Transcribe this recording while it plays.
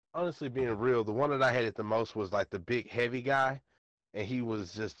honestly, being real, the one that I hated the most was like the big heavy guy, and he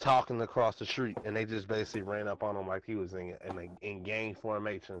was just talking across the street, and they just basically ran up on him like he was in gang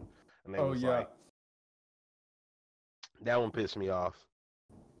formation, and they Oh was yeah, like, that one pissed me off.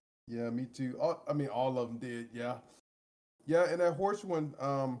 yeah, me too. I mean, all of them did. Yeah, yeah, and that horse one.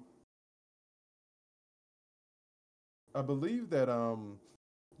 I believe that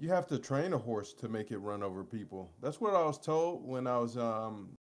you have to train a horse to make it run over people. That's what I was told when I was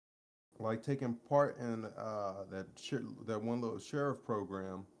like taking part in that one little sheriff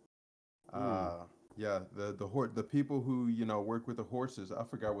program. Mm. Uh, yeah, the people who work with the horses. I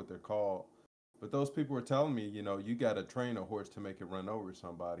forgot what they're called, but those people were telling me, you got to train a horse to make it run over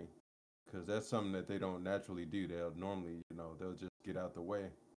somebody, because that's something that they don't naturally do. They'll normally, they'll just get out the way,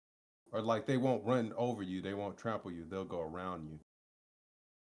 or like they won't run over you, they won't trample you, they'll go around you.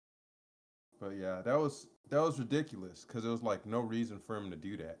 But yeah, that was ridiculous because there was like no reason for him to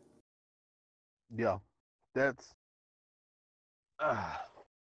do that. Yeah, that's uh,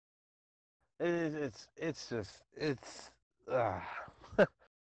 it's just uh,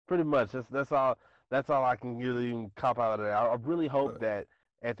 pretty much that's all I can really even cop out of that. I really hope But that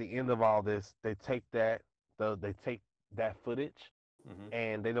at the end of all this, they take that footage hmm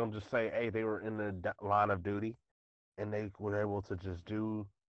and they don't just say, hey, they were in the line of duty and they were able to just do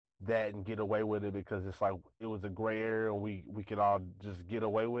that and get away with it because it's like it was a gray area and we could all just get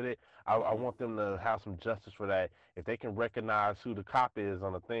away with it. I hmm want them to have some justice for that. If they can recognize who the cop is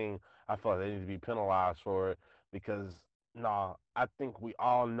on the thing, I feel like they need to be penalized for it because nah, I think we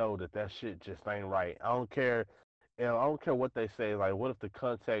all know that that shit just ain't right. I don't care. I don't care what they say. Like, what if the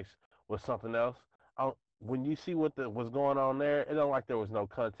context was something else? When you see what's going on there, it don't like there was no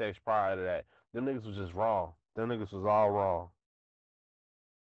context prior to that. Them niggas was just wrong. Them niggas was all wrong.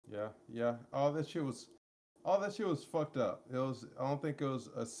 yeah, yeah, all that shit was fucked up. It was I don't think it was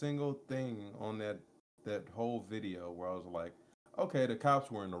a single thing on that whole video where I was like, okay, the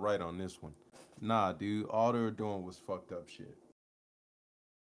cops were in the right on this one. Nah, dude, all they were doing was fucked up shit.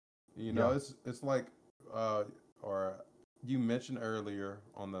 Yeah. It's like uh or you mentioned earlier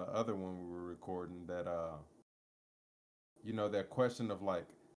on the other one we were recording that that question of like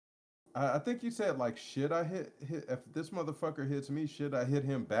I think you said like should I hit if this motherfucker hits me, should I hit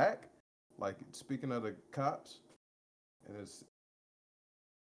him back? Like speaking of the cops, and it's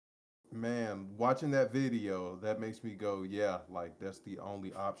man, watching that video, that makes me go, yeah, like that's the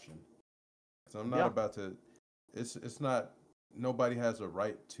only option. Cuz I'm not Yeah. about to it's not nobody has a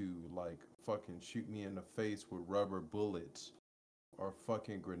right to like fucking shoot me in the face with rubber bullets or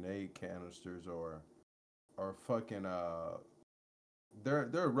fucking grenade canisters or fucking there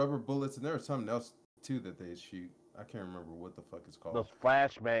are rubber bullets and there are something else too that they shoot. I can't remember what the fuck it's called. Those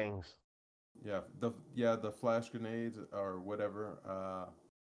flashbangs. The flash grenades or whatever.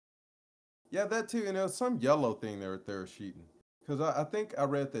 Yeah, that too. And there was some yellow thing they were shooting. Because I think I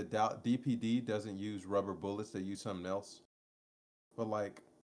read that DPD doesn't use rubber bullets; they use something else. But like,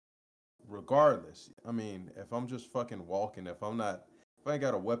 regardless, I mean, if I'm just fucking walking, if I ain't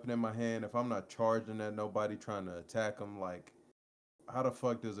got a weapon in my hand, if I'm not charging at nobody trying to attack them, like, how the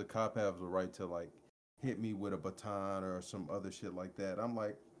fuck does a cop have the right to like hit me with a baton or some other shit like that? I'm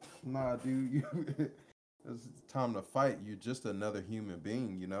like, nah, dude, it's time to fight. You're just another human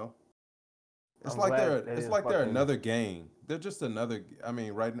being. It's I'm like glad they're they it's didn't like they're fucking. another gang. They're just another. I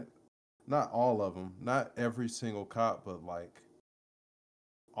mean, right? Not all of them, not every single cop, but like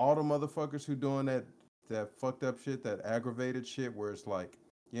all the motherfuckers who doing that fucked up shit, that aggravated shit, where it's like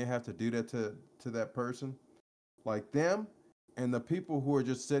you ain't have to do that to that person. Like them and the people who are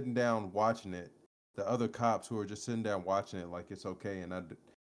just sitting down watching it, the other cops who are just sitting down watching it like it's okay and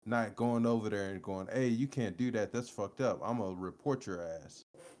not going over there and going, hey, you can't do that. That's fucked up. I'm gonna report your ass.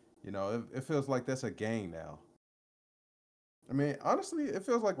 It feels like that's a gang now. I mean, honestly, it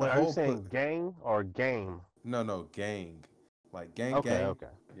feels like the Wait, are you whole put. saying gang or game? No, no, gang, like gang, Okay, gang. okay.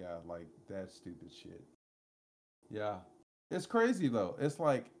 Yeah, like that stupid shit. Yeah, it's crazy though. It's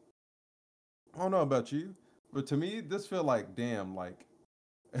like I don't know about you, but to me, this feel like damn, like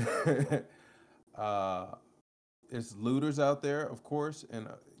uh, it's looters out there, of course, and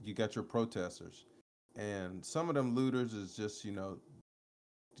you got your protesters, and some of them looters is just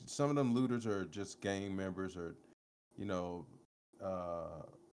some of them looters are just gang members or you know, uh,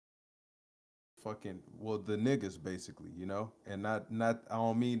 fucking well the niggas basically, and not I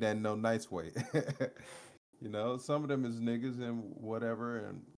don't mean that in no nice way. Some of them is niggas and whatever,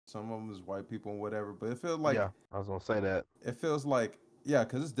 and some of them is white people and whatever. But Yeah, I was gonna say that. it feels like yeah,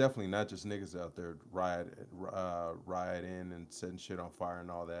 because it's definitely not just niggas out there rioting and setting shit on fire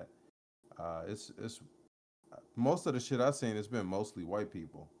and all that. It's most of the shit I've seen has been mostly white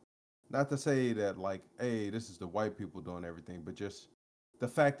people. not to say that like, hey, this is the white people doing everything, but just the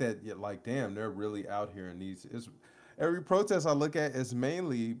fact that like, damn, they're really out here in these is every protest I look at is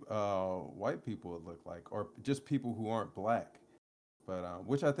mainly white people. It look like, or just people who aren't black, but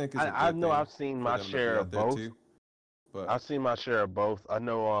which I think is a I good know thing I've seen for my them to be share out of there both. too. But I've seen my share of both. I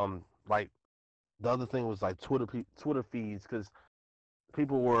know like the other thing was like Twitter feeds because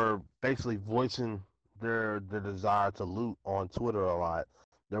people were basically voicing their desire to loot on Twitter a lot.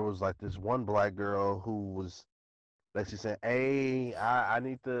 There was like this one black girl who was basically saying, "Hey, I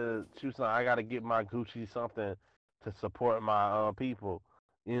need to shoot something. I got to get my Gucci something to support my people."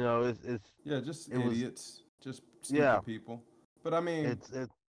 You know, yeah, just it was idiots, just yeah, stupid people. But I mean, it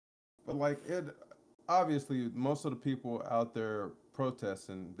but like it, obviously, most of the people out there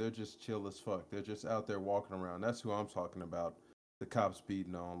protesting, they're just chill as fuck. They're just out there walking around. That's who I'm talking about. The cops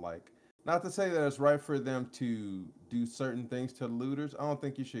beating on. Like, not to say that it's right for them to do certain things to the looters. I don't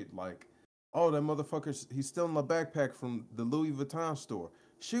think you should like, oh, that motherfucker's he's stealing a backpack from the Louis Vuitton store.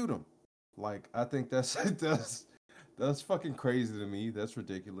 Shoot him. Like, I think that's that's fucking crazy to me. That's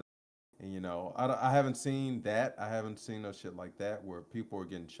ridiculous. And I haven't seen that. I haven't seen no shit like that where people are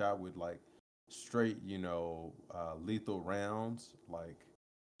getting shot with like straight, lethal rounds, like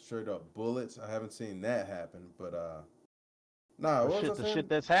straight up bullets. I haven't seen that happen. But nah, what was I the saying? shit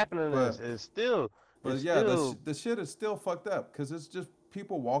that's happening But is yeah, still the shit is still fucked up because it's just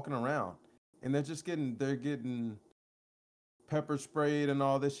people walking around and they're getting pepper sprayed and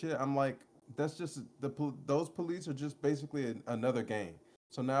all this shit. I'm like, that's just those police are just basically another game.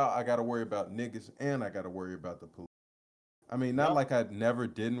 So now I got to worry about niggas and I got to worry about the police. I mean, not yep. like I never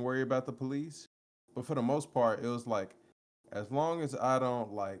didn't worry about the police, but for the most part, it was like as long as I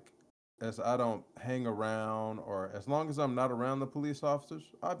don't hang around or as long as I'm not around the police officers,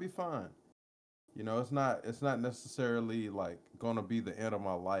 I'll be fine. It's not necessarily like gonna be the end of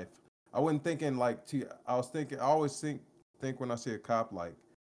my life. I wasn't thinking like I was thinking I always think when I see a cop like,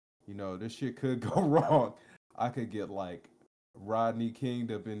 this shit could go wrong. I could get like Rodney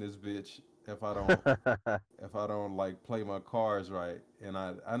Kinged up in this bitch if I don't like play my cards right. And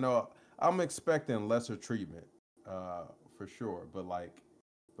I know I'm expecting lesser treatment, uh, for sure. But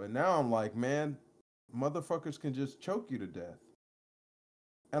now I'm like, man, motherfuckers can just choke you to death.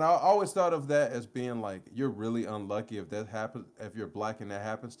 And I always thought of that as being like you're really unlucky if that happens if you're black and that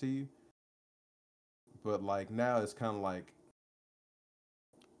happens to you. But like now it's kind of like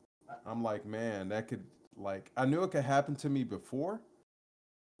I'm like, man, that could like I knew it could happen to me before,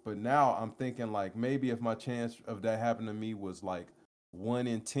 but now I'm thinking like maybe if my chance of that happening to me was like 1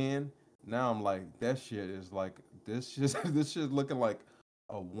 in 10, now I'm like that shit is like this shit this shit looking like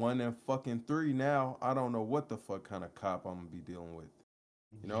a 1 in fucking 3 now. I don't know what the fuck kind of cop I'm gonna be dealing with,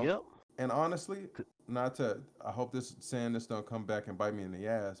 you know? Yep. And honestly, not to I hope this saying this don't come back and bite me in the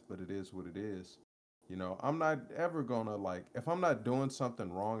ass, but it is what it is. I'm not ever gonna like if I'm not doing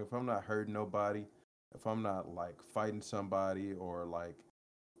something wrong, if I'm not hurting nobody, if I'm not like fighting somebody or like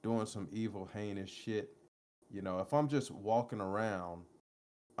doing some evil, heinous shit. If I'm just walking around,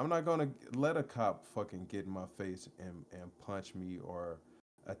 I'm not gonna let a cop fucking get in my face and punch me or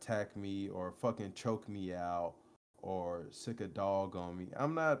attack me or fucking choke me out or sick a dog on me.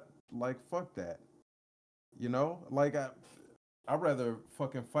 I'm not like fuck that. Like I'd rather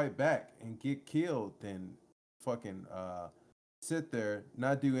fucking fight back and get killed than fucking sit there,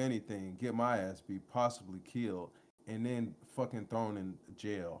 not do anything, get my ass beat, possibly killed, and then fucking thrown in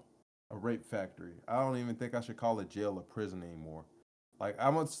jail, a rape factory. I don't even think I should call it jail or prison anymore. Like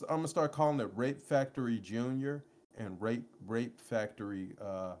I'm gonna start calling it Rape Factory Junior and Rape Factory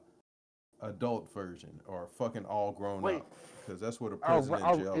adult version or fucking all grown Wait, up because that's what a prison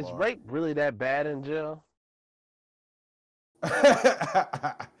and jail is are. rape really that bad in jail?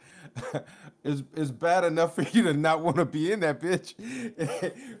 It's bad enough for you to not want to be in that bitch.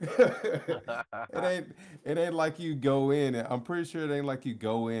 it ain't it ain't like you go in. I'm pretty sure it ain't like you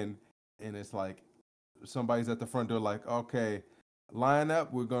go in and it's like somebody's at the front door like, okay, line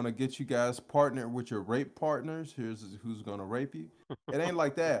up. We're gonna get you guys partnered with your rape partners. Here's who's gonna rape you. It ain't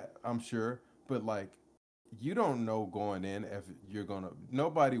like that, I'm sure. But like, you don't know going in if you're gonna.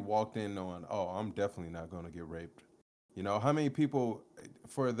 Nobody walked in knowing, oh, I'm definitely not gonna get raped. How many people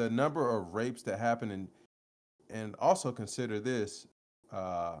for the number of rapes that happen and also consider this,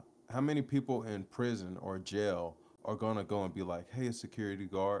 uh, how many people in prison or jail are gonna go and be like, hey, security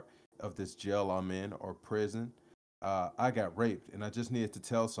guard of this jail I'm in or prison, I got raped and I just needed to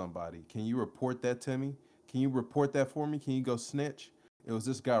tell somebody. Can you report that to me? Can you report that for me? Can you go snitch? It was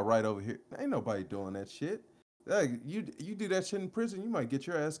this guy right over here. Ain't nobody doing that shit. Like, you do that shit in prison, you might get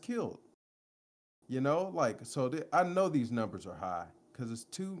your ass killed. Like so. I know these numbers are high because it's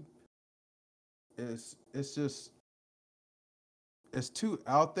too. it's just it's too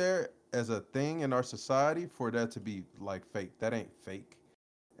out there as a thing in our society for that to be like fake. That ain't fake.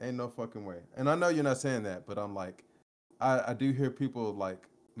 Ain't no fucking way. And I know you're not saying that, but I'm like, I do hear people like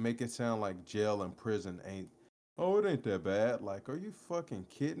make it sound like jail and prison ain't. Oh, it ain't that bad. Like, are you fucking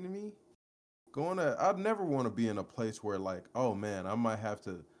kidding me? I'd never want to be in a place where like, oh man, I might have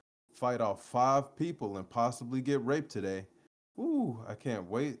to fight off 5 people and possibly get raped today. Ooh, I can't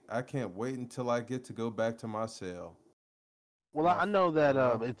wait. I can't wait until I get to go back to my cell. Well, My, I know that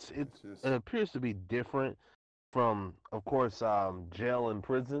it's it just appears to be different from, of course, jail and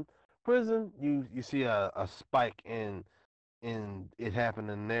prison. Prison, you see a spike in it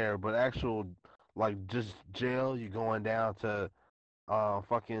happening there, but actual like just jail, you going down to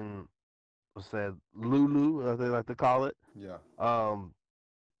fucking what's that, Lulu, as they like to call it. yeah, Um,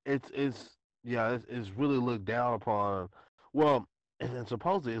 it's yeah, it's really looked down upon. Well, and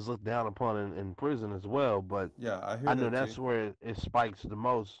supposedly it's looked down upon in prison as well. But yeah. I hear I know that too. that's where it spikes the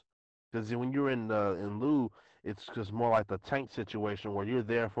most. Because when you're in Lou, it's just more like the tank situation where you're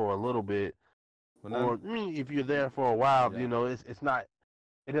there for a little bit, When I or I mean, if you're there for a while, yeah, it's not,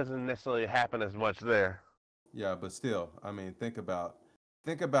 it doesn't necessarily happen as much there. yeah, but still, I mean, think about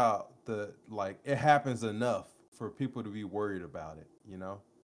the like it happens enough for people to be worried about it, you know?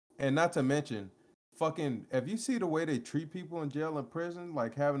 And not to mention, fucking, if you see the way they treat people in jail and prison,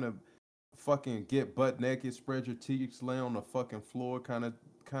 like having to fucking get butt naked, spread your cheeks, lay on the fucking floor, kind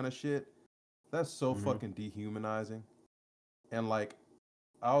of shit. That's so Hmm. fucking dehumanizing. And like,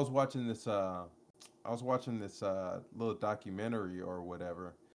 I was watching this, uh, I was watching this little documentary or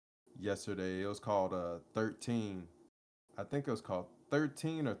whatever yesterday. It was called 13. I think it was called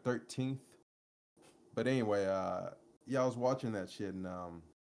 13 or 13th. But anyway, yeah, I was watching that shit and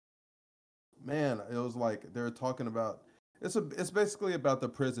man, it was like they were talking about it's basically about the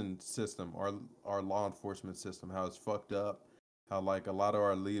prison system, our law enforcement system, how it's fucked up, how like a lot of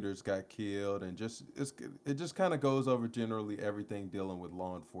our leaders got killed, and it just kind of goes over generally everything dealing with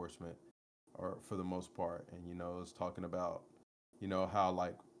law enforcement, or for the most part, and it was talking about how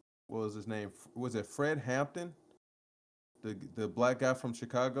like what was his name? Was it Fred Hampton, the black guy from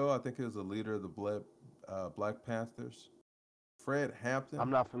Chicago? I think he was the leader of the Black Panthers. Fred Hampton. I'm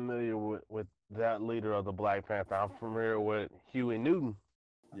not familiar with that leader of the Black Panther. I'm familiar with Huey Newton.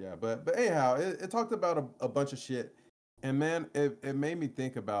 Yeah, but anyhow, it talked about a bunch of shit, and man, it made me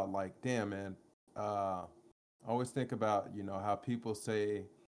think about like, damn man, I always think about how people say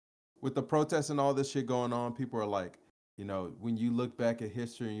with the protests and all this shit going on, people are like, when you look back at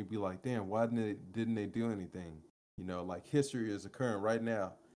history and you be like, damn, why didn't they do anything? Like history is occurring right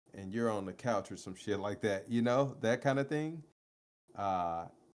now, and you're on the couch or some shit like that, that kind of thing. Uh,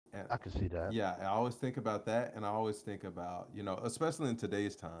 and I can see that. yeah, I always think about that, and I always think about especially in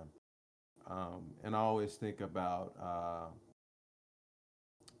today's time. And I always think about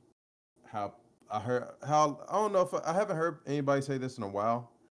how I don't know if I haven't heard anybody say this in a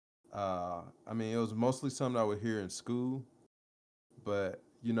while. I mean, it was mostly something I would hear in school, but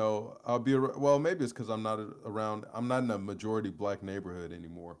I'll be well. Maybe it's because I'm not around. I'm not in a majority black neighborhood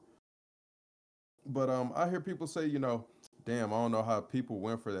anymore. But I hear people say, damn, I don't know how people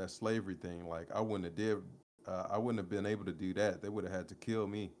went for that slavery thing. Like I wouldn't have did. I wouldn't have been able to do that. They would have had to kill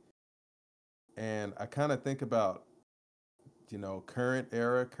me. And I kind of think about current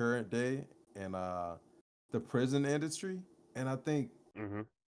era, current day, and the prison industry. And I think Hmm.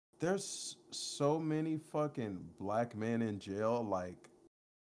 there's so many fucking black men in jail, like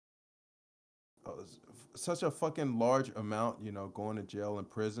uh, such a fucking large amount, going to jail and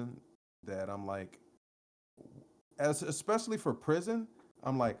prison that I'm like, as especially for prison,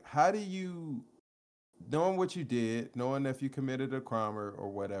 I'm like, how do you, knowing what you did, knowing if you committed a crime or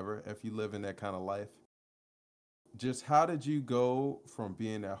whatever, if you live in that kind of life, just how did you go from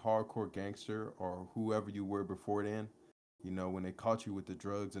being a hardcore gangster or whoever you were before then, when they caught you with the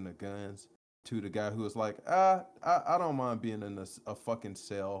drugs and the guns, to the guy who was like, I don't mind being in a fucking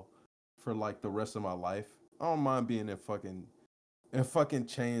cell for like the rest of my life. I don't mind being in fucking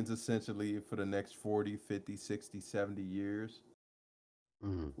chains essentially for the next 40, 50, 60, 70 years.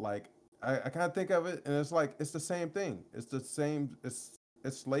 Hmm. Like, I kind of think of it and it's like, it's the same thing. It's the same, it's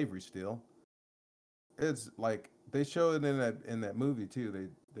slavery still. It's like they show it in that movie too.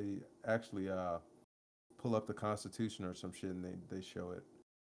 They actually pull up the Constitution or some shit and they show it.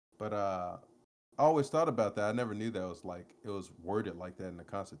 But I always thought about that. I never knew that was like it was worded like that in the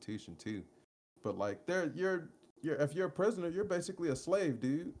Constitution too. But like there you're if you're a prisoner, you're basically a slave,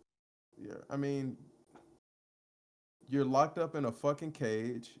 dude. I mean, you're locked up in a fucking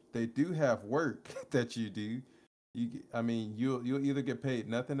cage. They do have work that you do. I mean, you'll either get paid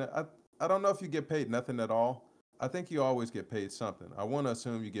nothing. I don't know if you get paid nothing at all. I think you always get paid something. I want to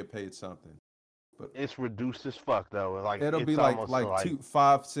assume you get paid something, but It's reduced as fuck though. Like it'll be it's almost like like 2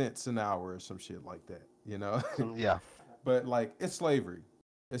 5 cents an hour or some shit like that, you know. some yeah. But like it's slavery.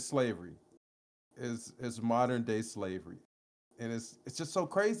 It's slavery. It's modern day slavery, and it's just so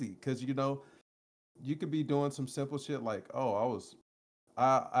crazy because you could be doing some simple shit like, oh,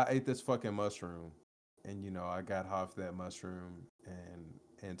 I ate this fucking mushroom, and I got half that mushroom,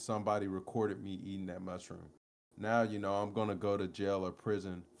 and somebody recorded me eating that mushroom. Now I'm gonna go to jail or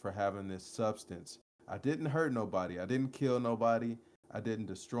prison for having this substance. I didn't hurt nobody. I didn't kill nobody. I didn't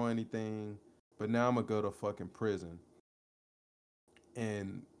destroy anything. But now I'm gonna go to fucking prison,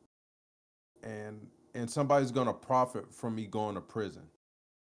 and and and somebody's gonna profit from me going to prison,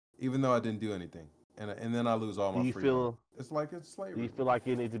 even though I didn't do anything, and then I lose all Do my you freedom. feel It's like it's do you slavery. feel like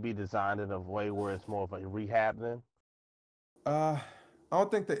it needs to be designed in a way where it's more of a rehab then? Uh, I don't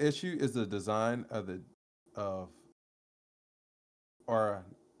think the issue is the design of or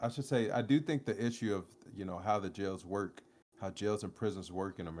I should say I do think the issue of how the jails work, how jails and prisons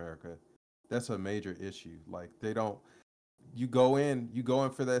work in America. That's a major issue. Like they don't you go in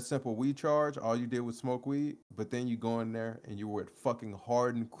for that simple weed charge, all you did was smoke weed, but then you go in there and you were with fucking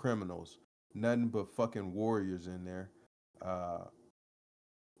hardened criminals, nothing but fucking warriors in there. Uh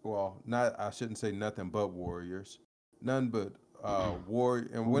well, not I shouldn't say nothing but warriors. None but war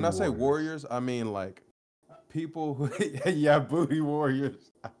and when Booty I say warriors. warriors, I mean like people who yeah, booty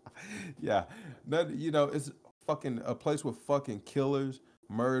warriors. Yeah. Not, it's fucking a place with fucking killers,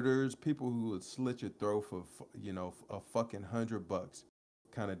 murders, people who would slit your throat for a fucking $100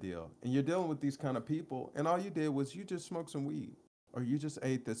 kind of deal. And you're dealing with these kind of people, and all you did was you just smoked some weed, or you just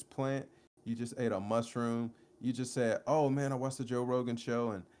ate this plant, you just ate a mushroom, you just said, "Oh man, I watched the Joe Rogan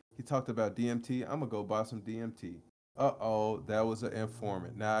show and he talked about DMT. I'm gonna go buy some DMT." Uh-oh, that was an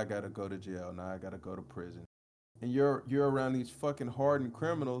informant. Now I gotta go to jail. Now I gotta go to prison. And you're around these fucking hardened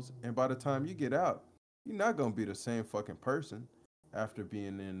criminals, and by the time you get out, you're not gonna be the same fucking person after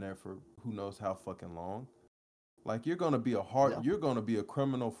being in there for who knows how fucking long. Like Yeah. you're gonna be a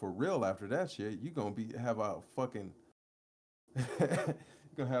criminal for real after that shit. You're gonna have a fucking you're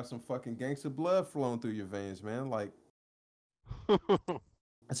gonna have some fucking gangster blood flowing through your veins, man. Like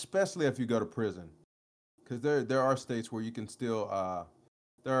especially if you go to prison, because there are states where you can still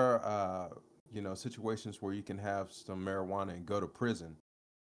there are situations where you can have some marijuana and go to prison.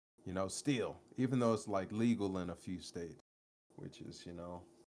 Still, even though it's like legal in a few states, which is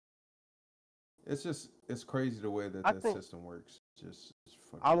it's crazy the way that I that think system works. Just it's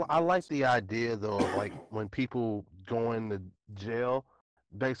fucking I like nuts. the idea though of like when people go into jail,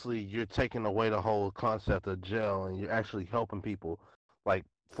 basically you're taking away the whole concept of jail and you're actually helping people, like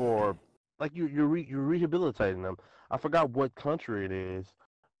for like you're rehabilitating them. I forgot what country it is,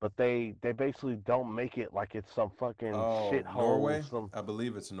 but they basically don't make it like it's some fucking Oh, shithole. Norway? Some I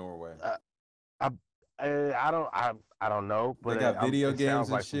believe it's Norway. uh, I, I don't know, They but got video it games sounds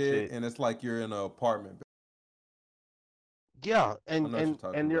and like some shit, shit. and it's like you're in an apartment. Yeah, I know what you're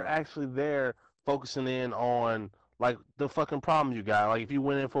talking and you're about. actually there focusing in on like the fucking problem you got. Like if you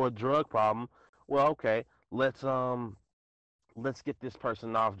went in for a drug problem, well, okay, let's um let's get this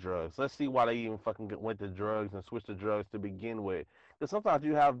person off drugs. Let's see why they even fucking went to drugs and switched to drugs to begin with. Because sometimes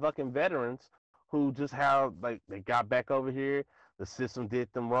you have fucking veterans who just have like they got back over here, the system did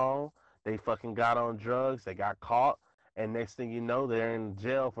them wrong, they fucking got on drugs, they got caught, and next thing you know, they're in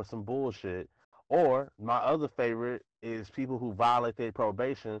jail for some bullshit. Or my other favorite is people who violate their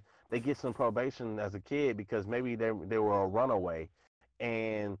probation. They get some probation as a kid because maybe they were a runaway,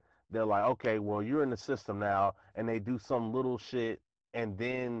 and they're like, okay, well, you're in the system now, and they do some little shit, and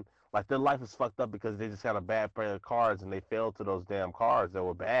then like their life is fucked up because they just had a bad pair of cards and they fell to those damn cards that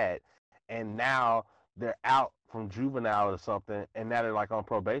were bad, and now they're out from juvenile or something, and now they're like on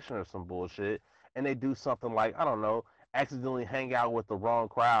probation or some bullshit, and they do something like I don't know, accidentally hang out with the wrong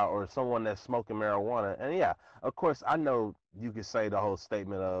crowd or someone that's smoking marijuana, and yeah, of course, I know you could say the whole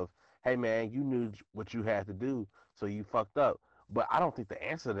statement of, hey man, you knew what you had to do, so you fucked up. But I don't think the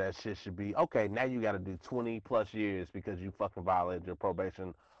answer to that shit should be okay. Now you got to do 20 plus years because you fucking violated your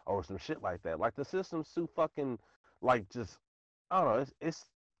probation or some shit like that. Like the system's too fucking like just I don't know. It's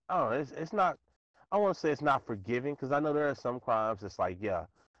I don't know. It's not. I want to say it's not forgiving because I know there are some crimes. It's like yeah,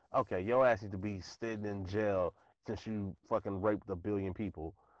 okay, your ass needs to be sitting in jail since you fucking raped a billion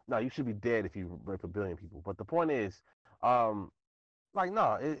people. No, you should be dead if you rape a billion people. But the point is, um, like,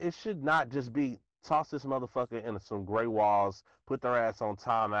 no, it should not just be toss this motherfucker into some gray walls, put their ass on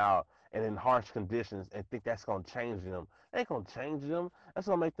timeout, and in harsh conditions, and think that's gonna change them. It ain't gonna change them. That's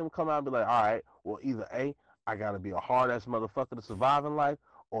gonna make them come out and be like, all right, well, either A, I gotta be a hard ass motherfucker to survive in life,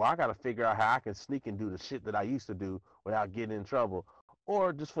 or I got to figure out how I can sneak and do the shit that I used to do without getting in trouble,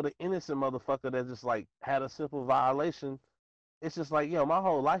 or just for the innocent motherfucker that just like had a simple violation. It's just like, yo, my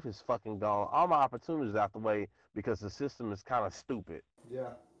whole life is fucking gone. All my opportunities out the way because the system is kind of stupid.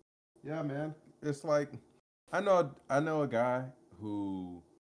 Yeah, yeah, man. It's like I know a guy who,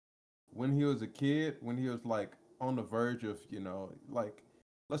 when he was a kid, when he was like on the verge of, like,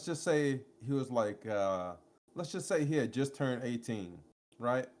 let's just say he was like, let's just say he had just turned 18,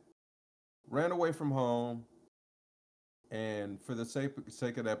 right? Ran away from home, and for the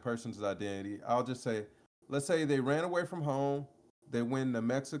sake of that person's identity, I'll just say, let's say they ran away from home, they went to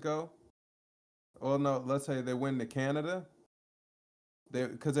Mexico. Well, no, let's say they went to Canada.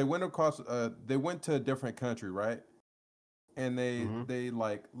 Because they went across, they went to a different country, right? And Hmm. they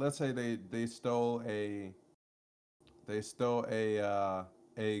like, let's say they stole a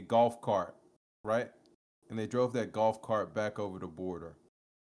golf cart, right? And they drove that golf cart back over the border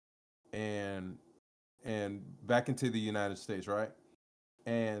and back into the United States, right?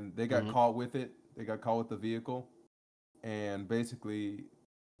 And they got Hmm. caught with it. They got caught with the vehicle, and basically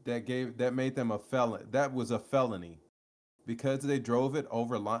that made them a felon. That was a felony because they drove it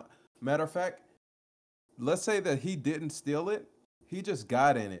over line. Matter of fact, let's say that he didn't steal it. He just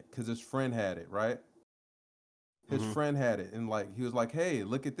got in it because his friend had it, right? His Hmm. friend had it, and like he was like, "Hey,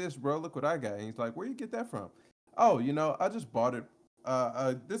 look at this, bro! Look what I got!" And he's like, "Where you get that from?" "Oh, I just bought it.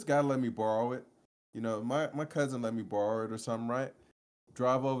 This guy let me borrow it. My cousin let me borrow it or something, right?"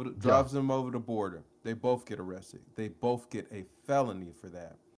 Yeah. Drives them over the border. They both get arrested. They both get a felony for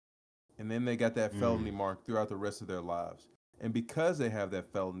that, and then they got that Mm. felony mark throughout the rest of their lives. And because they have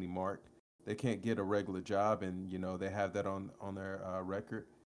that felony mark, they can't get a regular job, and they have that on their record.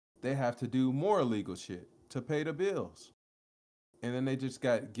 They have to do more illegal shit to pay the bills, and then they just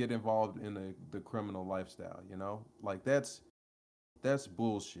get involved in the criminal lifestyle. Like that's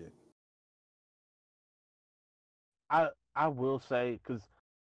bullshit. I will say because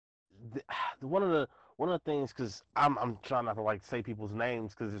the, one of the things because I'm trying not to like say people's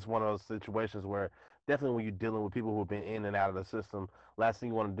names because it's one of those situations where definitely when you're dealing with people who've been in and out of the system, last thing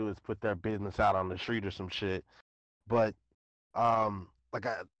you want to do is put their business out on the street or some shit. But like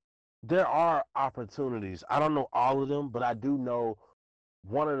there are opportunities. I don't know all of them, but I do know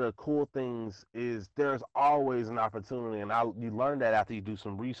one of the cool things is there's always an opportunity, and you learn that after you do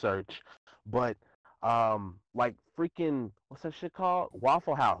some research. But like freaking what's that shit called?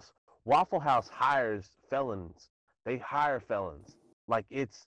 Waffle House. Waffle House hires felons. They hire felons. Like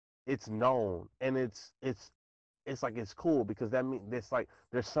it's known, and it's like it's cool because that means it's like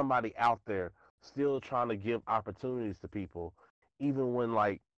there's somebody out there still trying to give opportunities to people, even when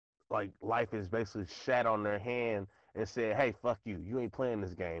like life is basically shat on their hand and said, "Hey, fuck you, you ain't playing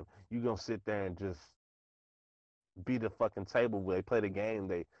this game. You gonna sit there and just be the fucking table where they play the game."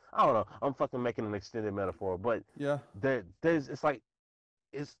 I don't know. I'm fucking making an extended metaphor, but Yeah, there's it's like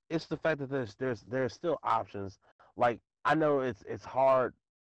it's the fact that there's still options. Like I know it's hard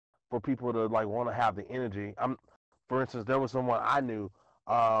for people to like want to have the energy. For instance, there was someone I knew,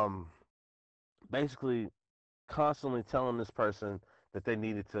 um, basically constantly telling this person that they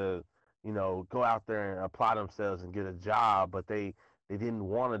needed to, go out there and apply themselves and get a job, but they didn't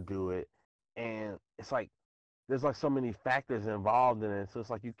want to do it, and it's like there's like so many factors involved in it. So it's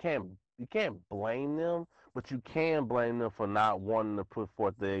like you can't blame them, but you can blame them for not wanting to put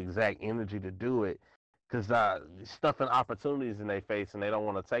forth the exact energy to do it. Because stuffing opportunities in their face and they don't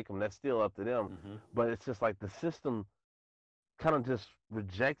want to take them, that's still up to them. hmm But it's just like the system kind of just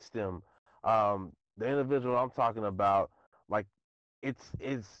rejects them. The individual I'm talking about, like it's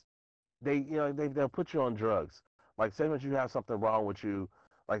they they'll put you on drugs. Like say that you have something wrong with you,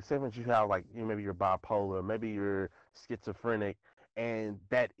 like say that you have like maybe you're bipolar, maybe you're schizophrenic, and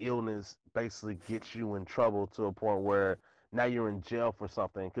that illness basically gets you in trouble to a point where now you're in jail for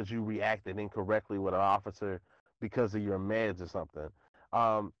something because you reacted incorrectly with an officer because of your meds or something.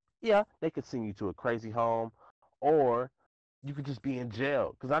 Um, yeah, they could send you to a crazy home, or you could just be in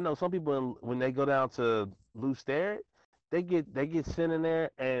jail. Because I know some people when they go down to Lou Sterrett, they get sent in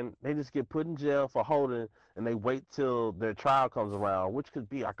there and they just get put in jail for holding, and they wait till their trial comes around, which could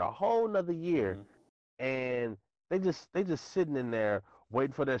be like a whole nother year, hmm and they just sitting in there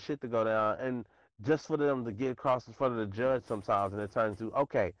waiting for their shit to go down, and just for them to get across in front of the judge sometimes, and it turns to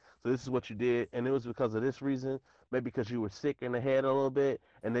okay, so this is what you did, and it was because of this reason, maybe because you were sick in the head a little bit,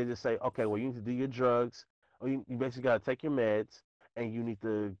 and they just say okay, well you need to do your drugs, or you basically got to take your meds, and you need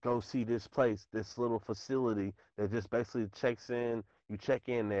to go see this place, this little facility that just basically checks in. You check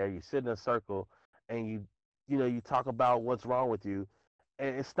in there, you sit in a circle, and you talk about what's wrong with you,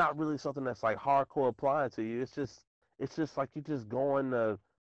 and it's not really something that's like hardcore applying to you. It's just like you just going to.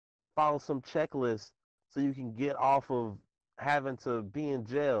 follow some checklist so you can get off of having to be in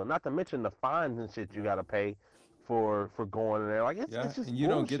jail. Not to mention the fines and shit you Yeah. gotta pay for going in there. Like Yeah, it's just and you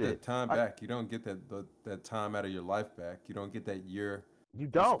don't get bullshit. that time Like back. You don't get that time out of your life back. You don't get that year you you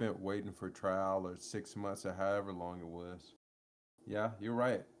don't. spent waiting for trial or 6 months or however long it was. Yeah, you're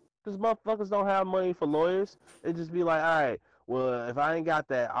right. Because motherfuckers don't have money for lawyers. It just be like, all right, well, if I ain't got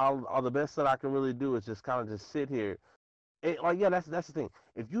that, all the best that I can really do is just kind of just sit here. Like, yeah, that's the thing.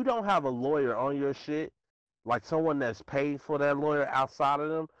 If you don't have a lawyer on your shit, like someone that's paid for that lawyer outside of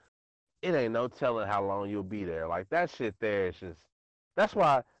them, it ain't no telling how long you'll be there. Like that shit there is just. That's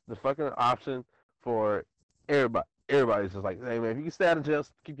why the fucking option for everybody's just like, hey man, if you can stay out of jail,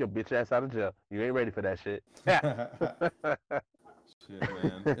 keep your bitch ass out of jail. You ain't ready for that shit. Yeah. Shit,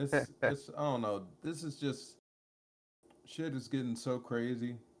 man. It's I don't know. This is just shit is getting so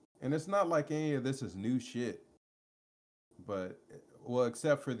crazy. And it's not like any of this is new shit, but well,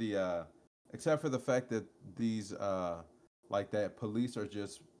 except for the fact that these like that police are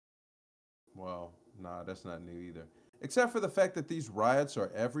just well, nah, that's not new either. Except for the fact that these riots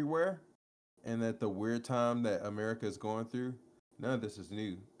are everywhere and that the weird time that America is going through, none of this is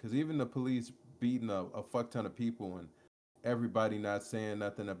new. Because even the police beating a fuck ton of people and everybody not saying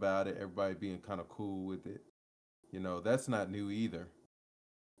nothing about it, everybody being kind of cool with it, that's not new either.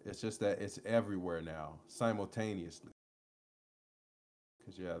 It's just that it's everywhere now simultaneously.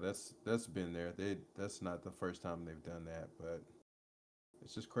 Cause yeah, that's been there. That's not the first time they've done that, but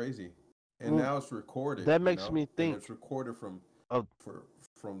it's just crazy. And Well, now it's recorded, that makes me and think it's recorded of for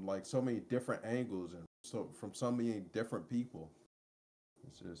from like so many different angles and so from so many different people.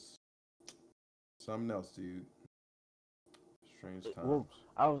 It's just something else, dude. Strange well,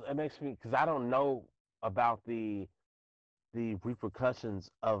 times. it makes me because I don't know about the repercussions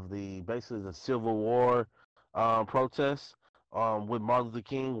of the basically the Civil War protests with Martin Luther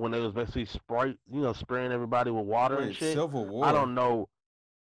King when they was basically spraying everybody with water and Wait, shit. Civil I War? don't know.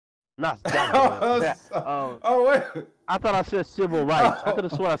 Not goddamn. oh, um, wait. I thought I said civil rights. I could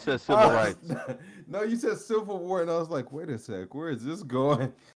have Oh, sworn I said civil uh, rights. no, you said Civil War, and I was like, wait a sec, where is this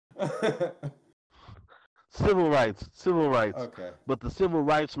going? Civil rights. okay. But the civil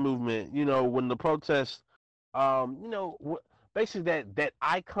rights movement, when the protests, basically that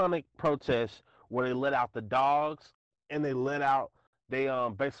iconic protest where they let out the dogs and they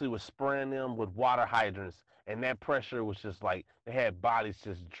basically was spraying them with water hydrants, and that pressure was just like they had bodies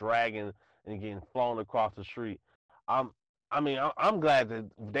just dragging and getting flown across the street. Um, I'm glad that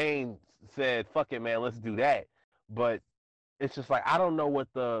they ain't said fuck it, man, let's do that. But it's just like I don't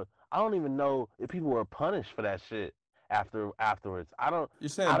even know if people were punished for that shit afterwards. You're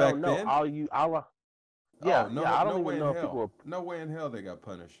saying I don't back know. then? Oh, Yeah, no, I no don't way even in know if people hell. were No way in hell they got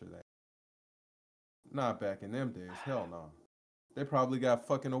punished for that. Not back in them days. Hell no. They probably got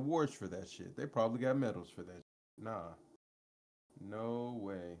fucking awards for that shit. They probably got medals for that. Nah, no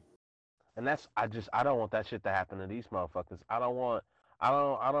way. and that's I don't want that shit to happen to these motherfuckers. I don't want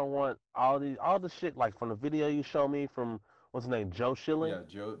all the shit like from the video you showed me from what's his name, Joe Schilling.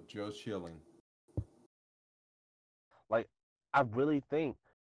 Yeah, Joe Schilling. Like I really think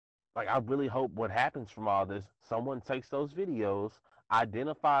like I really hope what happens from all this, someone takes those videos,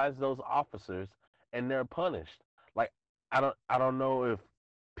 identifies those officers, and they're punished. Like I don't know if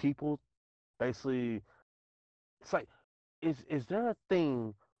people basically it's like is there a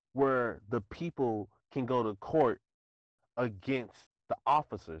thing where the people can go to court against the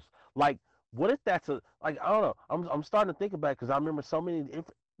officers? Like what if that's a like I don't know. I'm starting to think about it because I remember so many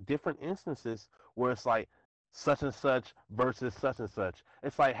different instances where it's like such and such versus such and such.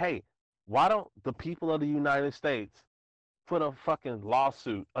 It's like, hey, why don't the people of the United States put a fucking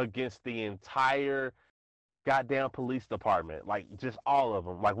lawsuit against the entire goddamn police department, like just all of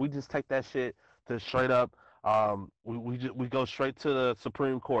them. Like we just take that shit to straight up. We go straight to the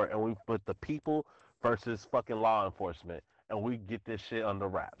Supreme Court and we put the people versus fucking law enforcement, and we get this shit under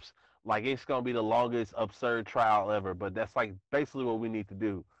wraps. Like it's gonna be the longest absurd trial ever, but that's like basically what we need to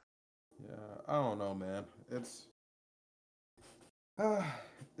do. Yeah, I don't know, man. Uh,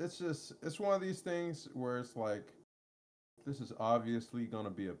 it's one of these things where it's like this is obviously going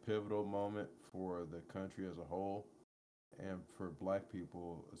to be a pivotal moment for the country as a whole and for black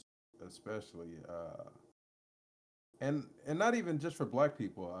people especially and not even just for black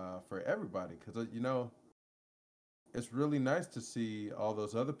people for everybody because it's really nice to see all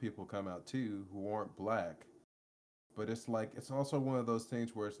those other people come out too who aren't black, but it's like it's also one of those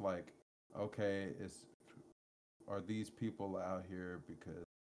things where it's like okay, it's are these people out here because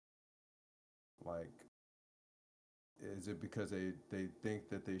like is it because they think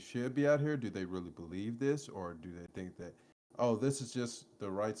that they should be out here? Do they really believe this, or do they think that oh, this is just the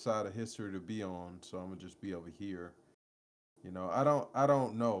right side of history to be on, so I'm gonna just be over here. I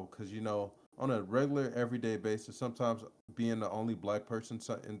don't know, cause on a regular everyday basis, sometimes being the only black person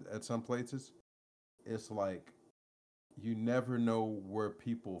at some places, it's like you never know where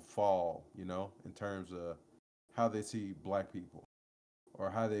people fall, in terms of how they see black people or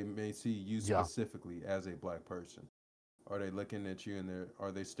how they may see you Yeah, specifically as a black person. Are they looking at you and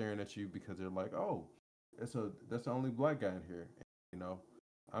are they staring at you because they're like, oh, that's the only black guy in here, you know?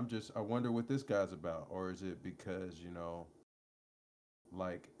 I wonder what this guy's about, or is it because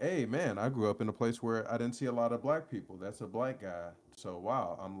like, hey man, I grew up in a place where I didn't see a lot of black people. That's a black guy, so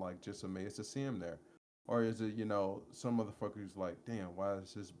wow, I'm like just amazed to see him there. Or is it some motherfuckers like, damn, why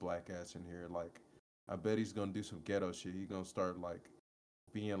is this black ass in here? Like, I bet he's gonna do some ghetto shit. He's gonna start like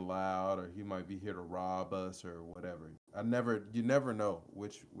being loud, or he might be here to rob us or whatever. You never know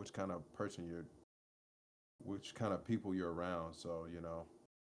which kind of person which kind of people you're around. So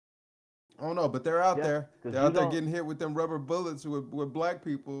I don't know, but they're out yeah, there. because They're you out there don't. getting hit with them rubber bullets with black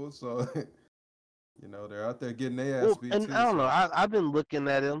people. So they're out there getting their ass Well, beat and too. I don't know. So I've been looking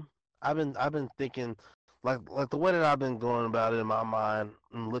at him. I've been thinking, like the way that I've been going about it in my mind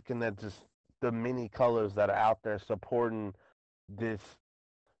and looking at just the many colors that are out there supporting this.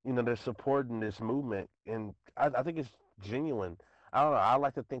 They're supporting this movement, and I think it's genuine. I don't know. I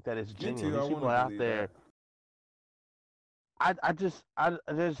like to think that it's me genuine. too. I These want people to are out believe that. there. I just I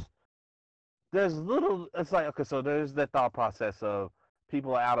there's little. It's like, okay, so there's that thought process of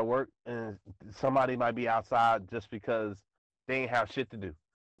people are out of work and somebody might be outside just because they ain't have shit to do.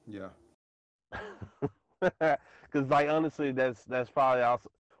 Yeah, Because like honestly, that's probably also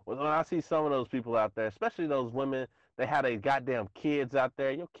when I see some of those people out there, especially those women, they have their goddamn kids out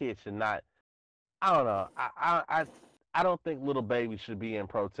there. Your kids should not. I don't know. I don't think little babies should be in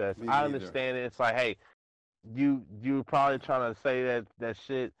protest. me I neither. understand it. It's like, hey, you probably trying to say that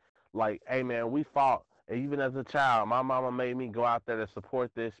shit. Like, hey man, we fought. And even as a child, my mama made me go out there to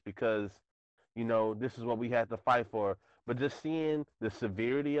support this because this is what we had to fight for. But just seeing the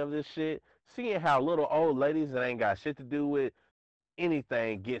severity of this shit, seeing how little old ladies that ain't got shit to do with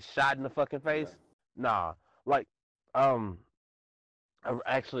anything get shot in the fucking Yeah, face, nah. Like, um,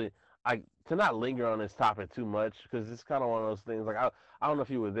 actually, I to not linger on this topic too much because it's kind of one of those things. Like, I don't know if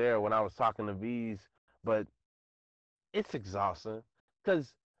you were there when I was talking to V's, but it's exhausting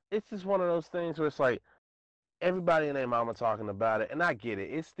because it's just one of those things where it's like everybody and their mama talking about it, and I get it.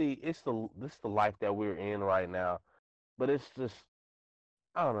 It's the life that we're in right now, but it's just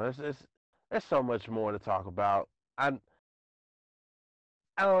I don't know. It's there's so much more to talk about. I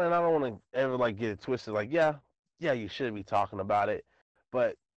I don't want to ever like get it twisted. Like yeah, you should be talking about it,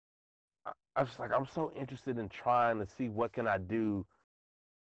 but I'm just like I'm so interested in trying to see what can I do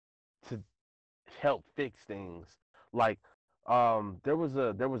to help fix things. Like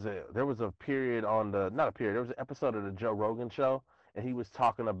there was a period on the not a period, there was an episode of the Joe Rogan show and he was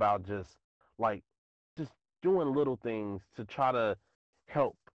talking about like just doing little things to try to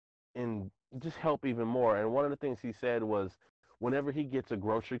help and just help even more. And one of the things he said was whenever he gets a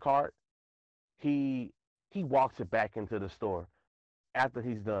grocery cart, he he walks it back into the store after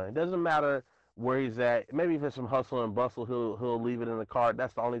he's done. It doesn't matter where he's at. Maybe if it's some hustle and bustle, he'll leave it in the cart.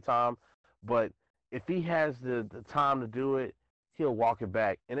 That's the only time. But if he has the time to do it, he'll walk it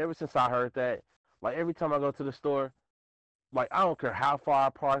back. And ever since I heard that, like every time I go to the store, like I don't care how far I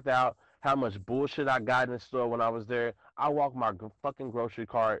parked out, how much bullshit I got in the store when I was there. I walk my fucking grocery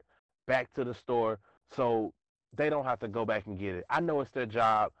cart back to the store so they don't have to go back and get it. I know it's their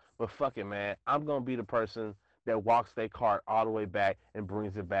job, but fuck it, man. I'm gonna be the person that walks their cart all the way back and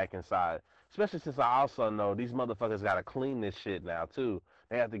brings it back inside. Especially since I also know these motherfuckers gotta clean this shit now too.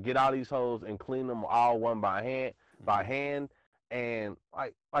 They have to get all these hoes and clean them all one by hmm hand, and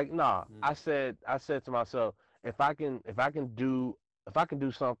like nah. mm I said to myself, if I can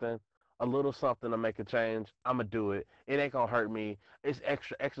do something, a little something to make a change, I'ma do it. It ain't gonna hurt me. It's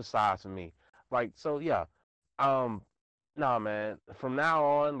extra exercise for me. Like so, yeah. Um, nah, man. From now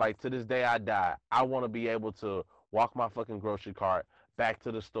on, like to this day I die, I want to be able to walk my fucking grocery cart back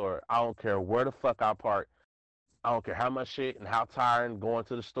to the store. I don't care where the fuck I park. I don't care how much shit and how tiring going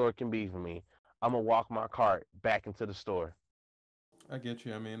to the store can be for me. I'm gonna walk my cart back into the store. I get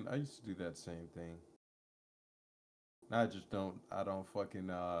you. I mean, I used to do that same thing. I just don't. I don't fucking.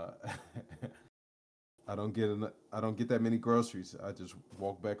 I don't get that many groceries. I just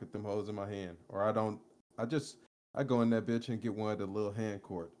walk back with them hoes in my hand, or I don't. I just. I go in that bitch and get one of the little hand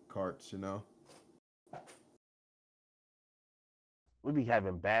carts. We be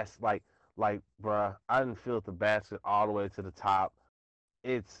having like bruh, I didn't fill the basket all the way to the top.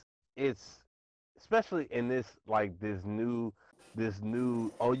 It's it's especially in this new.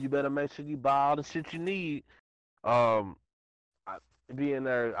 Oh, you better make sure you buy all the shit you need. Um, I, being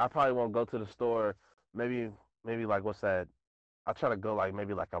there, I probably won't go to the store. Maybe like what's that? I try to go like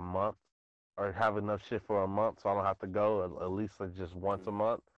maybe like a month or have enough shit for a month so I don't have to go at least like just once a Mm.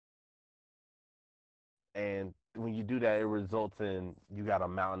 month. And when you do that, it results in you got a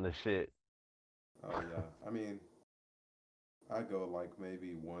mountain of shit. Oh yeah. I mean, I go like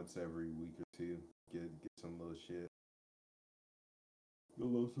maybe once every week or two. Get some little shit. A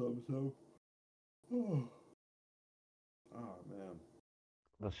little something, something. Oh, oh man.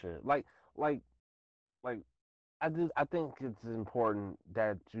 The shit, like, like I think it's important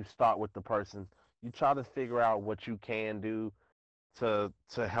that you start with the person. You try to figure out what you can do to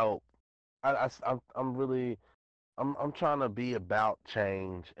help. I'm really I'm trying to be about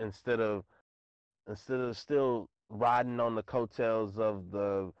change instead of still riding on the coattails of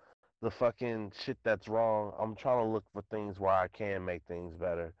the fucking shit that's wrong. I'm trying to look for things where I can make things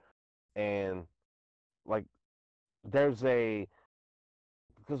better. And like there's a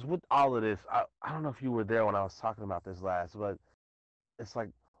because with all of this, I don't know if you were there when I was talking about this last, but it's like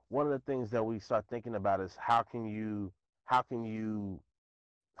one of the things that we start thinking about is how can you how can you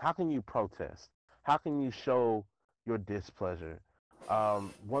protest? How can you show your displeasure?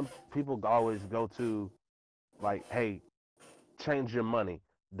 One people always go to like, hey, change your money,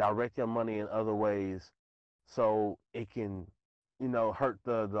 direct your money in other ways, so it can, hurt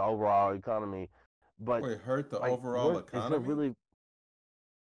the overall economy. But Wait, hurt the like, overall where is there economy? really?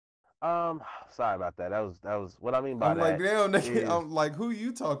 Sorry about that. That was what I mean by I'm like, that damn, nigga. is, I'm like, who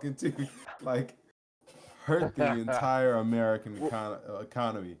you talking to? Like, hurt the entire American well,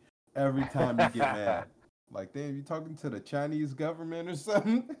 economy every time you get mad. Like, damn, you talking to the Chinese government or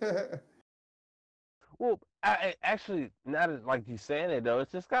something? well, actually, now that like you saying it though,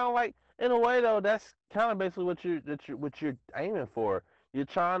 it's just kind of like in a way though, that's kind of basically what you're aiming for. You're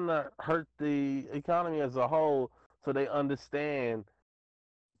trying to hurt the economy as a whole, so they understand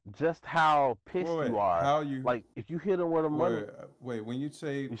just how Wait, pissed wait, you are. how you? Like if you hit them with the money, Wait, wait. When you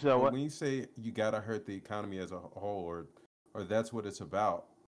say, you said but what? when you say you gotta hurt the economy as a whole, or that's what it's about.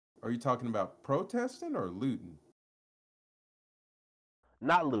 Are you talking about protesting or looting?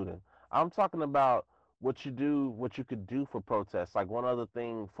 Not looting. I'm talking about what you could do for protests. Like one other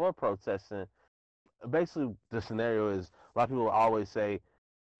thing for protesting, basically the scenario is a lot of people always say,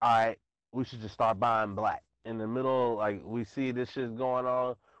 all right, we should just start buying black. In the middle, like we see this shit going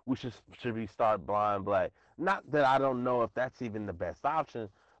on, we should be start buying black. Not that I don't know if that's even the best option,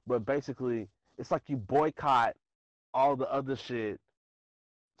 but basically it's like you boycott all the other shit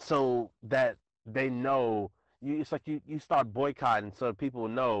so that they know it's like you start boycotting so people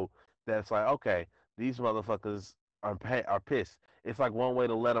know that it's like, okay, these motherfuckers are pissed. It's like one way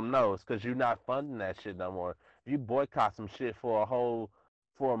to let them know it's because you're not funding that shit no more. If you boycott some shit for a whole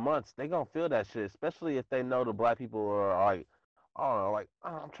 4 months, they gonna feel that shit, especially if they know the black people are like, I don't know, like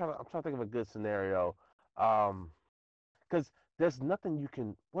I'm trying to think of a good scenario. um because there's nothing you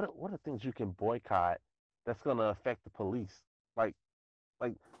can what are things you can boycott that's gonna affect the police, like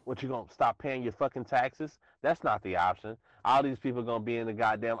like, what, you gonna stop paying your fucking taxes? That's not the option. All these people gonna be in the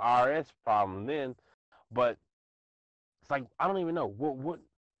goddamn RS problem then. But it's like I don't even know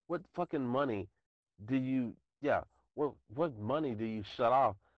what fucking money do you yeah what money do you shut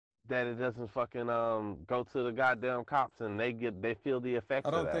off that it doesn't fucking go to the goddamn cops and they feel the I effects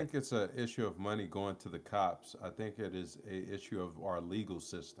of don't that. think it's an issue of money going to the cops. I think it is a issue of our legal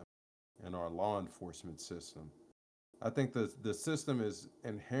system and our law enforcement system. I think the system is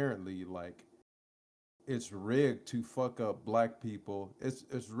inherently like it's rigged to fuck up black people.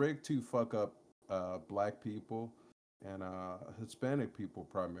 It's rigged to fuck up black people and Hispanic people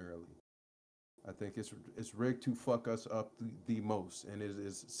primarily. I think it's rigged to fuck us up the most, and it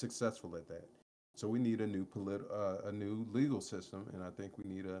is successful at that. So we need a new a new legal system, and I think we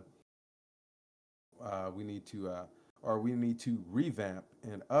need to or we need to revamp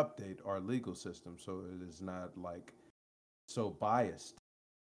and update our legal system so it is not like so biased.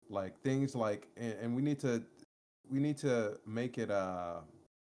 Like things like, and we need to make it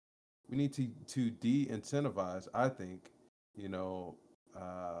we need to de-incentivize. I think, you know,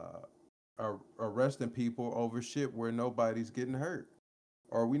 arresting people over shit where nobody's getting hurt,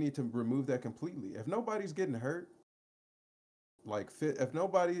 or we need to remove that completely. If nobody's getting hurt, like if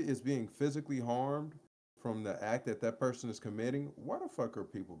nobody is being physically harmed from the act that that person is committing, why the fuck are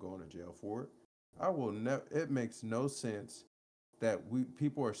people going to jail for it? I will never. It makes no sense that we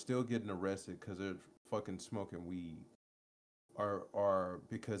people are still getting arrested because they're fucking smoking weed, or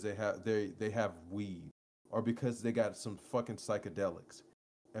because they have weed, or because they got some fucking psychedelics.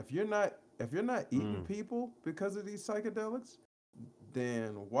 If you're not if you're not eating Mm. people because of these psychedelics,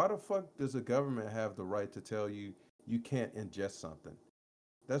 then why the fuck does the government have the right to tell you you can't ingest something?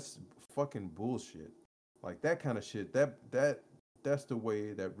 That's fucking bullshit. Like that kind of shit. That's the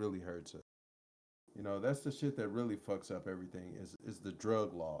way that really hurts us. You know, that's the shit that really fucks up everything is the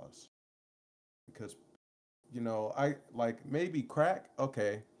drug laws. Because I like maybe crack.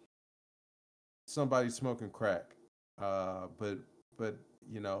 Okay, somebody smoking crack, but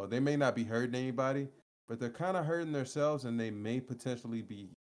they may not be hurting anybody, but they're kind of hurting themselves, and they may potentially be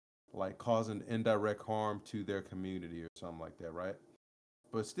like causing indirect harm to their community or something like that, right?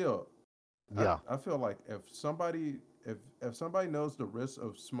 But still, I Yeah. I feel like if somebody knows the risk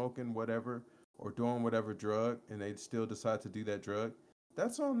of smoking whatever or doing whatever drug and they still decide to do that drug,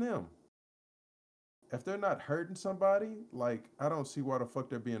 that's on them. If they're not hurting somebody, like I don't see why the fuck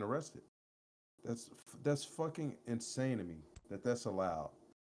they're being arrested. That's fucking insane to me that that's allowed.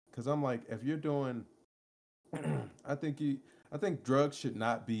 Cause I'm like, if you're doing, I think you, I think drugs should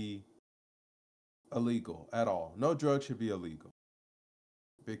not be illegal at all. No drug should be illegal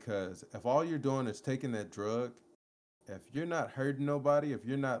because if all you're doing is taking that drug, if you're not hurting nobody, if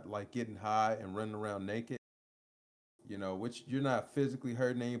you're not like getting high and running around naked, which you're not physically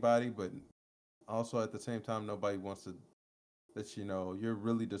hurting anybody, but also at the same time nobody wants to that you're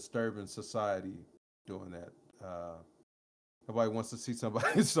really disturbing society doing that. Nobody wants to see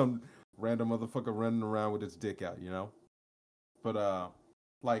somebody some random motherfucker running around with his dick out, But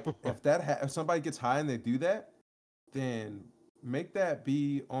like if somebody gets high and they do that, then make that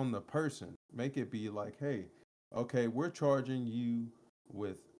be on the person. Make it be like, hey, okay, we're charging you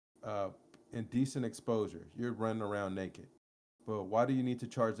with uh, indecent exposure. You're running around naked, but why do you need to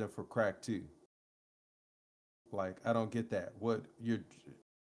charge them for crack too? Like, I don't get that. What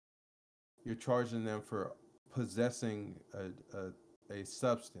you're charging them for possessing a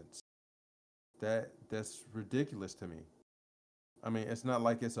substance that's ridiculous to me. I mean, it's not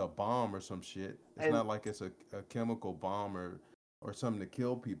like it's a bomb or some shit. It's And not like it's a chemical bomb or something to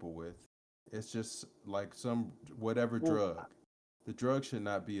kill people with. It's just like some whatever well, drug. The drug should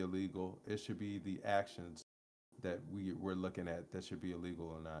not be illegal. It should be the actions that we're looking at that should be illegal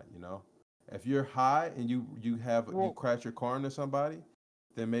or not. If you're high and you well, crash your car into somebody,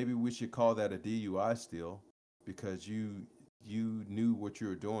 then maybe we should call that a DUI still, because you knew what you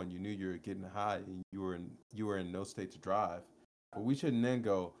were doing. You knew you were getting high and you were in no state to drive. But we shouldn't then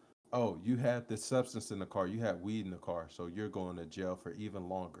go, oh, you had this substance in the car, you had weed in the car, so you're going to jail for even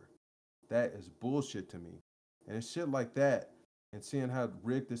longer. That is bullshit to me. And it's shit like that and seeing how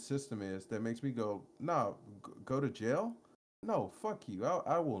rigged the system is that makes me go, no, go to jail? No, fuck you.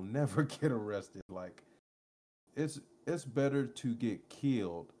 I will never get arrested. Like, it's it's better to get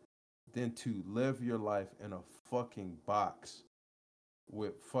killed than to live your life in a fucking box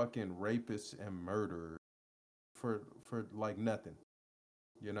with fucking rapists and murderers for like nothing.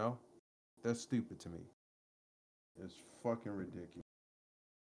 You know? That's stupid to me. It's fucking ridiculous.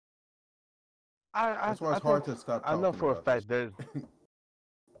 I That's why I it's think hard to stop I know talking for a about this fact there's shit.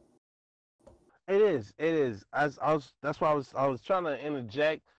 it is. As I was That's why I was trying to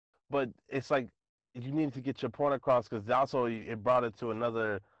interject, but it's like you need to get your point across because also it brought it to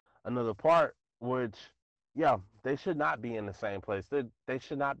another part which yeah, they should not be in the same place. They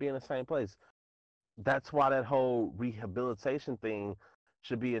should not be in the same place. That's why that whole rehabilitation thing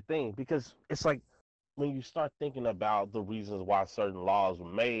should be a thing because it's like when you start thinking about the reasons why certain laws were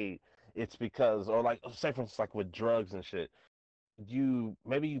made, it's because, or like, say for instance, like with drugs and shit, you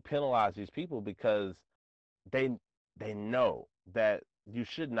penalize these people because they they know that you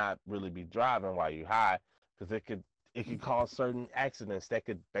should not really be driving while you're high because it could cause certain accidents that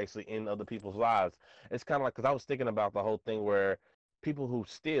could basically end other people's lives. It's kind of like because I was thinking about the whole thing where people who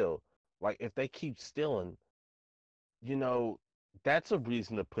steal, like if they keep stealing, you know, that's a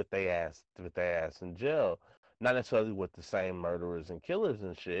reason to put their ass in jail. Not necessarily with the same murderers and killers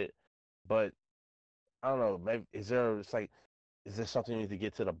and shit, but I don't know. Maybe is there something you need to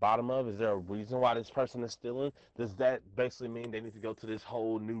get to the bottom of? Is there a reason why this person is stealing? Does that basically mean they need to go to this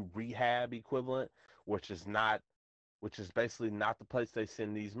whole new rehab equivalent, which is not, which is basically not the place they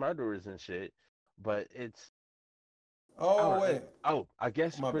send these murderers and shit, but it's I Oh don't know. wait, Oh, I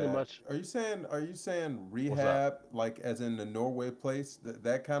guess my pretty bad. much. Are you saying What's up? rehab like as in the Norway place,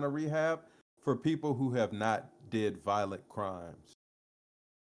 that kind of rehab for people who have not did violent crimes?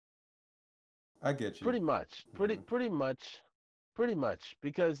 I get you. Pretty much, Hmm. pretty much,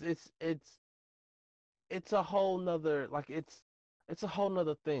 because it's a whole nother like it's a whole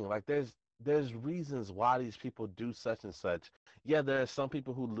nother thing. Like there's reasons why these people do such and such. Yeah, there are some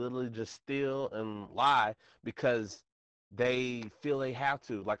people who literally just steal and lie because they feel they have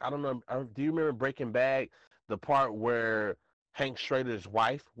to. Like, I don't know. Do you remember Breaking Bad, the part where Hank Schrader's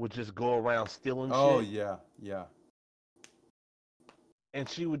wife would just go around stealing Oh shit, yeah, yeah, and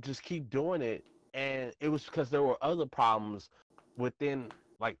she would just keep doing it, and it was because there were other problems within,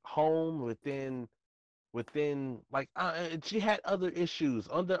 like, home, within like she had other issues,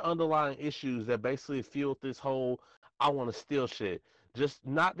 underlying issues that basically fueled this whole I want to steal shit. Just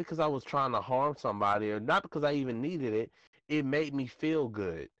not because I was trying to harm somebody or not because I even needed it. It made me feel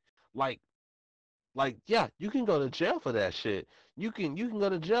good. Like yeah, you can go to jail for that shit. You can go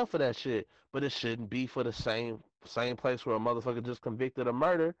to jail for that shit, but it shouldn't be for the same place where a motherfucker just convicted of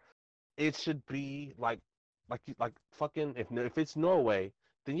murder. It should be like fucking if it's Norway,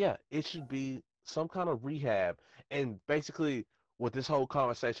 then yeah, it should be some kind of rehab. And basically, what this whole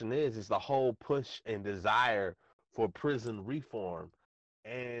conversation is the whole push and desire for prison reform.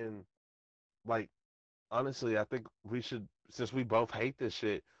 And like honestly, I think we should, since we both hate this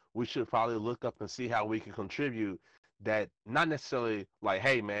shit, we should probably look up and see how we can contribute. That not necessarily like,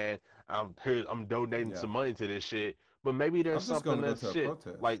 hey man, I'm donating yeah. some money to this shit, but maybe there's I'm just something gonna go that's to a shit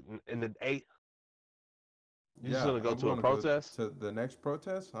protest. like in the eight. You're just Yeah, gonna go I'm to a gonna go protest? to the next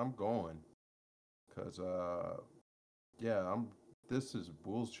protest. I'm going, cause yeah, I'm. This is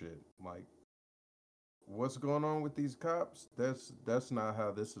bullshit. Like, what's going on with these cops? That's not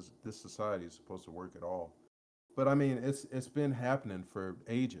how this society is supposed to work at all. But I mean, it's been happening for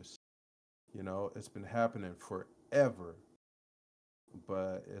ages. You know, it's been happening forever.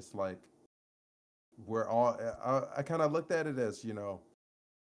 But it's like we're all. I kind of looked at it as,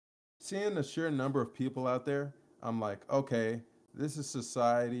 seeing the sheer number of people out there. I'm like, okay, this is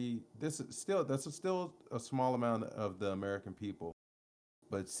society. This is still that's still a small amount of the American people.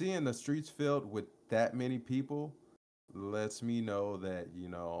 But seeing the streets filled with that many people lets me know that,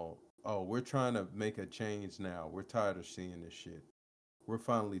 oh, we're trying to make a change now. We're tired of seeing this shit. We're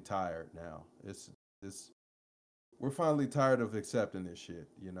finally tired now. It's we're finally tired of accepting this shit.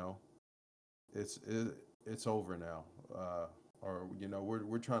 It's it's over now. Or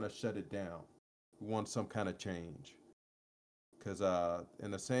we're trying to shut it down. We want some kind of change. Cuz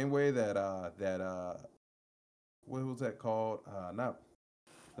in the same way that what was that called? Not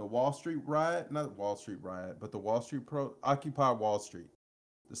the Wall Street riot, not Wall Street riot, but the Wall Street pro Occupy Wall Street.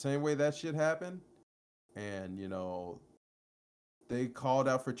 The same way that shit happened, and they called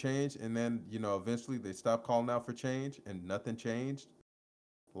out for change, and then eventually they stopped calling out for change, and nothing changed.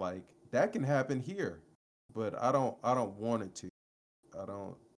 Like that can happen here, but I don't want it to. I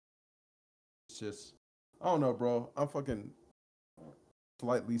don't. It's just I don't know, bro. I'm fucking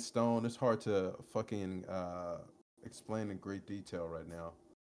slightly stoned. It's hard to fucking explain in great detail right now.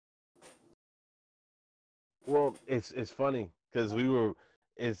 Well, it's funny because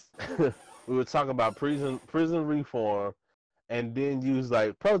it's we were talking about prison reform, and then you was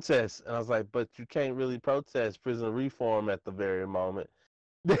like protest, and I was like, but you can't really protest prison reform at the very moment.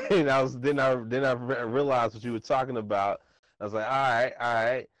 Then I realized what you were talking about. I was like, all right,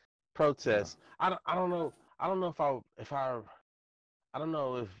 Yeah. protest. I don't know if I don't know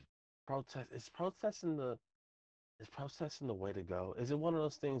if protesting the way to go? Is it one of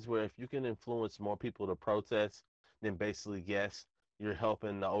those things where if you can influence more people to protest, then basically yes, you're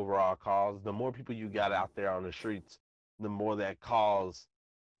helping the overall cause. The more people you got Hmm. out there on the streets, the more that cause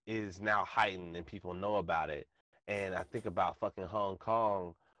is now heightened and people know about it. And I think about fucking Hong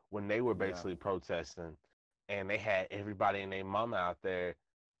Kong when they were Yeah. basically protesting and they had everybody and their mama out there.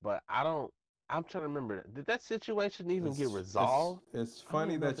 But I'm trying to remember, did that situation even get resolved? It's I don't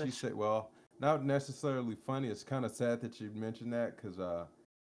funny even know if that you that's say. Well, not necessarily funny. It's kind of sad that you mentioned that because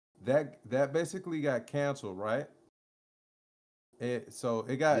that basically got canceled, right? So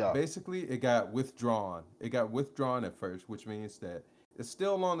yeah. it got withdrawn. It got withdrawn at first, which means that it's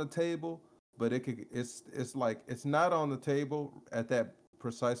still on the table, but it's like it's not on the table at that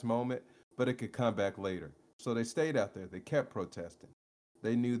precise moment, but it could come back later. So they stayed out there. They kept protesting.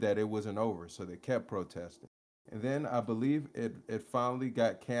 They knew that it wasn't over, so they kept protesting. And then I believe it finally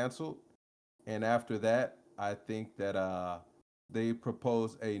got canceled. And after that, I think that they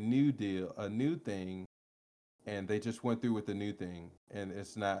proposed a new deal, a new thing, and they just went through with the new thing, and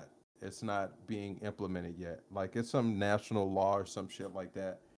it's not being implemented yet. Like it's some national law or some shit like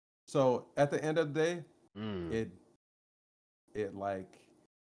that. So at the end of the day, Mm. it it like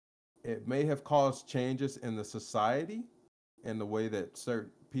it may have caused changes in the society and the way that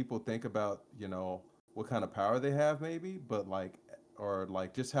certain people think about what kind of power they have, maybe, but like or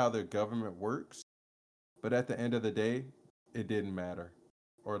like just how their government works. But at the end of the day, it didn't matter.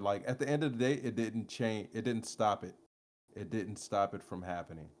 Or like at the end of the day, it didn't change. It didn't stop it. It didn't stop it from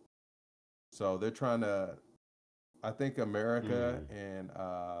happening. So they're trying to I think America Mm. and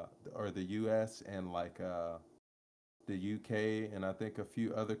or the U.S. and like the UK and I think a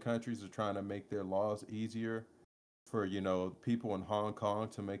few other countries are trying to make their laws easier for people in Hong Kong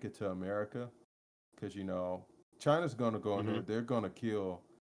to make it to America because China's going to go in there. Mhm. They're going to kill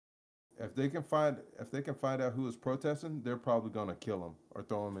if they can find out who is protesting. They're probably going to kill them or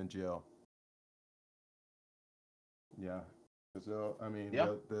throw them in jail. Yeah, so I mean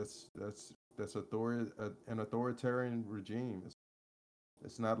Yeah. that's an authoritarian regime.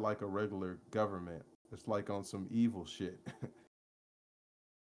 It's not like a regular government. It's like on some evil shit.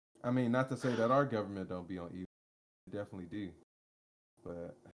 I mean, not to say that our government don't be on evil. They definitely do.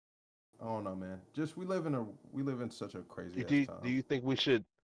 But I don't know, man. Just we live in such a crazy ass Do time. you think we should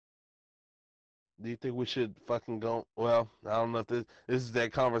Do you think we should fucking go? Well, I don't know if this is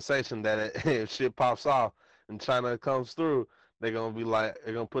that conversation that if shit pops off and China comes through, they're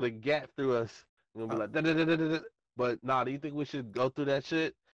gonna put a gap through us. They're gonna be I, like, da, da, da, da, da. But nah, do you think we should go through that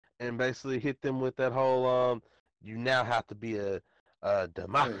shit and basically hit them with that whole you now have to be a wait,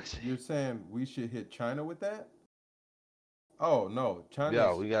 democracy. you're saying we should hit China with that? Oh no, Yeah,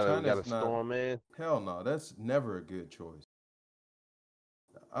 China's we gotta China's not. storm in. Hell no, that's never a good choice.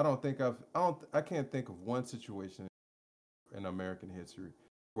 I can't think of one situation in American history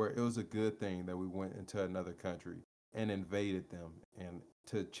where it was a good thing that we went into another country and invaded them and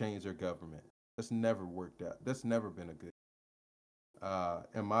to change their government. That's never worked out. That's never been a good.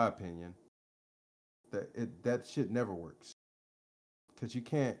 In my opinion, that shit never works because you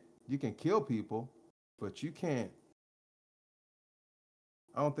can kill people, but you can't.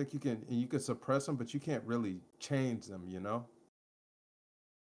 I don't think you can. You can suppress them, but you can't really change them.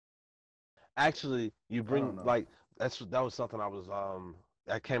 Actually, you I don't bring know. like that was something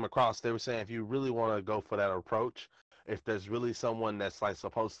I came across. They were saying if you really want to go for that approach, if there's really someone that's like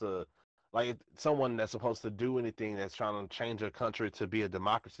supposed to someone that's supposed to do anything that's trying to change a country to be a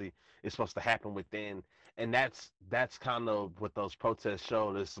democracy, it's supposed to happen within. And that's kind of what those protests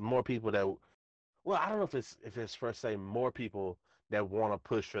show. There's more people that, well, I don't know if it's per se more people that want to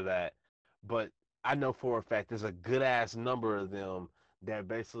push for that, but I know for a fact there's a good ass number of them that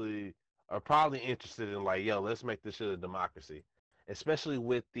basically are probably interested in like, yo, let's make this shit a democracy. Especially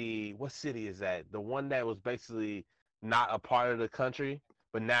with the what city is that? The one that was basically not a part of the country,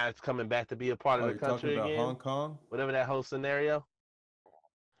 but now it's coming back to be a part of Oh, the you're talking country about again. Hong Kong? Whatever that whole scenario.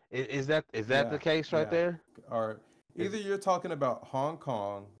 Is that Yeah, the case right yeah. there? Or either Is you're talking about Hong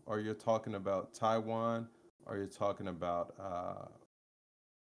Kong, or you're talking about Taiwan, or you're talking about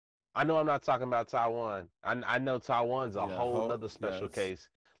I know I'm not talking about Taiwan. I know Taiwan's a yeah, whole nother yeah. special case.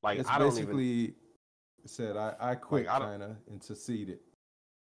 Like It's I don't even basically said I like quit I don't. China and seceded.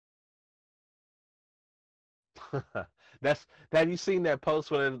 That's have you seen that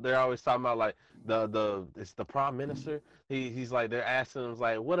post where they're always talking about like the it's the prime minister. He's like they're asking him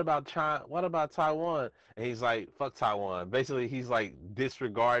like what about China? What about Taiwan? And he's like fuck Taiwan. Basically, he's like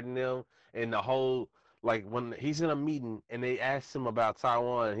disregarding them and the whole like when he's in a meeting and they ask him about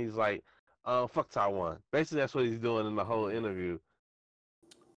Taiwan, he's like fuck Taiwan. Basically, that's what he's doing in the whole interview.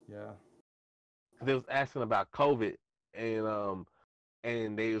 Yeah, Cause they was asking about COVID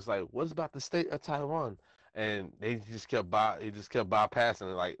and they was like, "What's about the state of Taiwan?" And he just kept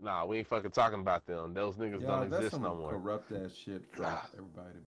bypassing it. Like, nah, we ain't fucking talking about them. Those niggas don't yeah. That's exist no some more. corrupt ass shit for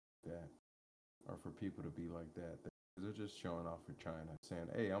everybody to be like that, or for people to be like that. They're just showing off for China, saying,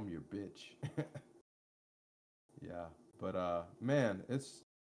 "Hey, I'm your bitch." Yeah, but man, it's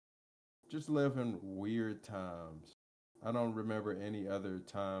just living weird times. I don't remember any other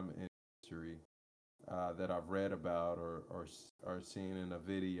time in history that I've read about or seen in a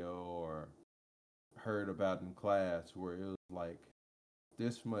video or heard about in class where it was like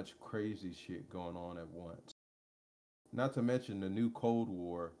this much crazy shit going on at once. Not to mention the new Cold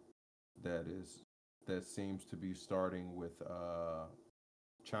War that is that seems to be starting with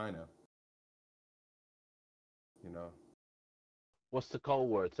China. You know, What's the Cold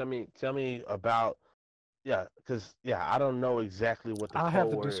War? Tell me about yeah, because yeah, I don't know exactly what the I'll have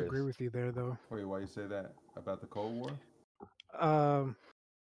Cold to War is. disagree with you there, though. wait, why you say that about the Cold War? Um,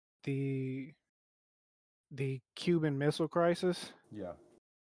 the Cuban Missile Crisis, Yeah,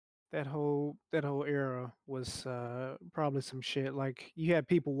 that whole era was probably some shit. Like you had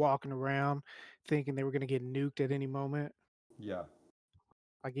people walking around thinking they were gonna get nuked at any moment. yeah.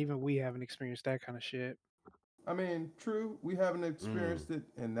 Like even we haven't experienced that kind of shit. I mean, true, we haven't Mm. experienced it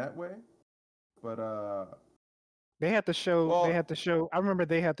in that way, but They had to show. They well, had to show. I remember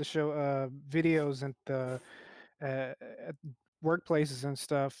they had to show videos and the at workplaces and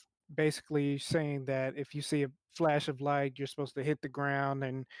stuff, basically saying that if you see a flash of light, you're supposed to hit the ground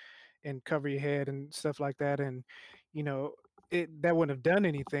and and cover your head and stuff like that. And you know, that wouldn't have done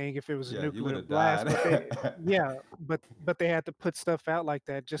anything if it was a Yeah, you would nuclear have blast. died. But they, yeah, but they had to put stuff out like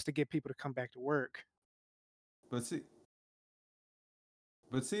that just to get people to come back to work. but see,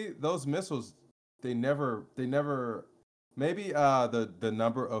 those missiles, they never. Maybe the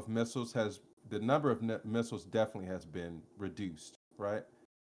number of missiles has the number of missiles definitely has been reduced, right?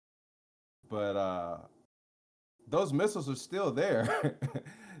 But those missiles are still there.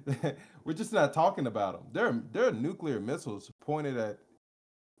 We're just not talking about them. There are nuclear missiles pointed at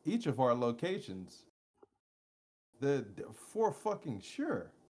each of our locations. For fucking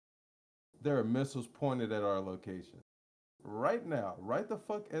sure, there are missiles pointed at our location right now, right the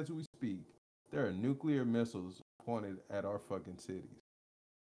fuck as we speak. There are nuclear missiles pointed at our fucking cities,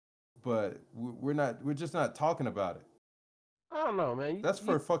 but we're not. We're just not talking about it. I don't know, man. That's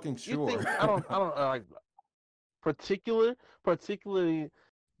for fucking You sure. think I don't like particularly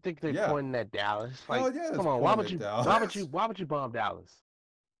think they're Yeah, pointing at Dallas. Like, hell yeah, it's come on, pointed at Dallas. why would you bomb Dallas?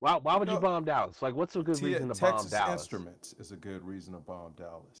 Why You would you know, bomb Dallas? Like, what's a good reason to bomb Texas Dallas? Instruments is a good reason to bomb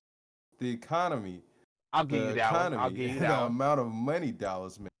Dallas. The economy, I'll give you that one. I'll give you that the one. amount of money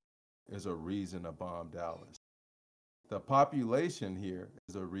Dallas makes is a reason to bomb Dallas. The population here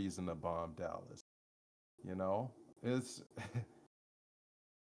is a reason to bomb Dallas. You know, it's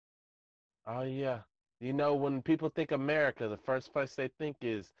Oh yeah. You know, when people think America, the first place they think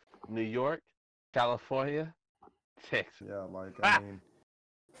is New York, California, Texas. yeah. Like I Ha! mean,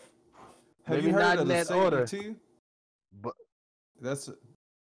 have you Maybe heard not of in the that Satan order, II? but That's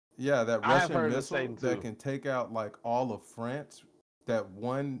yeah, that I have Russian heard of missile Satan that too. can take out like all of France. That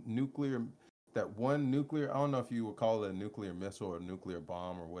one nuclear, I don't know if you would call it a nuclear missile or a nuclear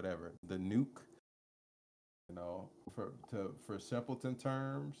bomb or whatever. The nuke, for simpleton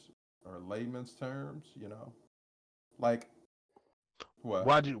terms or layman's terms, like what?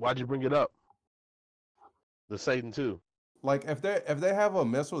 Why'd you bring it up? The Satan too. Like if they have a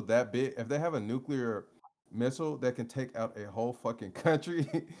missile that big, if they have a nuclear missile that can take out a whole fucking country,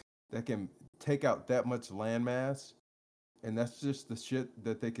 that can take out that much landmass, and that's just the shit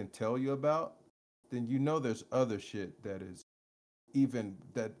that they can tell you about, then there's other shit that is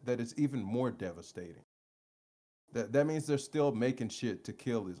even more devastating. That means they're still making shit to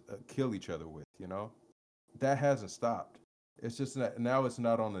kill each other with. That hasn't stopped. It's just that now it's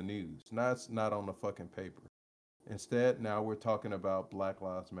not on the news. Now it's not on the fucking paper. Instead, now we're talking about Black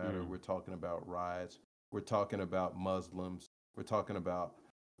Lives Matter. Mm. We're talking about riots. We're talking about Muslims. We're talking about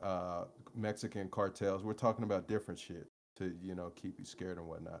uh, Mexican cartels. We're talking about different shit to keep you scared and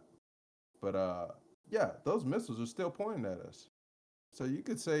whatnot. But yeah, those missiles are still pointing at us. So you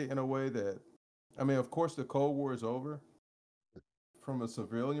could say in a way that, I mean, of course, the Cold War is over from a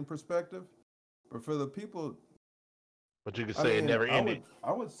civilian perspective, but for the people, But you could I say it mean, never ended.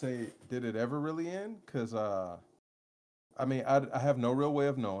 I would say, did it ever really end? Because I mean, I have no real way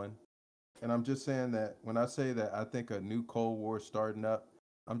of knowing. And I'm just saying that when I say that I think a new Cold War is starting up,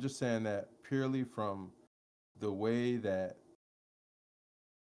 I'm just saying that purely from the way that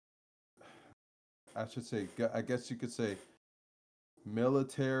I should say, I guess you could say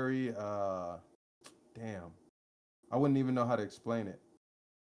military. Damn, I wouldn't even know how to explain it.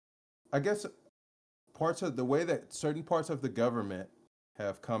 I guess parts of the way that certain parts of the government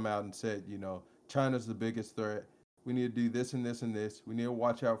have come out and said, China's the biggest threat. We need to do this and this and this. We need to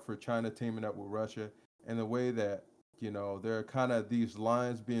watch out for China teaming up with Russia. And the way that, there are kind of these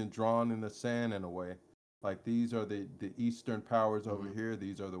lines being drawn in the sand in a way. Like these are the Eastern powers over Hmm. here,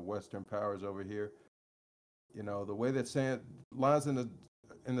 these are the Western powers over here. The way that sand lines in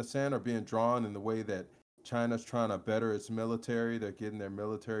the sand are being drawn, in the way that China's trying to better its military. They're getting their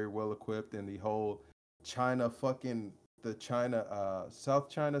military well equipped, and the whole China fucking the China South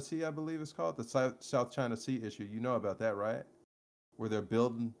China Sea, I believe it's called the South China Sea issue. You know about that, right? Where they're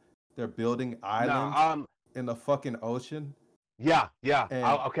building islands Nah, in the fucking ocean, yeah, yeah. and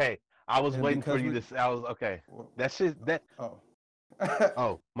Okay. I was waiting for because you we to say. I was okay. well, That shit. That. oh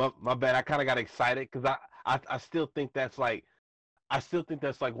Oh, my bad. I kind of got excited because I still think that's like I still think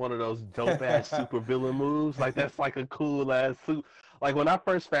that's like one of those dope ass super villain moves. Like that's like a cool ass suit. Like when I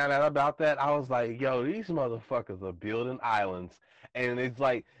first found out about that, I was like, "Yo, these motherfuckers are building islands," and it's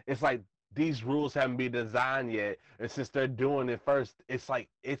like these rules haven't been designed yet, and since they're doing it first, it's like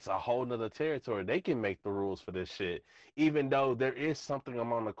it's a whole nother territory. They can make the rules for this shit, even though there is something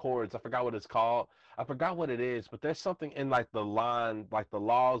among the chords. I forgot what it's called. I forgot what it is, but there's something in like the line, like the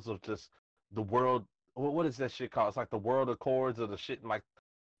laws of just the world. What is that shit called? It's like the world accords or the shit and like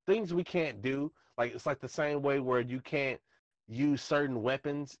things we can't do. Like it's like the same way where you can't use certain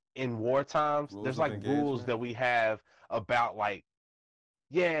weapons in war times. rules There's of like rules engagement. that we have about like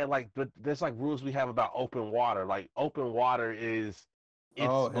yeah, like but there's like rules we have about open water. Like open water is it's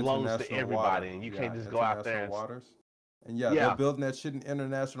Oh, belongs to international water. everybody, and you Yeah, can't just go out there international and waters. And yeah, they're yeah, building that shit in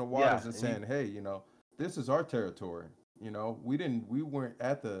international yeah, waters and and you saying, hey, this is our territory. We weren't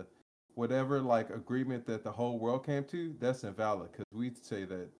at the whatever like agreement that the whole world came to. That's invalid because we say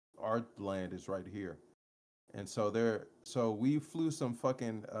that our land is right here. And so we flew some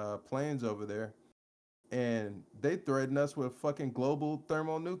fucking planes over there, and they threatened us with fucking global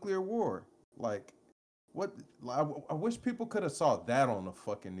thermonuclear war. Like, what? I wish people could have saw that on the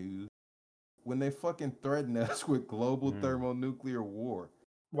fucking news when they fucking threatened us with global mm, thermonuclear war.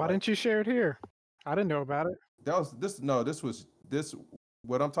 Why Like, didn't you share it here? I didn't know about it. that was this. No, this was this.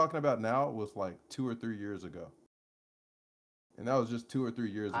 What I'm talking about now was like 2 or 3 years ago, and that was just 2 or 3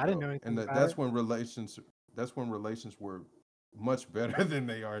 years I didn't ago. know And anything about that's it. when relations were much better than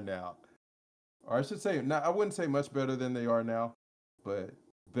they are now. Or I should say, I wouldn't say much better than they are now, but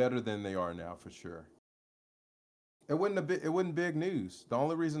better than they are now for sure. It wasn't big news. The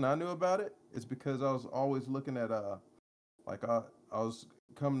only reason I knew about it is because I was always looking at like I was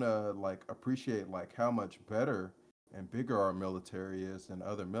coming to like appreciate like how much better and bigger our military is than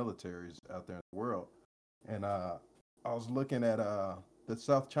other militaries out there in the world. And I was looking at the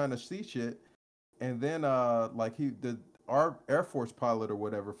South China Sea shit, and then like our Air Force pilot or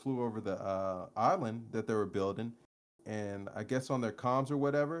whatever flew over the island that they were building, and I guess on their comms or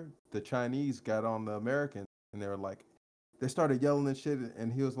whatever, the Chinese got on the Americans, and they were like, they started yelling and shit,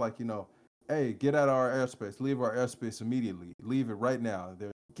 and he was like, hey, get out of our airspace, leave our airspace immediately, leave it right now.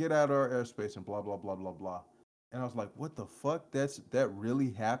 They're get out of our airspace and blah blah blah blah blah. And I was like, what the fuck? That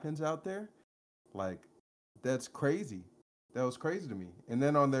really happens out there? Like, that's crazy. That was crazy to me. And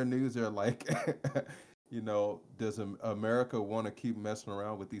then on their news, they're like, does America want to keep messing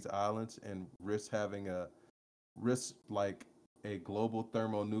around with these islands and risk like a global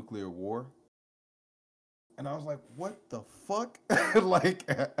thermonuclear war? And I was like, what the fuck? Like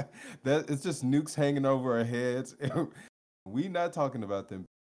that it's just nukes hanging over our heads. We not talking about them,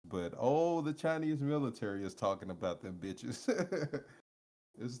 but the Chinese military is talking about them bitches.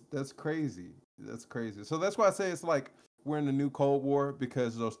 That's crazy. That's crazy. So that's why I say it's like we're in the new Cold War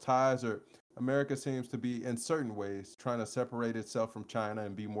because those ties are America seems to be in certain ways trying to separate itself from China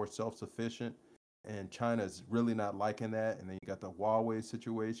and be more self-sufficient. And China's really not liking that. And then you got the Huawei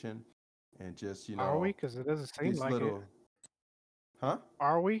situation and just, Are we? Because it doesn't seem these like it. little huh?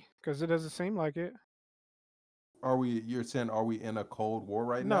 Are we? Because it doesn't seem like it. You're saying are we in a Cold War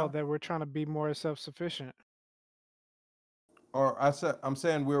right No, now? that we're trying to be more self-sufficient. Or I'm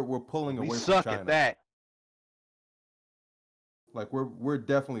saying we're pulling we away from suck at China. that. Like we're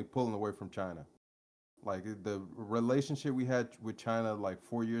definitely pulling away from China. Like the relationship we had with China like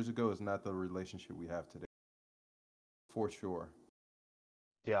 4 years ago is not the relationship we have today, for sure.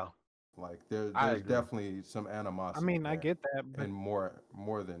 Yeah, Like I there's agree. definitely some I animosity mean, I there, get that, but and more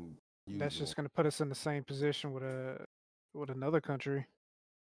than that's usual. just going to put us in the same position with another country,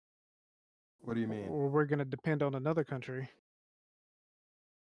 What do you mean? or we're going to depend on another country.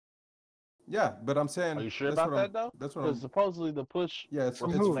 Yeah, but I'm Are saying you sure about that though? that's what Because I'm. supposedly the push Yeah,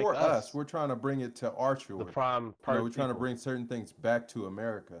 From was it's to who? make for us. us We're trying to bring it to our the shores. prime We're trying to people. bring certain things back to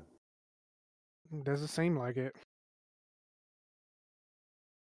America. Doesn't seem like it.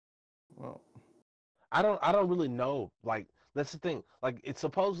 Well, I don't really know. Like that's the thing. Like it's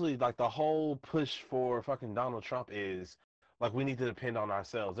supposedly like the whole push for fucking Donald Trump is like we need to depend on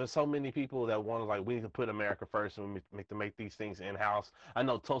ourselves. There's so many people that want to like we need to put America first and we make these things in house. I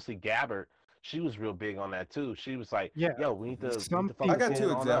know Tulsi Gabbard. She was real big on that too. She was like, Yeah, "Yo, we need some to I focus got in two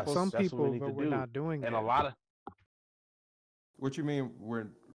people, on examples. us. some That's what we people, need but to we're do." not doing And a it. lot of What you mean? We're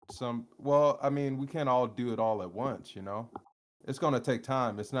some. Well, I mean, we can't all do it all at once. It's gonna take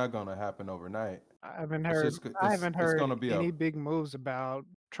time. It's not gonna happen overnight. It's just I haven't it's heard gonna be a any big moves about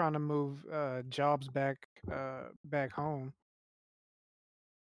trying to move jobs back home.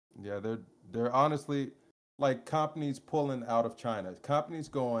 yeah. They're honestly like companies pulling out of China. Companies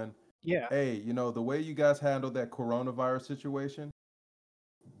going, Yeah, hey, the way you guys handled that coronavirus situation,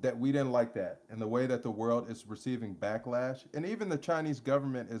 that we didn't like that, and the way that the world is receiving backlash, and even the Chinese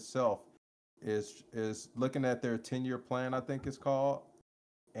government itself is looking at their 10-year plan, I think it's called,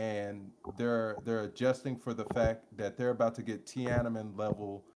 and they're adjusting for the fact that they're about to get Tiananmen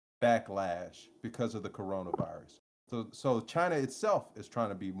level backlash because of the coronavirus. So China itself is trying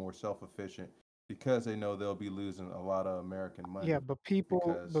to be more self-efficient because they know they'll be losing a lot of American yeah, money but people,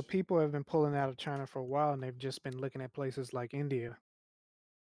 because but people have been pulling out of China for a while, and they've just been looking at places like India.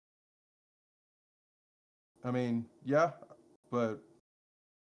 I mean, yeah, but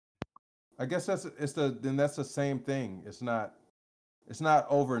I guess that's the same thing. It's not. It's not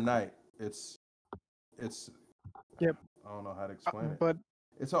overnight. It's Yep. I don't know how to explain it. But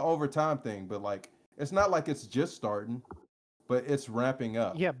It's an overtime thing, but like it's not like it's just starting, but it's ramping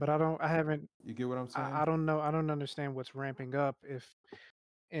up. yeah, but I haven't. You get what I'm saying? I don't know. I don't understand what's ramping up if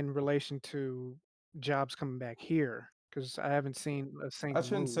in relation to jobs coming back here because I haven't seen a I single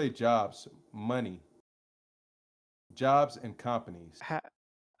shouldn't move. say jobs, money, jobs and companies. Ha-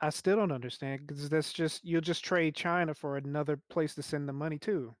 I still don't understand because that's just you'll just trade China for another place to send the money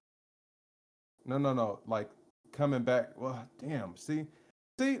to. No, no, no. Like coming back. Well, damn. See,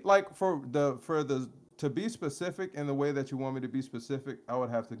 like for the to be specific in the way that you want me to be specific, I would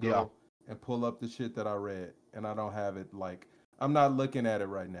have to Yeah, go and pull up the shit that I read, and I don't have it. Like I'm not looking at it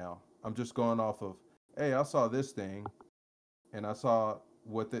right now. I'm just going off of, hey, I saw this thing, and I saw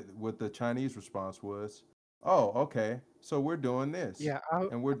what the Chinese response was. Oh, okay. So we're doing this, Yeah,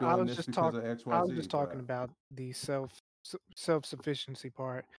 and we're I doing was this just because talk of X, I Y, was Z. just talking But about the self sufficiency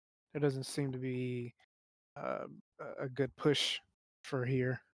part. There doesn't seem to be uh, a good push for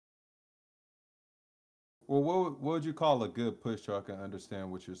here. well, what would you call a good push so I can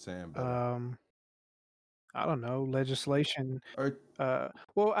understand what you're saying better? Um, I don't know legislation. Or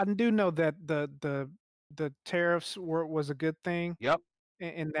Well, I do know that the tariffs was a good thing yep,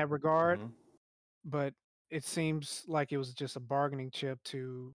 in that regard, mhm. but it seems like it was just a bargaining chip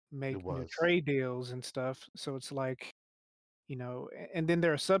to it make new was. trade deals and stuff. So it's like, and then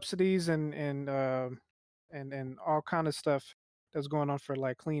there are subsidies and all kind of stuff that's going on for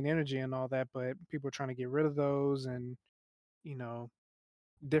like clean energy and all that, but people are trying to get rid of those and you know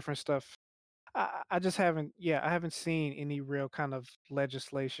different stuff. I just haven't, yeah, I haven't seen any real kind of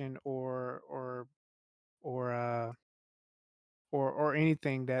legislation or or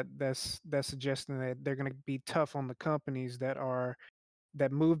anything that's suggesting that they're going to be tough on the companies that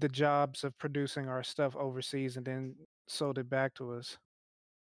move the jobs of producing our stuff overseas and then sold it back to us.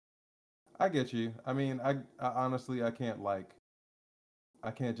 I get you. I mean, I honestly I can't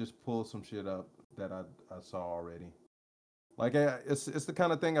just pull some shit up that I saw already. Like it's the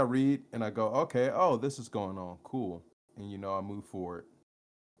kind of thing I read and I go, okay, oh, this is going on, cool, and I move forward.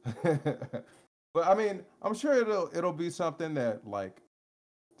 But I mean, I'm sure it'll be something that like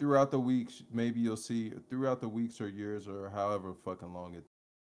throughout the weeks, maybe you'll see throughout the weeks or years or however fucking long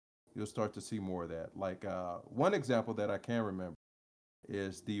you'll start to see more of that. Like one example that I can remember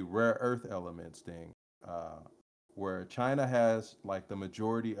is the rare earth elements thing, uh, where China has like the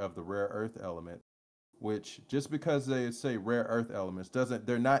majority of the rare earth element, which just because they say rare earth elements doesn't,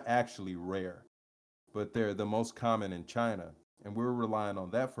 they're not actually rare, but they're the most common in China. And we were relying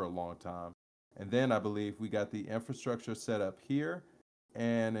on that for a long time. And then I believe we got the infrastructure set up here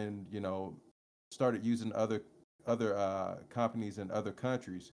and started using other companies in other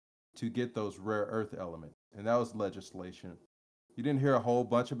countries to get those rare earth elements. And that was legislation. You didn't hear a whole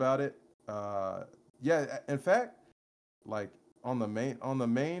bunch about it. Yeah, in fact, like on the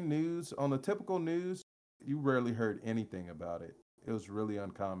main news, on the typical news, you rarely heard anything about it. It was really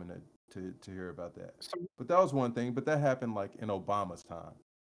uncommon to hear about that. So But that was one thing. But that happened like in Obama's time,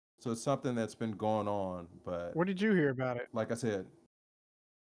 so it's something that's been going on. But where did you hear about it? like I said,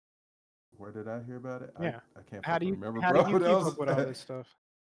 where did I hear about it? I Yeah. I can't fucking remember, How do bro. you That keep up was with all this stuff?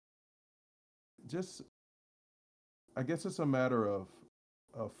 just. I guess it's a matter of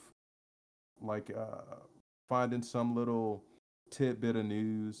like finding some little tidbit of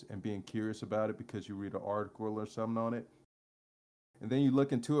news and being curious about it because you read an article or something on it, and then you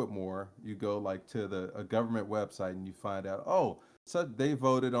look into it more. You go like to the a government website and you find out, oh, so they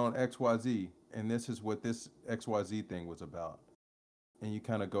voted on XYZ, and this is what this XYZ thing was about, and you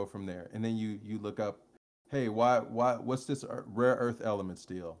kind of go from there. And then you look up, hey, why what's this rare earth elements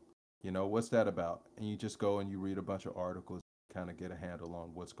deal? What's that about? And you just go and you read a bunch of articles, kind of get a handle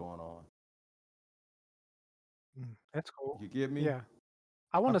on what's going on. That's cool. You get me? Yeah.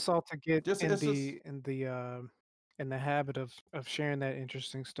 I want I, us all to get just in it's just the habit of sharing that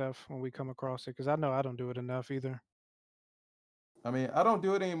interesting stuff when we come across it because I know I don't do it enough either. I mean, I don't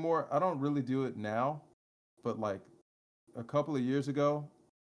do it anymore. I don't really do it now, but like a couple of years ago,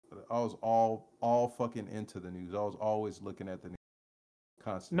 I was all fucking into the news. I was always looking at the news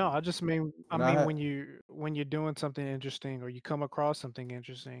No, constantly. I And I mean had when you're doing something interesting or you come across something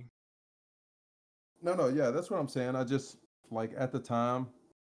interesting. no, no, yeah, that's what I'm saying. I just like at the time,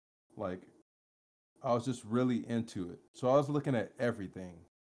 like I was just really into it. So I was looking at everything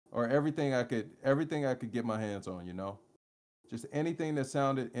or everything I could get my hands on. Just anything that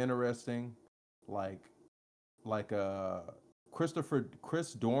sounded interesting, like like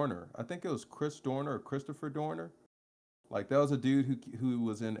Chris Dorner. I think it was Chris Dorner or Christopher Dorner. Like that was a dude who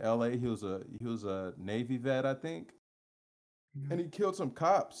was in LA. He was a Navy vet, I think. Mhm. and he killed some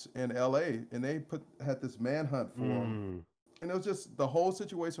cops in L.A. and they put had this manhunt for him, Mm. and it was just the whole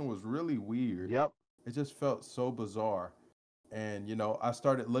situation was really weird. Yep. It just felt so bizarre, and I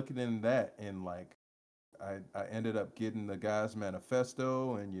started looking into that, and like I ended up getting the guy's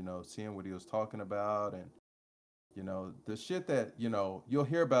manifesto, and seeing what he was talking about, and the shit that you'll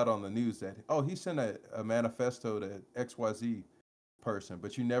hear about on the news that, oh, he sent a manifesto to XYZ person,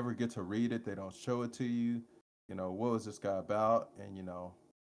 but you never get to read it. They don't show it to you. What was this guy about? And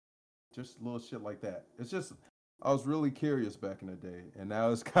just little shit like that. It's just I was really curious back in the day, and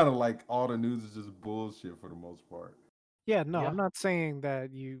now it's kind of like all the news is just bullshit for the most part. Yeah, no, I'm Yeah. not saying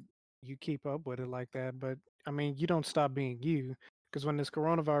that you keep up with it like that, but I mean, you don't stop being you. Because when this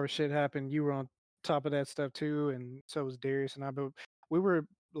coronavirus shit happened, you were on top of that stuff too, and so was Darius and I. But we were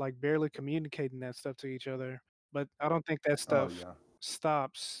like barely communicating that stuff to each other. But I don't think that Oh stuff yeah,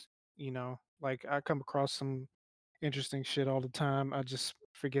 stops. Like I come across some interesting shit all the time. I just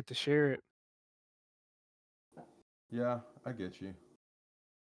forget to share it. yeah, I get you.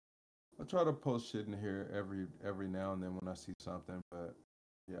 I try to post shit in here every now and then when I see something, but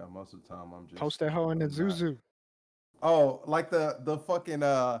yeah, most of the time I'm just Post that hoe in the not. Zuzu. Oh, like the fucking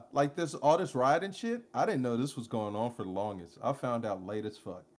like this all this rioting shit. I didn't know this was going on for the longest. I found out late as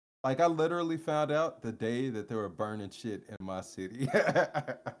fuck. Like I literally found out the day that they were burning shit in my city.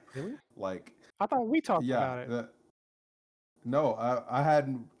 Really? Like I thought we talked yeah, about it. no, I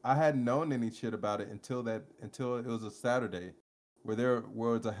hadn't known any shit about it until it was a Saturday, where there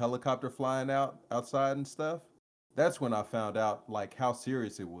was a helicopter flying outside and stuff. That's when I found out like how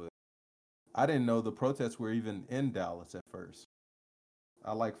serious it was. I didn't know the protests were even in Dallas at first.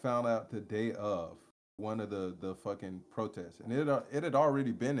 I like found out the day of one of the fucking protests, and it had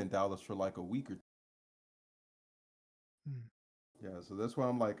already been in Dallas for like a week or Hmm. yeah. So that's why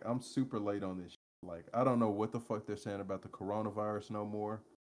I'm like I'm super late on this. Like I don't know what the fuck they're saying about the coronavirus no more.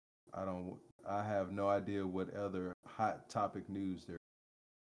 I don't. I have no idea what other hot topic news there.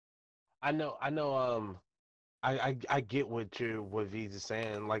 I know. I get what V's is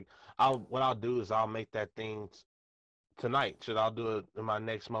saying. Like, I'll do is I'll make that thing tonight. Should I'll do it in my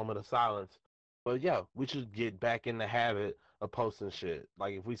next moment of silence. But yeah, we should get back in the habit of posting shit.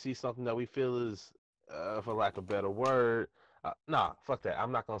 Like if we see something that we feel is, for lack of a better word, nah, fuck that.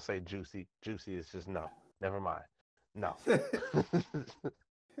 I'm not gonna say juicy. Juicy is just no. Never mind. No.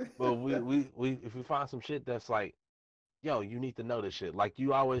 But we if we find some shit that's like, yo, you need to know this shit. Like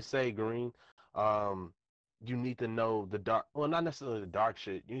you always say, Green, um, you need to know the dark. Well, not necessarily the dark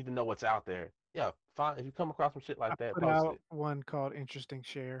shit. You need to know what's out there. Yeah, fine. If you come across some shit I like that, put post out it. one called Interesting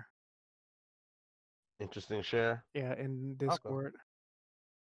Share. Interesting share. Yeah, in Okay. Discord.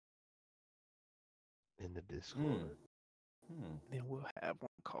 In the mm, Discord. hmm. Then we'll have one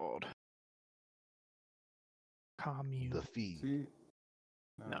called Commune. The feed. See,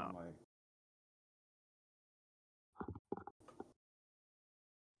 now No, I'm like,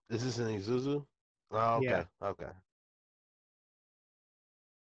 Is this an Izuzu? Oh, yeah, okay. Okay.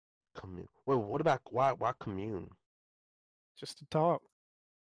 Commune. Wait, what about why commune? just to talk.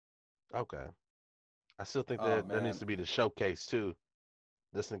 Okay. I still think oh that there needs man, to be the showcase too,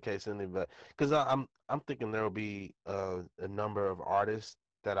 just in case anybody. Because I'm thinking there will be a number of artists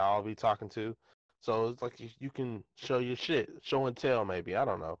that I'll be talking to, so it's like you can show your shit, show and tell maybe. I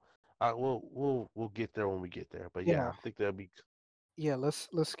don't know. We'll get there when we get there. But yeah, Yeah, I think there'll be. yeah.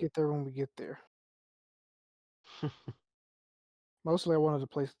 Let's get there when we get there. Mostly, I wanted a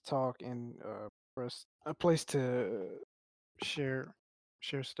place to talk and for us, a place to share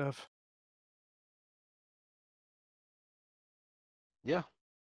share stuff. Yeah,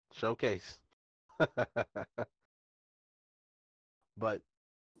 showcase. But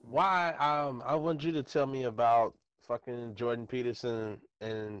why? I want you to tell me about fucking Jordan Peterson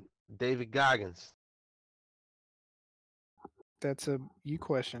and David Goggins. That's a you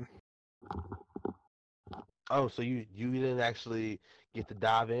question. Oh, so you didn't actually get to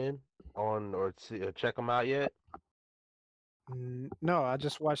dive in on or check them out yet? No, I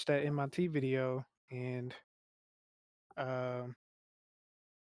just watched that MIT video and um,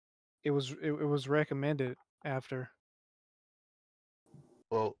 it was recommended after.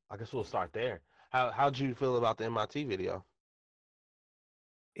 Well, I guess we'll start there. How'd you feel about the MIT video?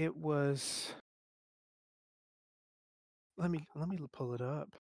 It was. Let me pull it up.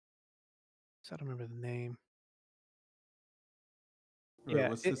 'Cause I don't remember the name. wait, Yeah,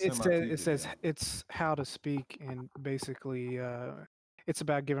 what's it, this it says MIT it says video? it's how to speak and basically it's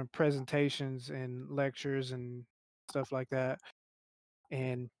about giving presentations and lectures and stuff like that.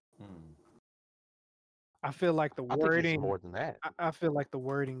 And Hmm. I feel like the I think it's wording more than that. I feel like the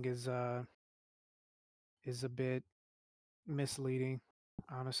wording is a bit misleading,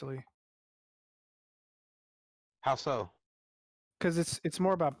 honestly, How so? because it's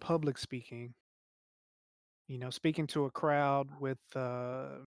more about public speaking. Speaking to a crowd with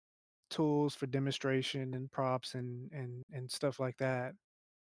tools for demonstration and props and stuff like that.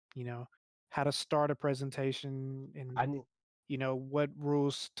 You know, how to start a presentation and I need. what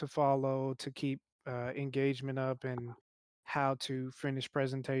rules to follow to keep engagement up and how to finish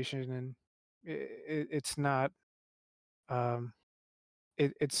presentation and it's not um,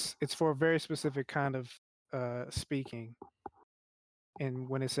 it's for a very specific kind of speaking, and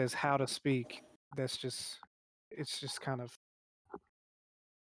when it says how to speak, that's just it's just kind of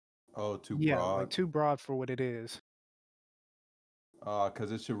Oh, too yeah, like broad. too broad for what it is.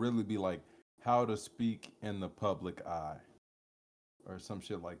 Because it should really be like how to speak in the public eye or some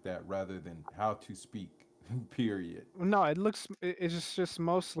shit like that, rather than how to speak. Period. No, it's just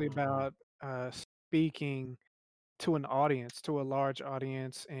mostly Mhm. about speaking to an audience, to a large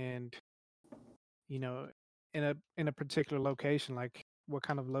audience, and you know, in a particular location, like what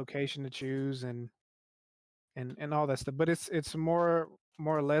kind of location to choose and all that stuff. But it's more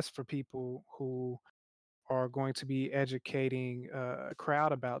or less for people who are going to be educating a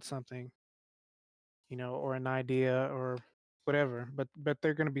crowd about something, or an idea or whatever. But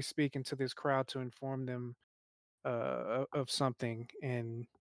they're going to be speaking to this crowd to inform them of something and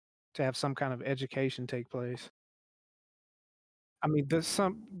to have some kind of education take place. I mean,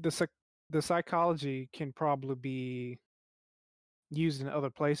 the psychology can probably be used in other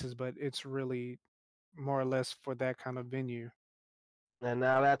places, but it's really more or less for that kind of venue. And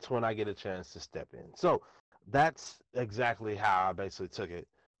now that's when I get a chance to step in. So that's exactly how I basically took it.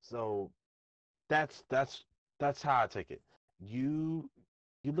 So that's that's that's how I take it. You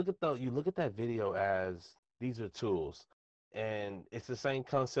you look at that video as these are tools, and it's the same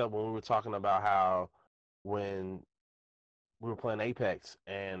concept when we were talking about how when we were playing Apex,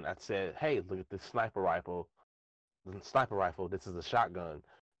 and I said, "Hey, look at this sniper rifle. The sniper rifle. This is a shotgun."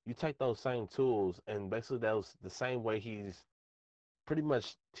 You take those same tools, and basically that was the same way he's pretty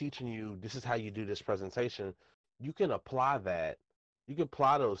much teaching you. This is how you do this presentation. You can apply that. You can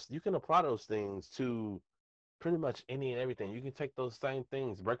apply those. You can apply those things to pretty much any and everything. You can take those same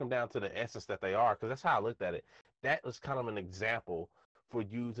things, break them down to the essence that they are, because that's how I looked at it. That was kind of an example for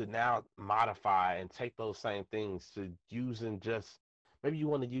you to now modify and take those same things to use in just maybe you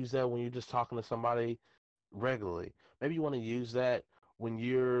want to use that when you're just talking to somebody regularly. Maybe you want to use that when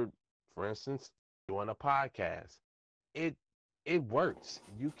you're, for instance, doing a podcast. It it works.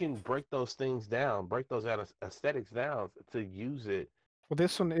 You can break those things down, break those aesthetics down to use it Well,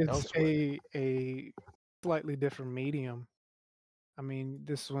 this one is elsewhere. a slightly different medium. I mean,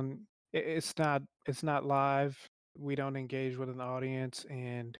 this one it's not live. We don't engage with an audience,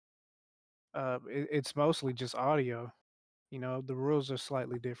 and it's mostly just audio. The rules are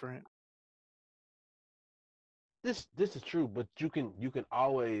slightly different. This is true, but you could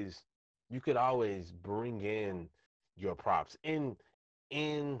always bring in your props in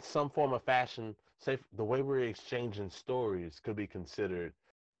some form of fashion. Say the way we're exchanging stories could be considered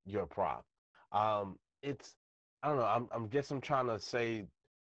your prop. It's I don't know. I'm guess I'm trying to say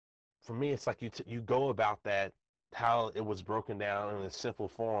for me, it's like you go about that how it was broken down in a simple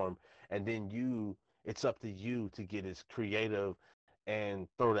form, and then it's up to you to get as creative and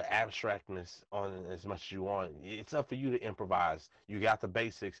throw the abstractness on it as much as you want. It's up for you to improvise. You got the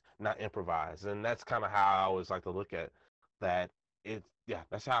basics, not improvise, and that's kind of how I always like to look at that. Yeah,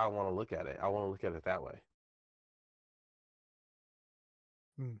 that's how I want to look at it. I want to look at it that way.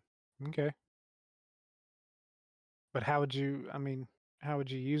 Mm, okay, but how would you? I mean, how would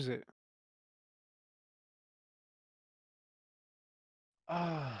you use it?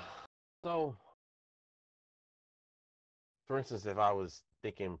 So, for instance, if I was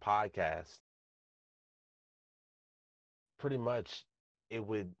thinking podcast, pretty much it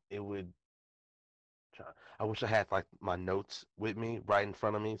would I wish I had like my notes with me right in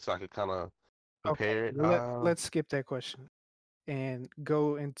front of me so I could kind of Okay, compare it. well, let's skip that question and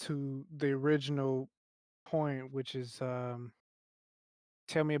go into the original point, which is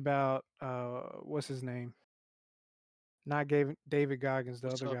tell me about what's his name? Not David Goggins, the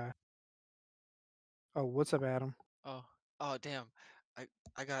What's other up? guy. Oh, what's up, Adam? Oh, oh, damn. I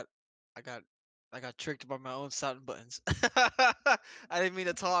I got I got I got tricked by my own sound buttons. I didn't mean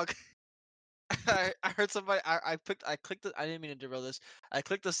to talk. I heard somebody. I clicked it. I didn't mean to derail this. I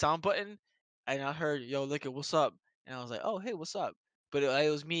clicked the sound button, and I heard, "Yo, look it, what's up?" And I was like, "Oh, hey, what's up?" But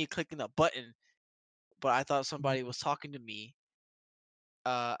it was me clicking the button. But I thought somebody Mhm. was talking to me.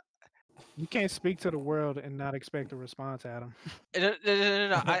 Uh, You can't speak to the world and not expect a response, Adam. no, no, no, no,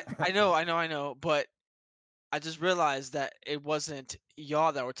 no. I know, I know, I know. But I just realized that it wasn't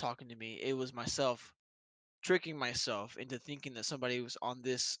y'all that were talking to me. It was myself tricking myself into thinking that somebody was on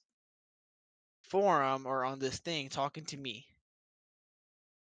this forum or on this thing talking to me.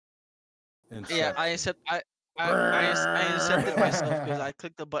 Yeah, Inception. I incepted myself because I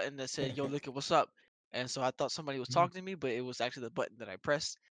clicked the button that said "Yo, look at what's up," and so I thought somebody was talking to me, but it was actually the button that I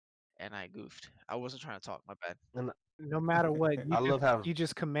pressed, and I goofed. I wasn't trying to talk. My bad. And No matter what, I love how you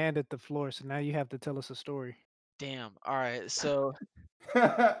just commanded the floor, so now you have to tell us a story. Damn. All right. So,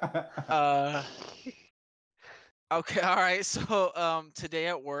 uh, okay. All right. So, today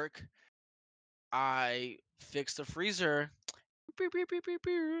at work, I fixed the freezer.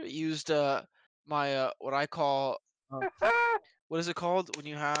 Used my what I call what is it called when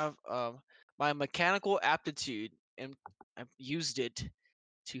you have my mechanical aptitude, and I used it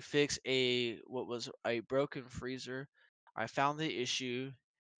to fix a what was a broken freezer. I found the issue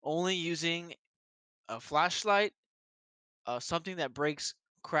only using a flashlight, something that breaks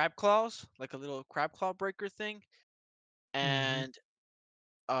crab claws, like a little crab claw breaker thing, Hmm. and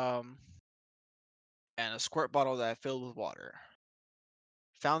um and a squirt bottle that I filled with water.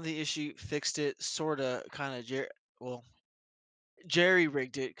 Found the issue, fixed it, sorta, kind of, well, jerry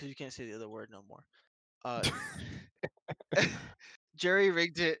rigged it because you can't say the other word no more. Uh, jerry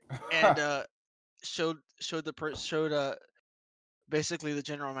rigged it and showed showed basically the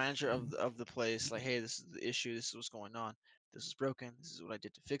general manager of the place, like, hey, this is the issue, this is what's going on, this is broken, this is what I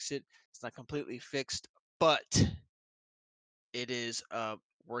did to fix it. It's not completely fixed, but it is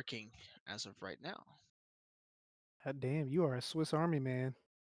working as of right now. God damn, you are a Swiss Army man.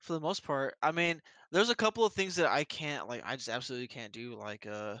 For the most part, I mean, there's a couple of things that I can't, like, I just absolutely can't do,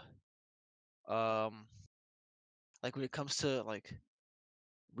 um like when it comes to like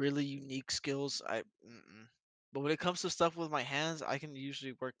really unique skills, but when it comes to stuff with my hands, I can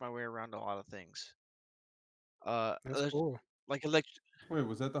usually work my way around a lot of things. That's There's cool. like elect Wait,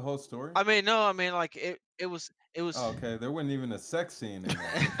 was that the whole story? I mean, no, I mean, like, it was Oh, okay, there wasn't even a sex scene in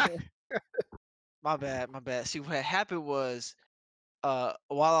that. my bad, my bad. See, what happened was, while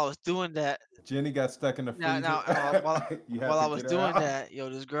I was doing that, Jenny got stuck in the now freezer. You had while to I was get her doing out. that, yo,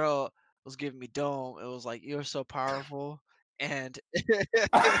 this girl was giving me dome. It was like, you're so powerful, and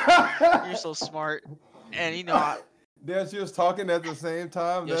you're so smart, and Then she was talking at the same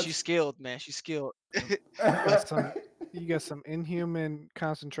time. yo, she's That's skilled, man. She's skilled. Got some, you got some inhuman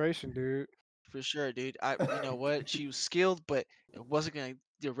concentration, dude. For sure, dude. You know what? She was skilled, but it wasn't gonna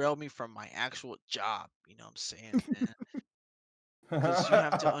derail me from my actual job. You know what I'm saying, man? Because you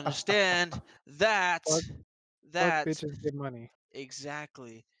have to understand that Fuck, fuck that bitches, get money.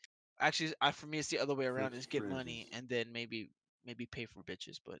 exactly. Actually, for me, it's the other way around. fixed Is get money fridges. and then maybe pay for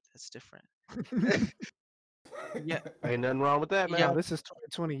bitches, but that's different. Yeah, ain't nothing wrong with that, yeah. No, man. this is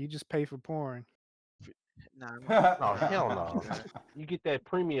 2020. You just pay for porn. Nah, No, hell no. You get that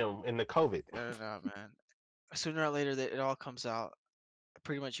premium in the COVID. no, man. Sooner or later, that it all comes out.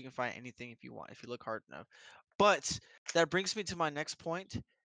 Pretty much, you can find anything if you want, if you look hard enough. But that brings me to my next point.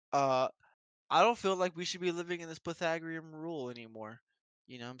 Uh, I don't feel like we should be living in this Pythagorean rule anymore.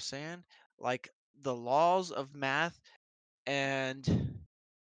 You know what I'm saying? Like the laws of math and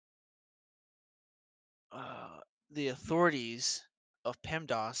uh, the authorities of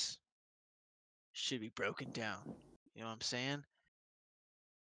PEMDAS should be broken down. You know what I'm saying?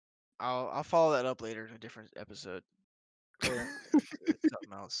 I'll follow that up later in a different episode or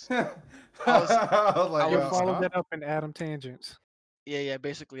something else. I was I was I like, You'll was follow huh? that up in Adam Tangents. yeah,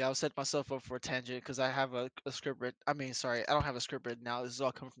 basically I was set myself up for a tangent because I have a script written. I mean, sorry, I don't have a script written now. This is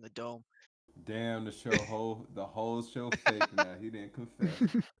all coming from the dome. Damn, the whole show fake now. He didn't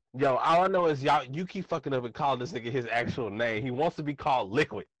confess. Yo, all I know is y'all you keep fucking up and calling this nigga his actual name. He wants to be called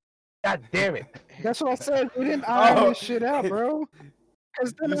Liquid. God damn it. That's what I said. We didn't iron Oh, this shit out, bro.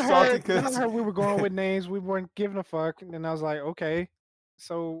 Because you salty then I because heard we were going with names. We weren't giving a fuck, and then I was like, okay,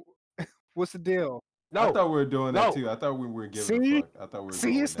 so what's the deal? I No, thought we were doing that no, too. I thought we were giving a See, fuck. I thought we were see,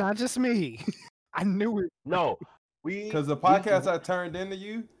 going with it's that. not just me. I knew it. no. We Because the we podcast I turned into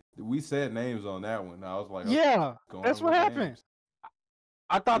you, we said names on that one. I was like, okay, Yeah, that's going what with happened, names.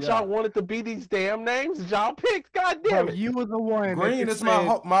 I thought Yeah. y'all wanted to be these damn names that y'all picked. God bro. damn it. You were the one that Green just is my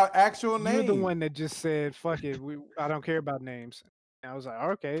said. my actual You were the name. one that just said, "Fuck it, I don't care about names." And I was like,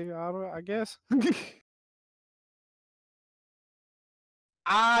 okay, I guess.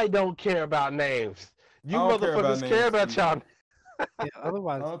 I don't care about names. I You don't care about motherfuckers care names about either. y'all. Yeah, I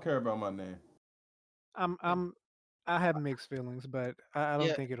otherwise, don't care about my name. I'm I have mixed feelings, but I don't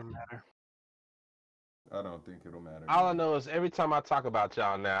Yeah, think it'll matter. I don't think it'll matter All I either. know is every time I talk about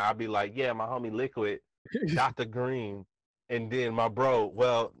y'all now, I'll be like, yeah, my homie Liquid, Dr. Green, And then my bro,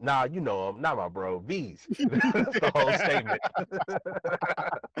 well, nah, you know him, not my bro, V's. That's the whole statement.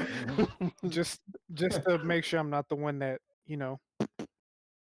 just just to make sure I'm not the one that,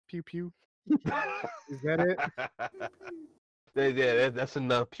 pew pew. Is that it? Yeah, that's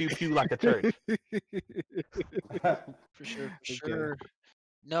enough. Pew pew like a church. For sure, for Okay. sure.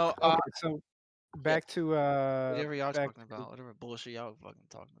 No, Okay, so yeah, back to whatever y'all back talking to about, whatever bullshit y'all fucking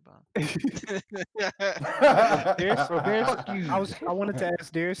talking about. Darius, Fuck you. I wanted to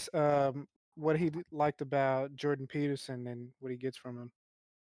ask Darius what he liked about Jordan Peterson and what he gets from him.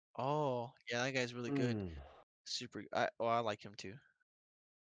 Oh, yeah, that guy's really good. Mm. Super. I like him too.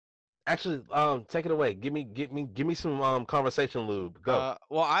 Actually, take it away. Give me some conversation lube. Go.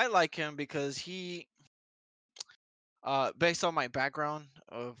 Well, I like him because based on my background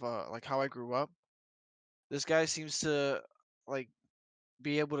of like how I grew up, this guy seems to like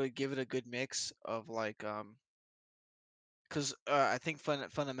be able to give it a good mix of like because I think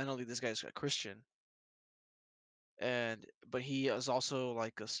fundamentally this guy's a Christian, and but he is also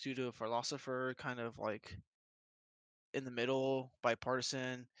like a pseudo philosopher, kind of like in the middle,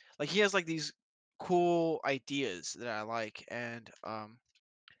 bipartisan. Like he has like these cool ideas that I like, and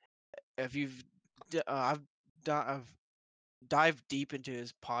if you've I've dived deep into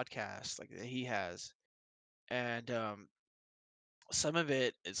his podcast like that he has, and some of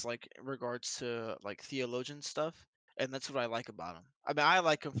it is like in regards to like theologian stuff, and that's what I like about him. I mean, I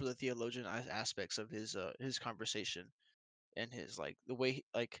like him for the theologian aspects of his conversation and his like the way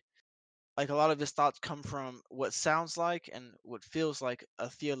like a lot of his thoughts come from what sounds like and what feels like a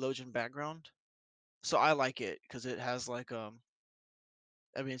theologian background. So I like it because it has like I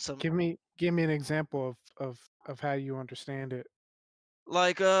mean some Give me an example of how you understand it.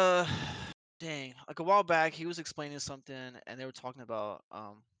 like dang, like a while back he was explaining something and they were talking about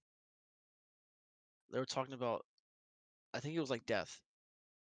I think it was like death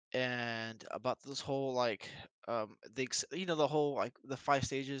and about this whole like the whole like the five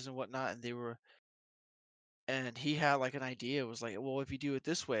stages and whatnot, and they were and he had like an idea. It was like, well, if you do it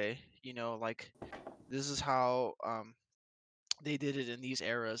this way, like this is how they did it in these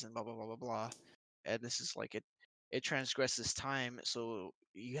eras and blah blah blah blah blah, and this is like it transgresses time, so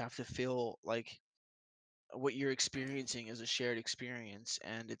you have to feel like what you're experiencing is a shared experience,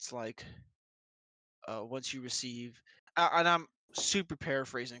 and it's like once you receive, and I'm super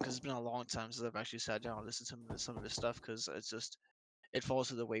paraphrasing because it's been a long time since I've actually sat down and listened to some of this stuff because it's just it falls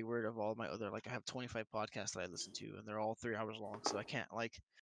to the wayward of all my other like I have 25 podcasts that I listen to and they're all 3 hours long, so I can't like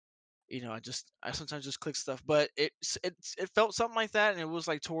I sometimes just click stuff, but it felt something like that, and it was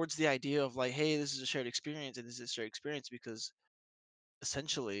like towards the idea of like, hey, this is a shared experience, and this is a shared experience because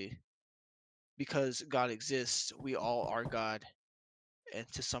essentially because God exists, we all are God, and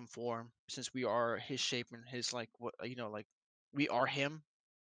to some form, since we are His shape and His like what like we are Him,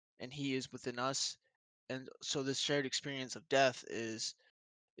 and He is within us, and so this shared experience of death is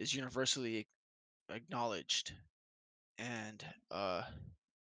universally acknowledged, and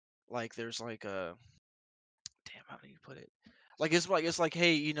like there's like a damn, how do you put it? Like it's like,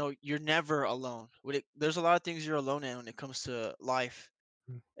 hey, you're never alone. There's a lot of things you're alone in when it comes to life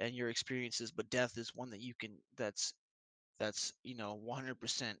Mm, and your experiences, but death is one that you can. That's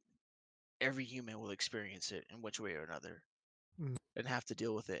 100% every human will experience it in which way or another mm, and have to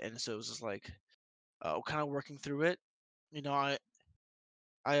deal with it. And so it's just like kind of working through it. You know, I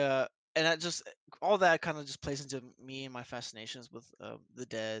and that just all that kind of just plays into me and my fascinations with the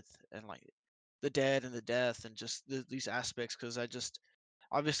dead and like the dead and the death and just these aspects because I just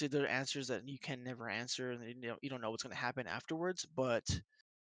obviously there are answers that you can never answer and you don't know what's going to happen afterwards, but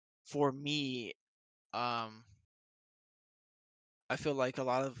for me um I feel like a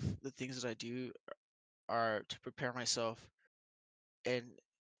lot of the things that I do are to prepare myself in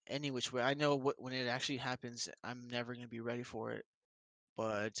any which way. I know when it actually happens I'm never going to be ready for it,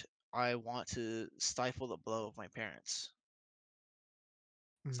 but I want to stifle the blow of my parents.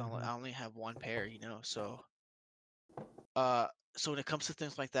 mhm, I only have one pair, so uh so when it comes to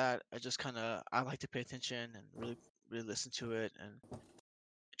things like that, I like to pay attention and really really listen to it and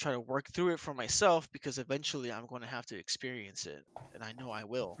try to work through it for myself because eventually I'm going to have to experience it and I know I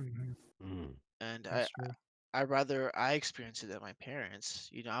will. mhm. Mm. And That's true. I rather I experience it than my parents.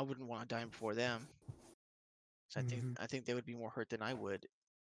 I wouldn't want to die before them. So Mhm, I think they would be more hurt than I would.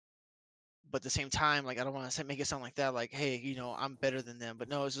 But at the same time, like I don't want to make it sound like that, like, hey, I'm better than them. But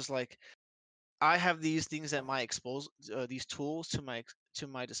no, it's just like I have these things at my these tools to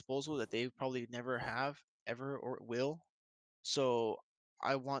my disposal that they probably never have ever or will. So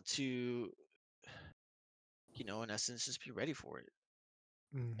I want to, in essence, just be ready for it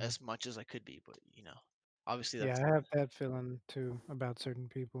mhm. as much as I could be. But Obviously, Yeah, that's I have that feeling too about certain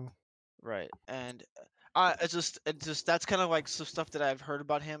people. right. And it's just that's kind of like some stuff that I've heard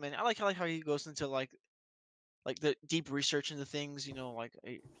about him, and I like how he goes into like the deep research into things, like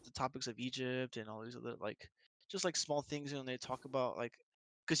the topics of Egypt and all these other like just like small things, they talk about like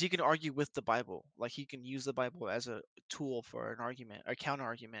because he can argue with the Bible, like he can use the Bible as a tool for an argument, a counter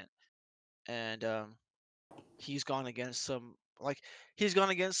argument, and he's gone against some like he's gone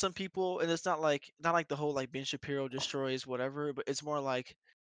against some people, and it's not like the whole like Ben Shapiro destroys whatever, but it's more like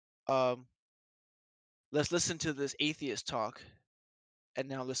um let's listen to this atheist talk and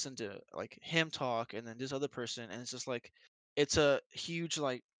now listen to like him talk and then this other person, and it's just like it's a huge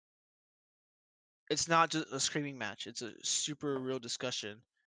like it's not just a screaming match, it's a super real discussion,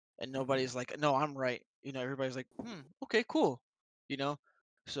 and nobody's like no I'm right, everybody's like okay cool, you know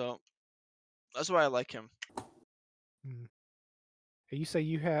so that's why I like him. Mm. And you say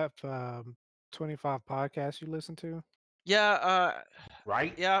you have 25 podcasts you listen to? Yeah,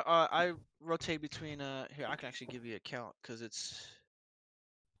 Right? I rotate between here I can actually give you a count because it's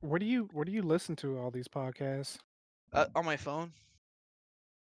Where do you listen to all these podcasts? on my phone.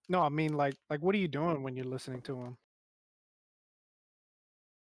 No, I mean like what are you doing when you're listening to them?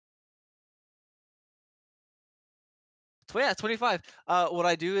 Yeah, 25. What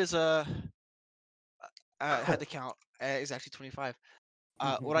I do is I had to count. It's actually 25.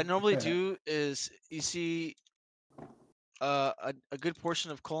 What I normally do is you see a good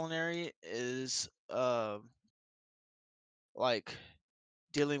portion of culinary is like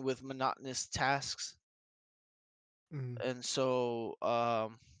dealing with monotonous tasks, Mm, and so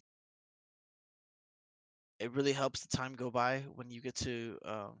it really helps the time go by when you get to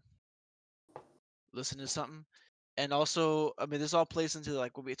listen to something. And also, I mean, this all plays into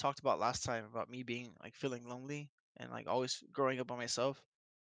like what we talked about last time about me being like feeling lonely and like always growing up by myself.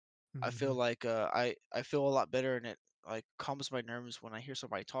 I feel mhm. like I feel a lot better, and it like calms my nerves when I hear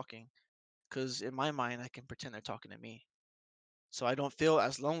somebody talking, because in my mind I can pretend they're talking to me, so I don't feel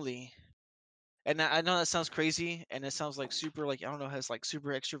as lonely. And I know that sounds crazy, and it sounds like super like I don't know, has like super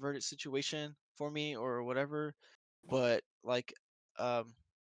extroverted situation for me or whatever, but like um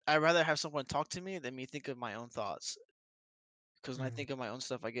I'd rather have someone talk to me than me think of my own thoughts, because when I Mm. think of my own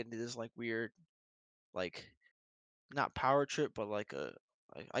stuff I get into this like weird like not power trip, but like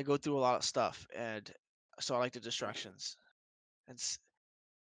I go through a lot of stuff, and so I like the distractions. And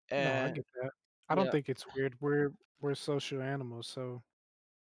No, I and get that. I don't yeah, think it's weird. We're social animals, so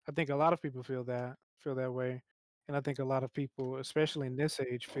I think a lot of people feel that way. And I think a lot of people, especially in this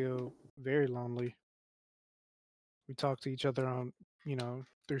age, feel very lonely. We talk to each other on,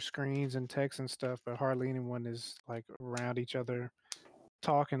 through screens and text and stuff, but hardly anyone is like around each other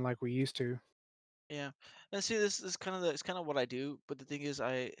talking like we used to. yeah. And see, this is kind of it's kind of what I do, but the thing is,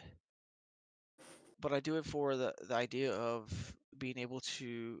 I do it for the idea of being able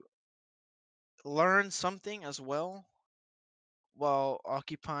to learn something as well while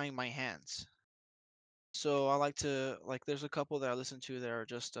occupying my hands. So I like to like, there's a couple that I listen to that are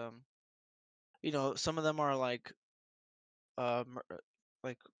just some of them are like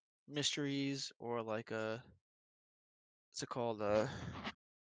mysteries or like what's it called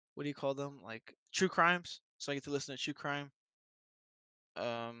what do you call them, like true crimes, so I get to listen to true crime.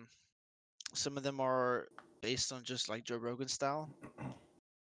 um some of them are based on just like Joe Rogan style,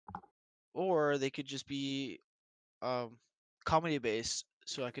 or they could just be um comedy based,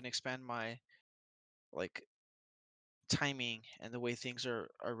 so I can expand my like timing and the way things are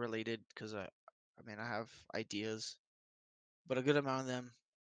related, because I mean I have ideas, but a good amount of them.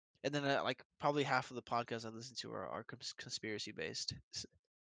 And then like probably half of the podcasts I listen to are conspiracy based.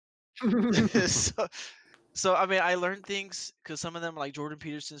 so so I mean I learned things because some of them are like Jordan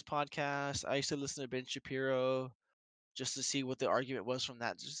Peterson's podcast. I used to listen to Ben Shapiro just to see what the argument was from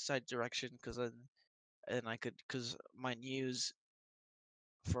that side direction, because then and I could, because my news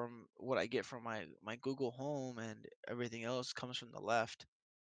from what I get from my Google Home and everything else comes from the left,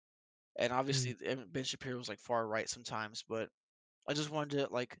 and Mm. obviously Ben Shapiro was like far right sometimes, but I just wanted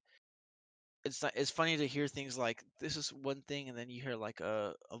to like it's funny to hear things like this is one thing, and then you hear like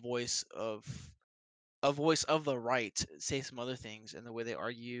a voice of the right say some other things, and the way they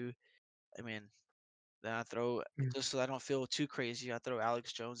argue. I mean, then I throw, Mm. just so I don't feel too crazy, I throw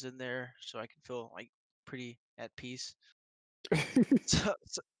Alex Jones in there so I can feel like pretty at peace. So,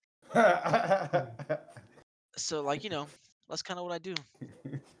 so, Mm. like that's kind of what I do.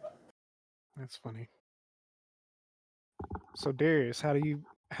 That's funny. So Darius, why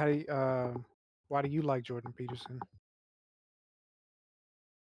do you like Jordan Peterson?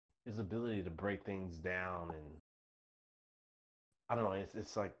 His ability to break things down, and I don't know.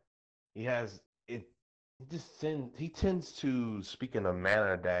 It's like he has it. he tends to speak in a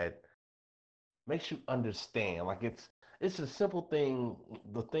manner that makes you understand. Like it's a simple thing.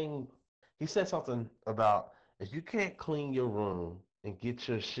 The thing he said something about if you can't clean your room and get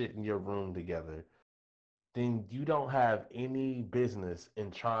your shit in your room together, then you don't have any business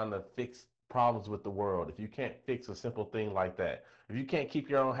in trying to fix problems with the world. If you can't fix a simple thing like that, if you can't keep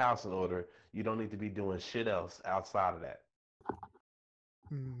your own house in order, you don't need to be doing shit else outside of that.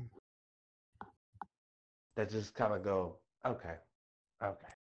 Mm. That just kind of go, okay, okay,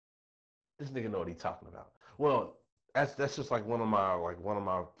 this nigga know what he's talking about. Well, that's just like one of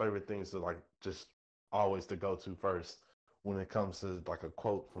my favorite things to like just always to go to first when it comes to like a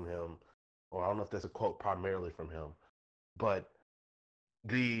quote from him, or I don't know if that's a quote primarily from him, but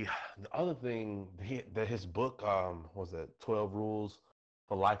the the other thing that his book was that 12 Rules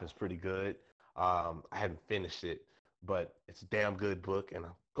for Life is pretty good. I haven't finished it, but it's a damn good book, and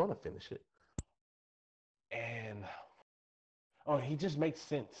I'm gonna finish it. And oh, he just makes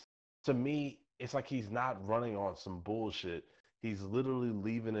sense. To me, it's like he's not running on some bullshit. He's literally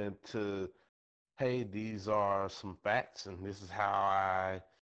leaving it to, hey, these are some facts and this is how I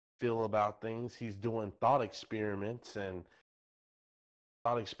feel about things. He's doing thought experience and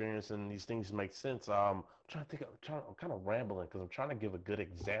these things make sense. I'm trying to think I'm kind of rambling because I'm trying to give a good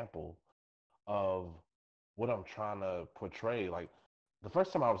example of what I'm trying to portray. Like the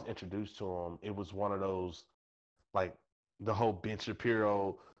first time I was introduced to him, it was one of those like the whole Ben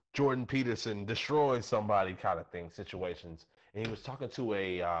Shapiro, Jordan Peterson destroy somebody kind of thing situations. And he was talking to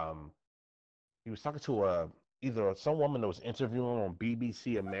a either some woman that was interviewing on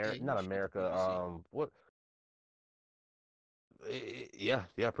BBC Yeah, America, he not was with the America. BBC. What? Yeah,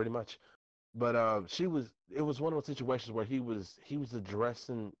 yeah, pretty much. But she was. It was one of those situations where he was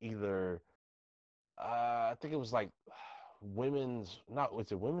addressing either I think it was like women's not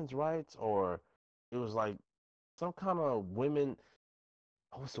was it women's rights or it was like some kind of women.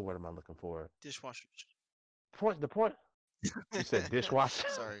 What's the word am I looking for? Dishwashers. The point. You said dishwasher.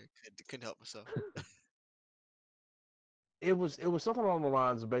 Sorry, couldn't help myself. It was something along the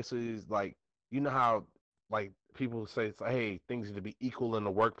lines of basically like you know how like people say it's like hey things need to be equal in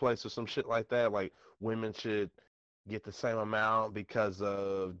the workplace or some shit like that like women should get the same amount because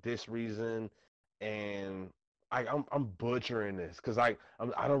of this reason and I'm butchering this because I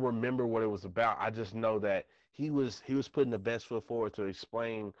don't remember what it was about. I just know that he was putting the best foot forward to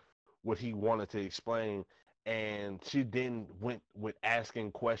explain what he wanted to explain and she then went with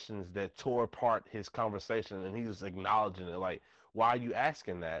asking questions that tore apart his conversation and he was acknowledging it like why are you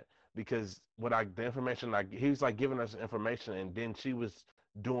asking that because what I the information like he was like giving us information and then she was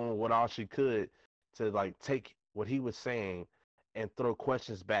doing what all she could to like take what he was saying and throw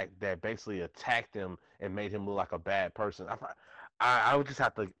questions back that basically attacked him and made him look like a bad person. I would just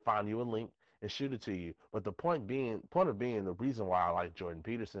have to find you a link and shoot it to you. But the point of being, the reason why I like Jordan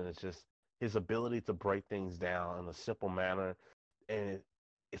Peterson is just his ability to break things down in a simple manner, and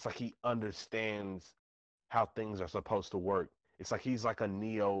it's like he understands how things are supposed to work. It's like he's like a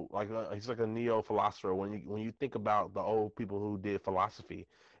he's like a neo philosopher. When you think about the old people who did philosophy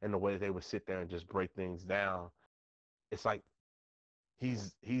and the way that they would sit there and just break things down, it's like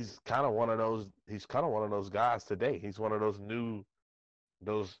he's kind of one of those guys today. He's one of those new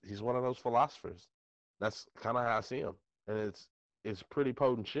those he's one of those philosophers. That's kind of how I see him, and it's pretty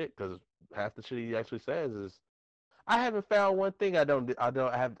potent shit because half the shit he actually says is I haven't found one thing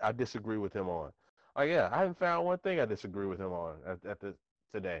I disagree with him on. Like yeah, I haven't found one thing I disagree with him on at the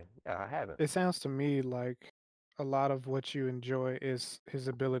today. Yeah, I haven't. It sounds to me like a lot of what you enjoy is his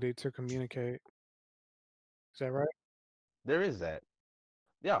ability to communicate. Is that right? There is that.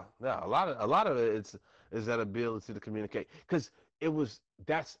 Yeah, yeah. A lot of it is that ability to communicate because it was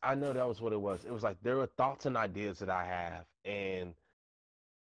that's I know that was what it was. It was like there were thoughts and ideas that I have, and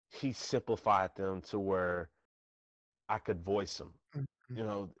he simplified them to where I could voice them. Mhm. You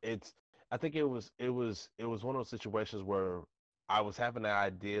know, it's I think it was one of those situations where I was having an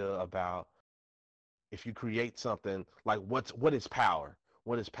idea about if you create something like what is power?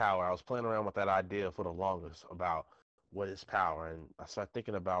 What is power? I was playing around with that idea for the longest about what is power, and I started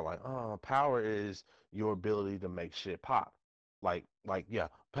thinking about like, oh, power is your ability to make shit pop. Yeah,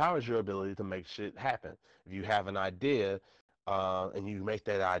 power is your ability to make shit happen. If you have an idea, and you make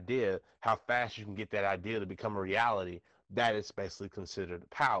that idea, how fast you can get that idea to become a reality, that is basically considered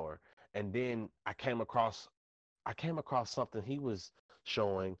power. And then I came across something he was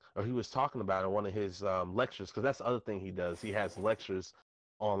showing or he was talking about in one of his lectures because that's the other thing he does. He has lectures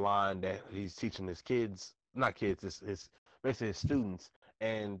online that he's teaching his kids, not kids, his basically his students,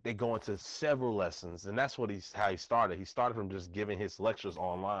 and they go into several lessons. And that's what he's how he started. He started from just giving his lectures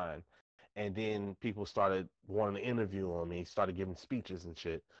online, and then people started wanting to interview him. And he started giving speeches and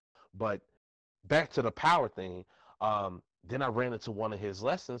shit. But back to the power thing. Then I ran into one of his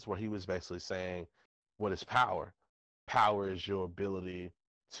lessons where he was basically saying, "What is power? Power is your ability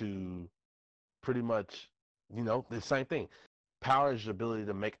to pretty much, the same thing. Power is your ability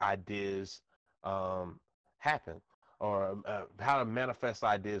to make ideas um, happen, or how to manifest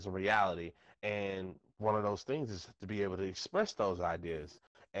ideas in reality. And one of those things is to be able to express those ideas.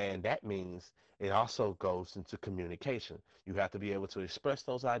 And that means it also goes into communication. You have to be able to express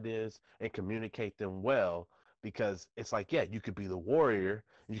those ideas and communicate them well, because it's like, yeah, you could be the warrior,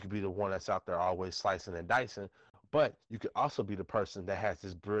 you could be the one that's out there always slicing and dicing, but you could also be the person that has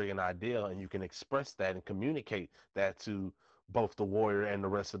this brilliant idea, and you can express that and communicate that to both the warrior and the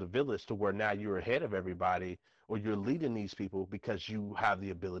rest of the village, to where now you're ahead of everybody, or you're leading these people because you have the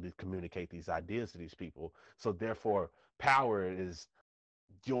ability to communicate these ideas to these people. So therefore, power is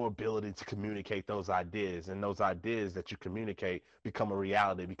your ability to communicate those ideas, and those ideas that you communicate become a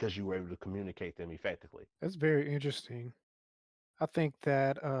reality because you were able to communicate them effectively. That's very interesting. I think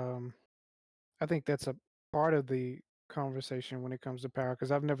that I think that's a part of the conversation when it comes to power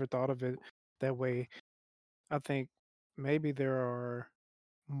because I've never thought of it that way. I think maybe there are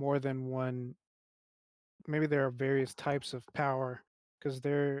more than one, maybe there are various types of power because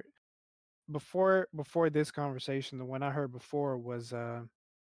there before this conversation, the one I heard before was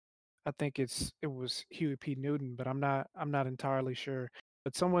I think it was Huey P. Newton, but I'm not entirely sure.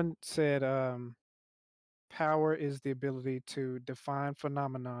 But someone said power is the ability to define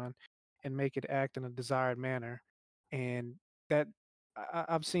phenomenon and make it act in a desired manner. And that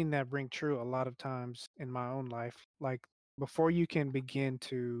I've seen that ring true a lot of times in my own life. Like before you can begin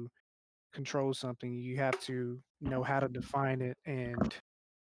to control something, you have to know how to define it. And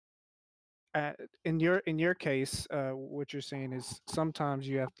uh, in your case, what you're saying is sometimes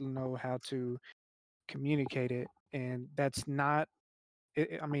you have to know how to communicate it, and that's not.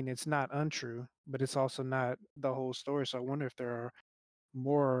 I mean, it's not untrue, but it's also not the whole story. So I wonder if there are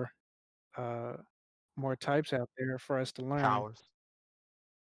more uh, more types out there for us to learn. Powers.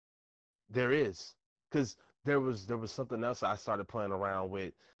 There is, because there was something else I started playing around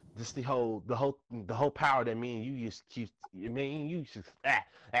with. Just the whole power that me and you used to me and you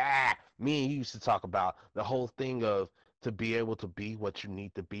used to talk about, the whole thing of to be able to be what you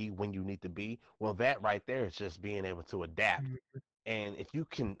need to be when you need to be. Well, that right there is just being able to adapt. Mhm, And if you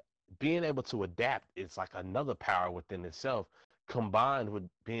can, being able to adapt, it's like another power within itself, combined with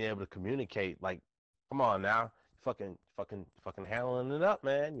being able to communicate. Like, come on now, fucking handling it up,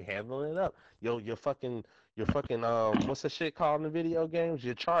 man. You're handling it up. Your fucking what's the shit called in the video games?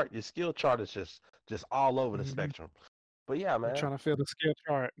 Your skill chart is just all over the mhm. spectrum. But yeah, You're man, trying to fill the skill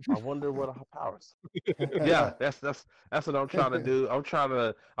chart. I wonder what our powers. Yeah, that's what I'm trying to do.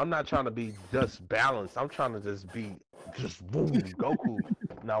 I'm not trying to be just balanced. I'm trying to just be just boom, Goku.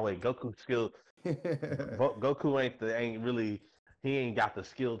 No wait, Goku ain't really, he ain't got the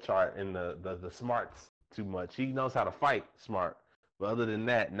skill chart and the smarts too much. He knows how to fight smart. But other than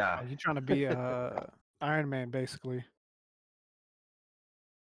that, nah. You're trying to be Iron Man, basically.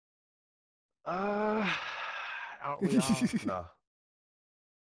 Uh aren't we all? No.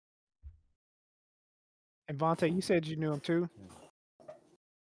 And Vontae, you said you knew him too.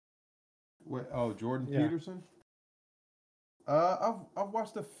 Oh, Jordan Yeah. Peterson. I've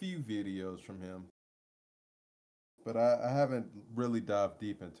watched a few videos from him, but I haven't really dived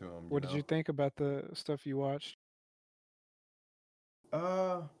deep into him. What did you think about the stuff you watched?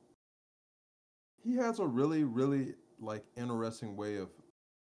 Uh, he has a really, really like interesting way of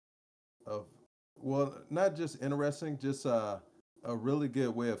well, not just interesting, just a really good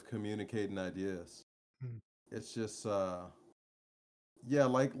way of communicating ideas. Mm, It's just yeah,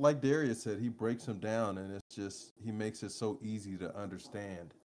 like Darius said, he breaks them down, and it's just he makes it so easy to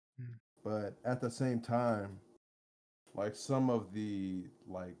understand. mm, But at the same time, like some of the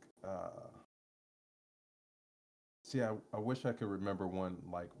like see, I wish I could remember one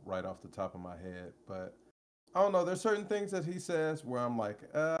like right off the top of my head, but I don't know. There's certain things that he says where I'm like,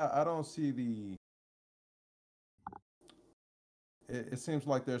 I don't see the. It seems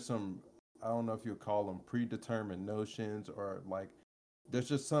like there's some. I don't know if you call them predetermined notions, or like there's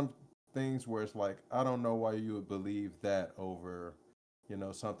just some things where it's like I don't know why you would believe that over,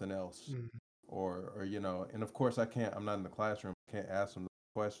 something else, mm, or and of course I can't. I'm not in the classroom. Can't ask them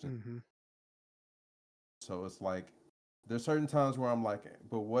the question. mhm, So it's like there's certain times where I'm like,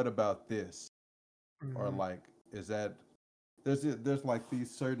 but what about this? Or mhm. like, is that there's like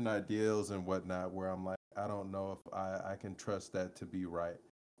these certain ideals and whatnot where I'm like, I don't know if I can trust that to be right.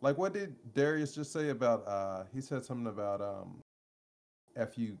 Like, what did Darius just say about? He said something about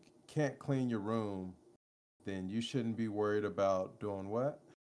FUK. can't clean your room, then you shouldn't be worried about doing what?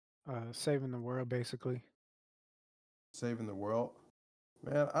 Saving the world, basically. Saving the world.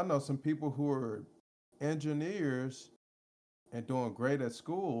 Man, I know some people who are engineers and doing great at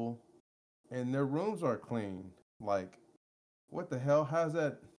school, and their rooms are clean. Like, what the hell? How's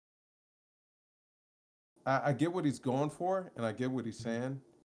that? I get what he's going for, and I get what he's Mhm. saying,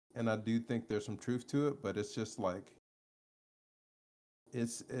 and I do think there's some truth to it. But it's just like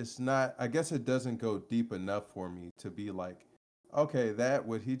it's not. I guess it doesn't go deep enough for me to be like, okay, that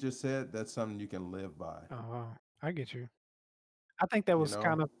what he just said, that's something you can live by. Oh, I get you. I think that You was know,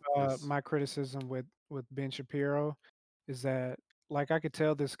 kind of it's my criticism with Ben Shapiro, is that like I could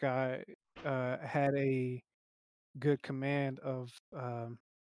tell this guy had a good command of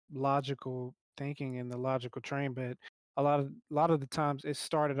logical thinking and the logical train, but a lot of the times um,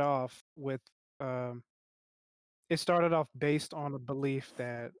 it started off based on a belief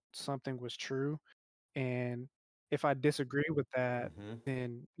that something was true, and if I disagree with that, mm-hmm.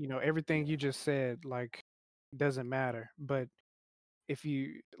 then everything Yeah. you just said like doesn't matter. But if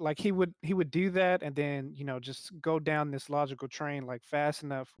you like he would do that and then just go down this logical train like fast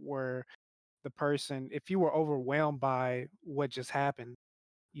enough where the person, if you were overwhelmed by what just happened,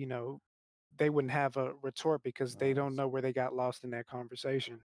 you know they wouldn't have a retort because they don't Nice. know where they got lost in that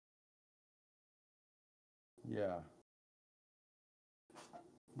conversation. Yeah.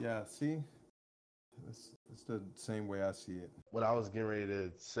 Yeah. See, it's the same way I see it. What I was getting ready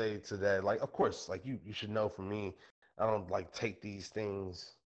to say to that, like, of course, like you should know from me, I don't like take these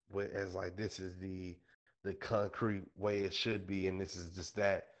things with as like this is the concrete way it should be, and this is just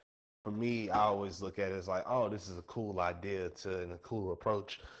that. For me, I always look at it as like, oh, this is a cool idea to and a cool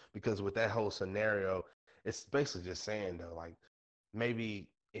approach because with that whole scenario, it's basically just saying though, like maybe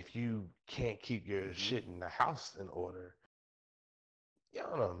if you can't keep your Mm-hmm. shit in the house in order, yeah, I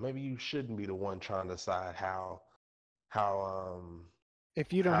don't know, maybe you shouldn't be the one trying to decide how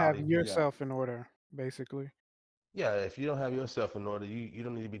If you don't how have to Yeah. yourself in order, basically. yeah, if you don't have yourself in order, you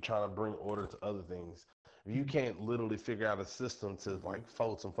don't need to be trying to bring order to other things. If you Mhm. can't literally figure out a system to Mm-hmm. like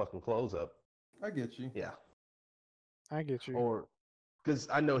fold some fucking clothes up, I get you. yeah. I get you. Or because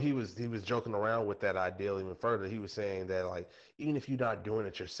I know he was joking around with that ideal even further. He was saying that like even if you're not doing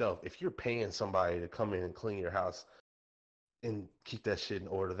it yourself, if you're paying somebody to come in and clean your house and keep that shit in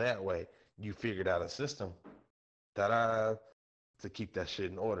order that way, you figured out a system that to keep that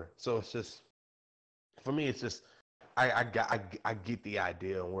shit in order. So it's just for me, it's just I get the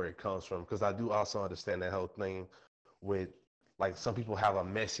idea and where it comes from because I do also understand that whole thing with like some people have a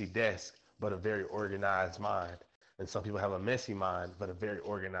messy desk but a very organized mind, and some people have a messy mind but a very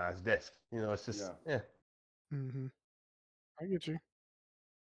organized desk. You know, it's just Yeah. yeah. Hmm. I get you.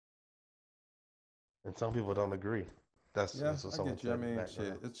 And some people don't agree. Yeah, That's what I someone get you. I said in the mean,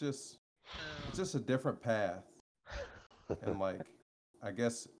 background. shit. It's Um, just a different path, and like, I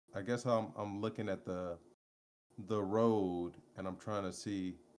guess I guess I'm looking at the road, and I'm trying to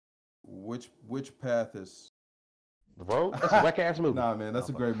see which path is. The Road. That's a whack ass movie. Nah, man, No, that's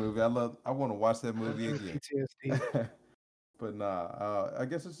a fuck. great movie. I want to watch that movie Giving me again. PTSD. But nah, I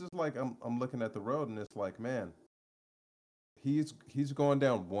guess it's just like I'm looking at the road, and it's like, man, he's going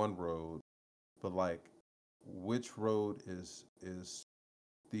down one road, but like, which road is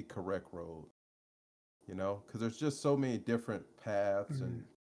the correct road? You know, because there's just so many different paths Mm. and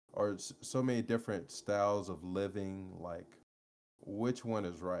or so many different styles of living. Like, which one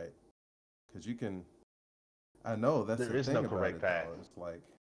is right? Because you can. I know that's There the is no thing about correct it, path. though. It's like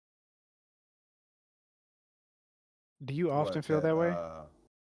Do you often what feel that way?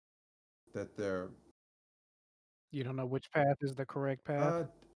 that they're. You don't know which path is the correct path? Uh,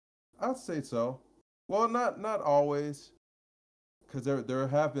 I'd say so. Well, not always, because there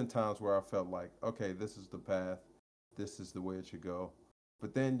have been times where I felt like, okay, this is the path, this is the way it should go.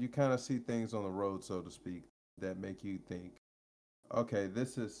 But then you kind of see things on the road, so to speak, that make you think, okay,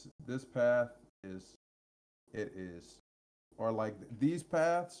 this path is it is, or like these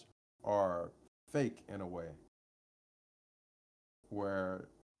paths are fake in a way, where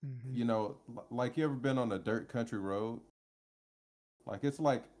Hmm. like you ever been on a dirt country road? Like it's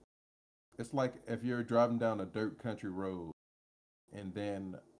like if you're driving down a dirt country road, and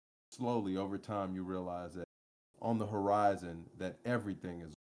then slowly over time you realize that on the horizon that everything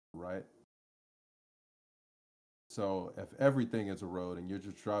is right. So if everything is a road and you're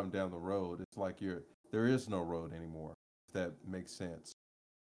just driving down the road, it's like there is no road anymore. If that makes sense.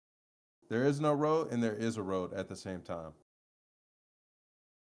 There is no road and there is a road at the same time.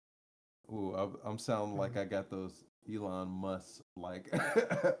 Ooh, I'm sounding like I got those Elon Musk like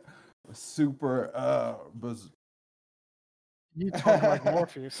super You talk like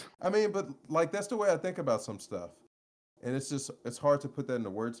Morpheus. I mean, but like that's the way I think about some stuff, and it's hard to put that into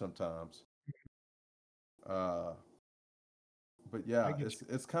words sometimes. Uh, but I yeah, get you.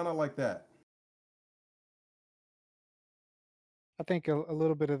 it's kind of like that. I think a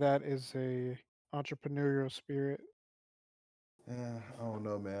little bit of that is a entrepreneurial spirit. I don't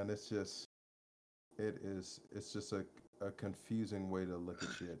know, man. It's just a confusing way to look at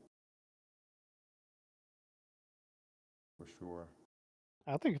shit for sure.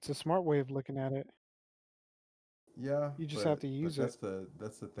 I think it's a smart way of looking at it. Yeah, You just have to but use it.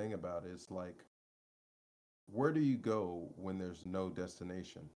 that's the thing about it. It's like where do you go when there's no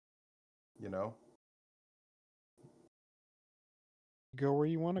destination? You know? Go where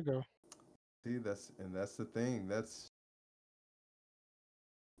you want to go. See, that's the thing.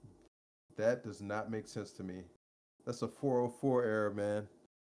 That does not make sense to me. That's a 404 error, man.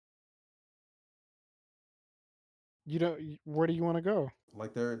 You don't. Where do you want to go?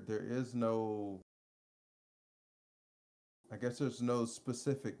 Like there is no I guess there's no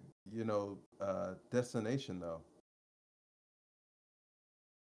specific, destination though.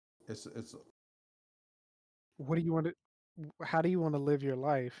 It's What do you want to? How do you want to live your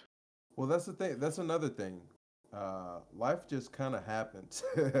life? well, that's the thing. That's another thing. Life just kind of happens,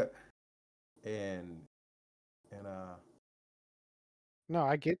 and and No,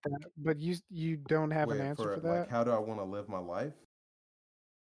 I get that, but you don't have an wait answer for for like that. how do I want to live my life?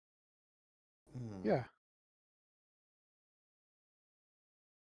 Hmm. Yeah,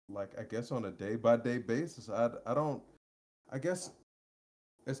 Like I guess on a day by day basis. I don't. I guess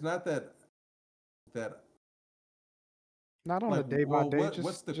it's not that not on like a day by well day,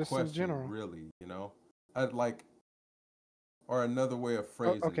 what's the just in question general. really? I'd like or another way of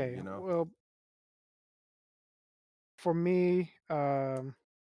phrasing it. Okay, well, for me, uh,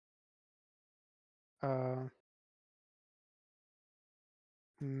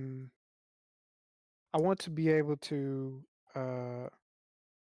 mm, I want to be able to uh,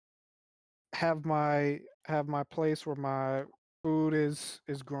 have my place where my food is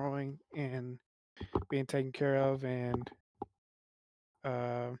growing and being taken care of, and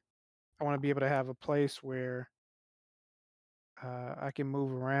uh, I want to be able to have a place where I can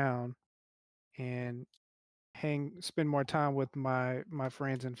move around and spend more time with my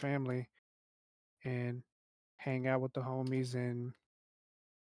friends and family, and hang out with the homies, and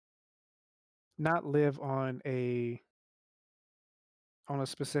not live on a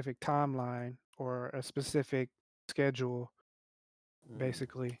specific timeline or a specific schedule, Mm,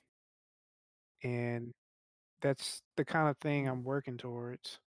 basically. And that's the kind of thing hmm, I'm working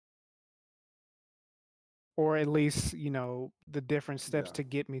towards, or at least, the different steps yeah. to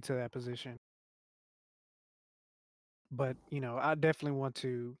get me to that position. But, I definitely want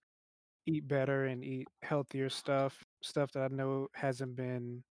to eat better and eat healthier stuff that I know hasn't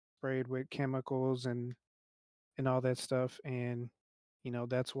been sprayed with chemicals and all that stuff. And,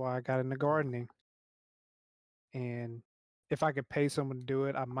 that's why I got into Yeah. gardening. And if I could pay someone to do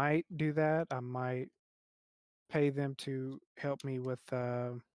it, I might do that. I might pay them to help me with,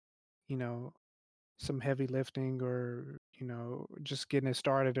 you know, some heavy lifting, or, just getting it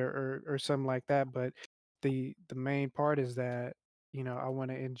started, or something like that. But the main part is that, I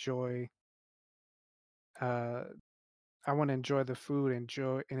want to uh enjoy the food,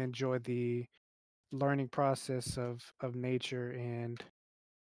 enjoy the learning process of nature, and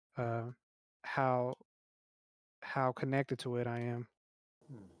uh how connected to it I am,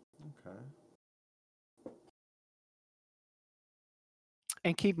 Hmm, okay.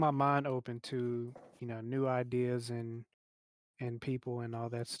 and keep my mind open to, new ideas and people and all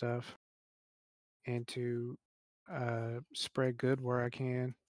that stuff, and to spread good where I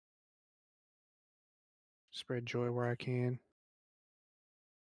can, spread joy where I can.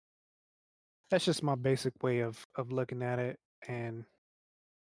 That's just my basic way of looking at it, and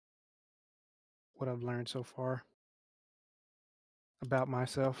what I've learned so far about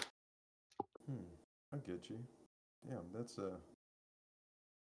myself. Hmm. I get you. Damn, that's a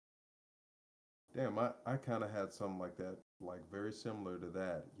damn. I kind of had something like that, like very similar to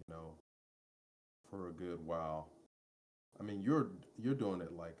that, for a good while. I mean, you're doing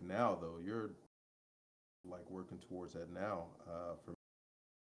it like now though. You're like working towards that now. For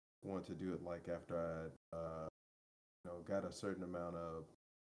wanting to do it like after got a certain amount of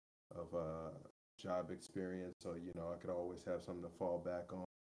job experience, so I could always have something to fall back on.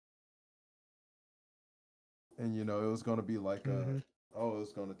 And it was gonna be like Hmm. it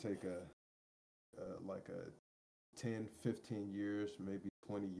was gonna take like a 10, 15 years, maybe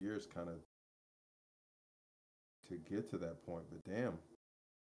 20 years, kind of to get to that point. But damn,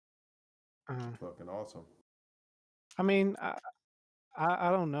 uh, fucking awesome. I mean, I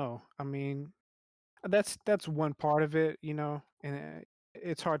don't know. I mean, that's one part of it, and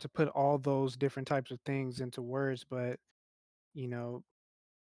it's hard to put all those different types of things into words, but you know,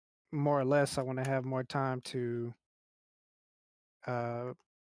 more or less, I want to have uh,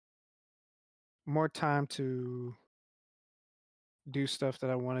 more time to do stuff that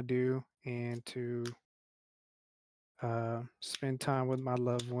I want to do, and to spend time with my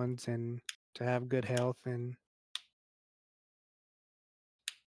loved ones, and to have good health, and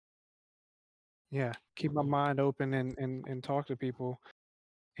yeah, keep my mind open, and talk to people.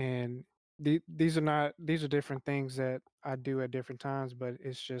 And these are different things that I do at different times, but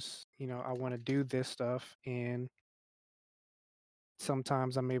it's just, I want to do this stuff, and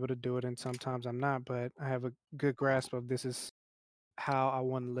sometimes I'm able to do it and sometimes I'm not, but I have a good grasp of this is how I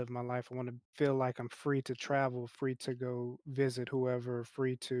want to live my life. I want to feel like I'm free to travel, free to go visit whoever,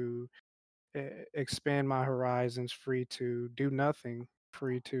 free to expand my horizons, free to do nothing,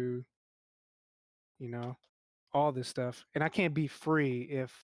 free to, you know, all this stuff. And I can't be free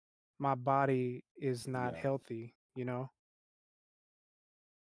if my body is not Yeah, healthy.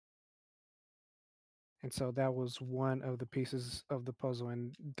 And so that was one of the pieces of the puzzle.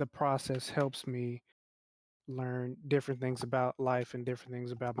 And the process helps me learn different things about life and different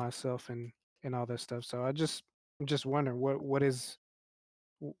things about myself, and all that stuff. So I'm just wondering what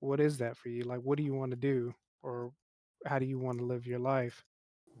is that for you? Like, what do you want to do, or how do you want to live your life?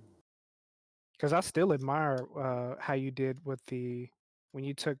 Because I still admire how you did with the when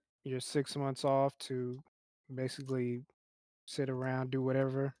you took your 6 months off to basically sit around, do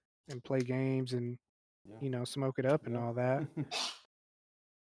whatever, and play games, and yeah, smoke it up and all that. yeah.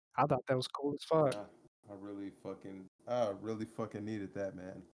 I thought that was cool as fuck. Yeah, I really fucking needed that,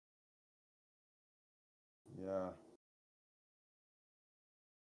 man. Yeah,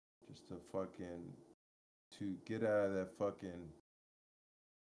 just to get out of that fucking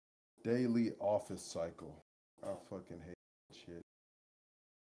daily office cycle. I fucking hate that shit.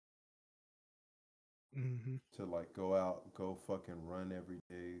 Hmm. To like go out, go fucking run every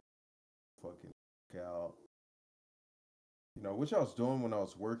day, fucking work out. Which I was doing when I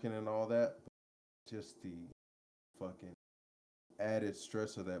was working and all that. But just the fucking added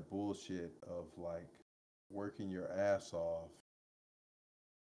stress of that bullshit of like working your ass off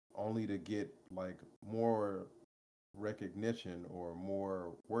only to get like more recognition or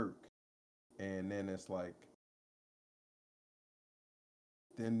more work. And then it's like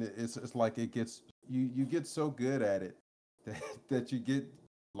it's like it gets you get so good at it that that you get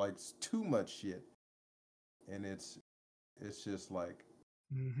like too much shit, and it's just like,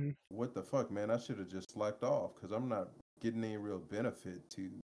 Hmm. what the fuck, man? I should have just slacked off because I'm not getting any real benefit to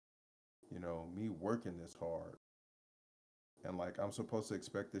me working this hard. And like I'm supposed to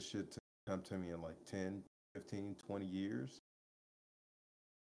expect this shit to come to me in like 10, 15, 20 years.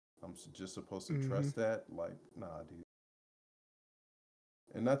 Just supposed to Hmm. trust that. Like, nah, dude.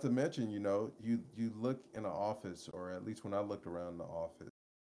 And not to mention, you look in an office, or at least when I looked around the office,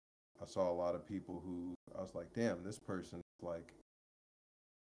 I saw a lot of people who I was like, damn, this person is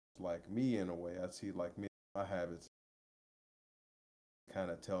like me in a way. I see like me, my habits kind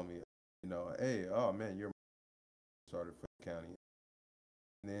of tell me, hey, oh man, you're started for the county.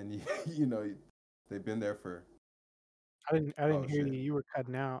 And then they've been there for, I didn't oh hear you. shit, You were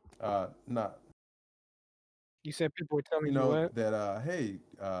cutting out. not, You said people were telling you what? that hey,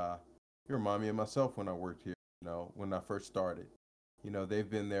 you remind me of myself when I worked here. When I first started. They've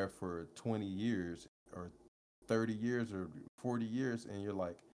been there for 20 years or 30 years or 40 years, and you're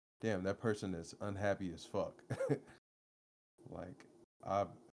like, damn, that person is unhappy as fuck. Like, I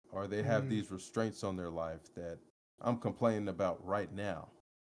or they have Mm, these restraints on their life that I'm complaining about right now,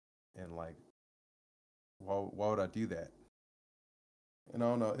 and like, why would I do that? And I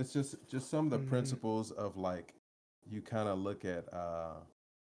don't know. It's just some of the mhm, principles of like, you kind of look at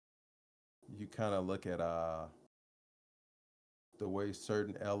you kind of look at the way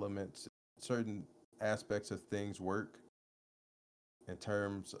certain elements, certain aspects of things work in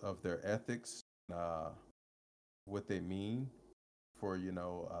terms of their ethics, uh, what they mean for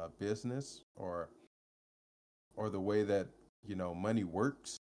business, or the way that money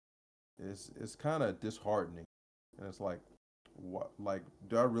works is kind of disheartening. And it's like, what, like,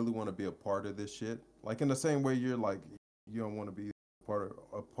 do I really want to be a part of this shit? Like, in the same way you're like, you don't want to be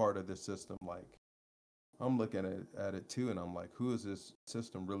a part of this system. Like, I'm looking at it too, and I'm like, who is this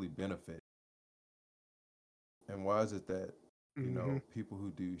system really benefit? And why is it that mhm, people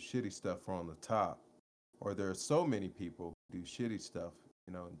who do shitty stuff are on the top, or there are so many people who do shitty stuff,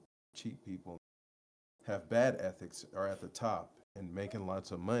 and cheat people, have bad ethics, are at the top and making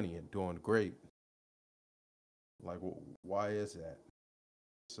lots of money and doing great, Like, why is that?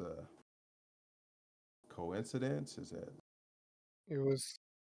 It's a coincidence? Is that It was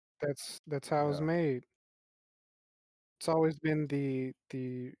that's how it was yeah? made. It's always been the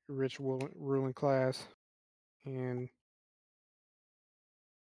rich ruling class, and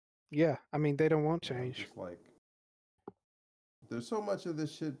yeah, I mean they don't want Yeah, I'm change. just like, there's so much of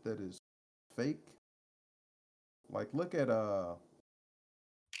this shit that is fake. Like, look at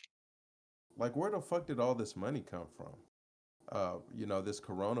like where the fuck did all this money come from? This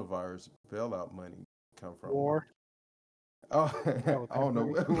coronavirus bailout money come from? War, Oh, oh I that don't know.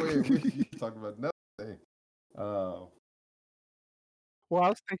 money. You talking about another thing? Uh, Well, I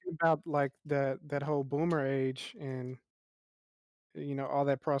was thinking about like that whole boomer age and all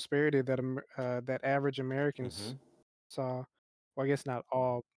that prosperity that that average mm-hmm. Americans saw. Well, I guess not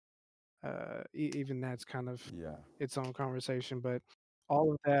all. Even that's kind of Yeah, its own conversation, but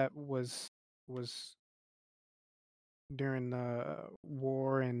all of that was during the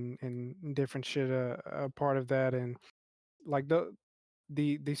war and different shit. A part of that, and like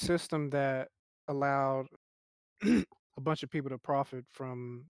the system that allowed a bunch of people to profit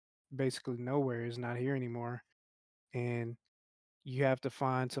from basically nowhere is not here anymore, and you have to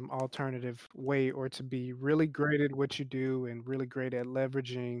find some alternative way or to be really great at what you do and really great at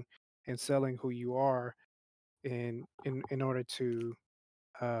leveraging and selling who you are in order to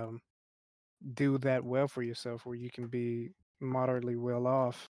um, do that well for yourself where you can be moderately well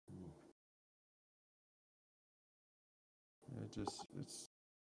off. it's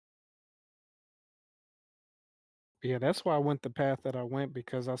Yeah, that's why I went the path that I went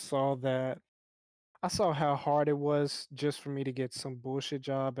because I saw how hard it was just for me to get some bullshit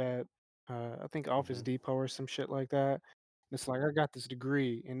job at I think Office mm-hmm. Depot or some shit like that. It's like I got this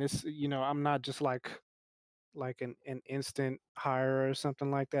degree and this, I'm not just like an instant hire or something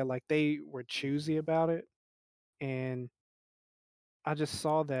like that. Like they were choosy about it, and I just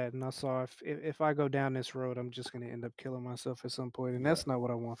saw that, and I saw if I go down this road, I'm just gonna end up killing myself at some point, and Yeah, that's not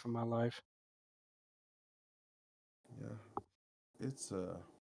what I want for my life. yeah. It's a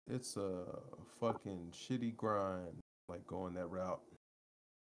it's a fucking shitty grind, like going that route.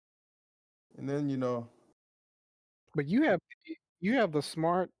 And then But you have the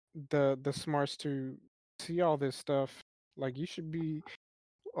smarts to see all this stuff. Like you should be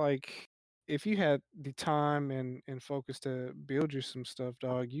like if you had the time and focus to build you some stuff,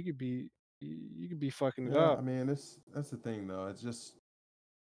 dog, you could be fucking it yeah. up. I mean, that's the thing though. It's just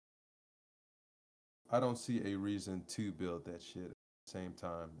I don't see a reason to build that shit at the same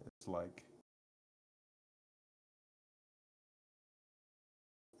time. It's like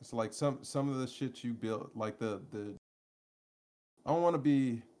some of the shit you built, like the I don't want to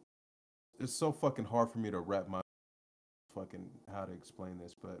be. It's so fucking hard for me to wrap my fucking how to explain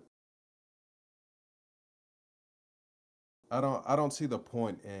this, but I don't see the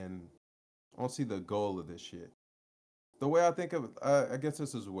point and I don't see the goal of this shit. The way I think of it, I guess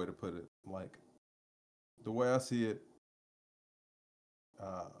this is a way to put it. Like the way I see it,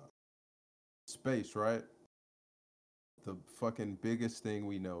 uh, space, right? The fucking biggest thing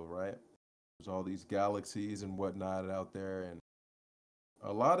we know, right? There's all these galaxies and whatnot out there, and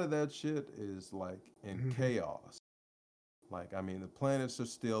a lot of that shit is like in Mhm. chaos. Like, I mean, the planets are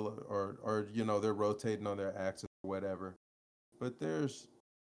still, or they're rotating on their axis or whatever. But there's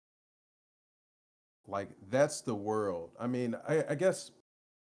like that's the world. I mean, I guess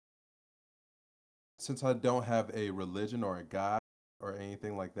since I don't have a religion or a god or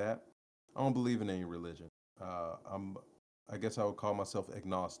anything like that, I don't believe in any religion. I guess I would call myself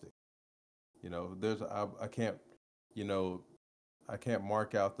agnostic. I can't, you know, I can't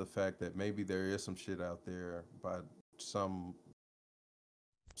mark out the fact that maybe there is some shit out there, but some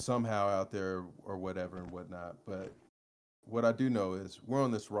somehow out there or whatever and whatnot. But what I do know is we're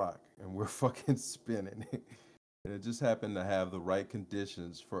on this rock and we're fucking spinning. And it just happened to have the right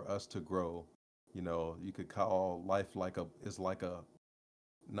conditions for us to grow. You could call life like a is like a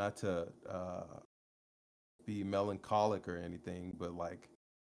not to be melancholic or anything, but like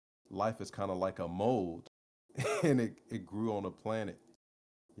life is kind of like a mold, and it grew on a planet,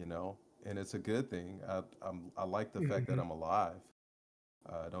 you know, and it's a good thing. I like the fact that Mhm. I'm alive.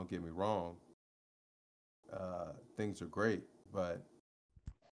 Don't get me wrong, things are great, but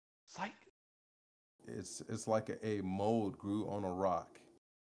Psych. it's like a mold grew on a rock,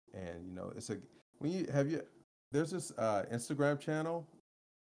 and it's a when you have you there's this Instagram channel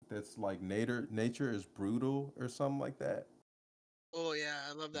that's like nature is brutal or something like that. Oh yeah,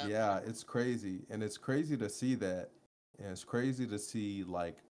 I love that Yeah, one. it's crazy, and it's crazy to see that, and it's crazy to see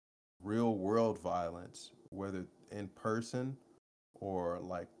like real world violence, whether in person or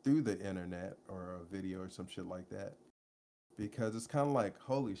like through the internet or a video or some shit like that. Because it's kind of like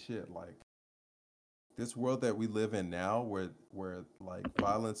holy shit, like this world that we live in now, where like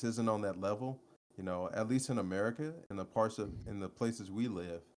violence isn't on that level. You know, at least in America, in the places we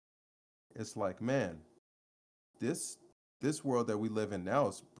live, it's like man, this this world that we live in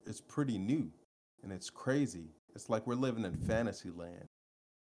now is pretty new, and it's crazy. It's like we're living in fantasy land,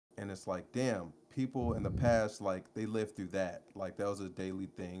 and it's like damn, people in the past like they lived through that. Like that was a daily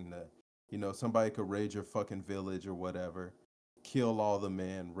thing. That you know somebody could raid your fucking village or whatever, kill all the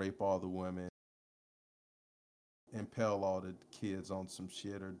men, rape all the women, impale all the kids on some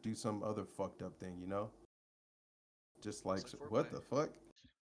shit, or do some other fucked up thing. You know, just like It's like what foreplay.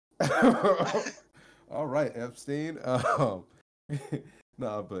 the fuck. All right, Epstein.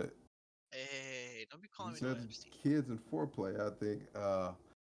 Nah, but Hey, don't be you calling me no said Epstein. kids and foreplay, I think.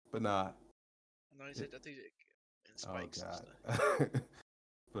 But nah. No, he said It, I think in oh spikes and stuff. God.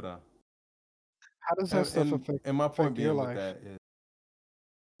 But How does that stuff and my point affect your being with life? that is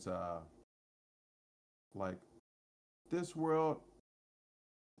like this world,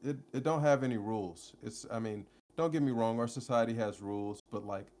 it don't have any rules. It's I mean, don't get me wrong, our society has rules, but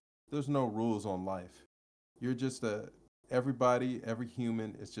like there's no rules on life. You're just a everybody, every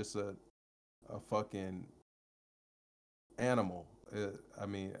human is just a fucking animal. I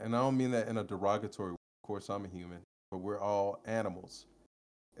mean, and I don't mean that in a derogatory way. Of course, I'm a human, but we're all animals.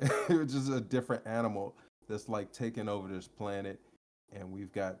 We're just a different animal that's like taking over this planet, and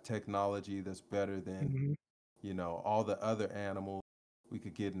we've got technology that's better than Hmm. you know all the other animals. We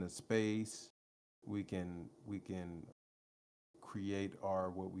could get into space. We can create our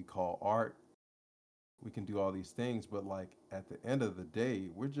what we call art. We can do all these things, but like at the end of the day,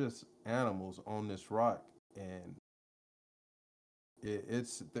 we're just animals on this rock, and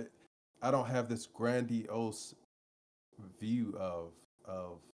it's the I don't have this grandiose view of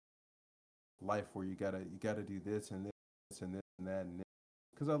life where you gotta do this and this and that and this.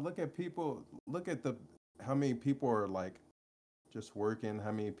 Because I look at people, look at the how many people are like just working,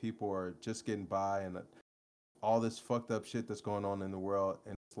 how many people are just getting by, and all this fucked up shit that's going on in the world,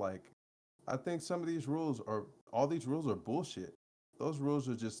 and it's like I think some of these rules are all these rules are bullshit. Those rules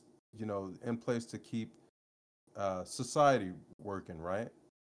are just in place to keep society working, right?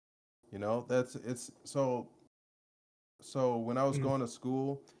 You know, that's it's so when I was Mm. going to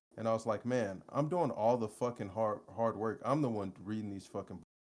school and I was like, man, I'm doing all the fucking hard work. I'm the one reading these fucking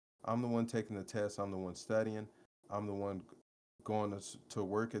I'm the one taking the tests, I'm the one studying. I'm the one going to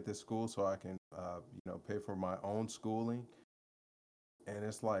work at this school so I can pay for my own schooling. And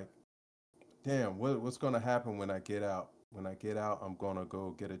it's like, damn, what's going to happen when I get out? When I get out, I'm going to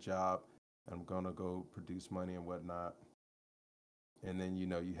go get a job. I'm going to go produce money and whatnot. And then you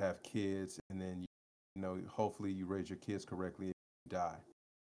have kids, and then hopefully you raise your kids correctly and you die.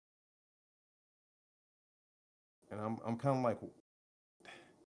 And I'm kind of like,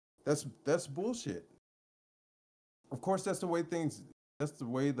 that's bullshit. Of course, that's the way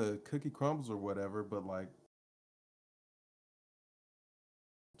the cookie crumbles or whatever. But like,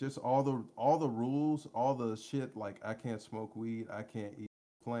 just all the rules, all the shit. Like, I can't smoke weed. I can't eat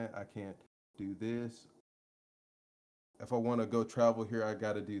plant. I can't do this. If I want to go travel here, I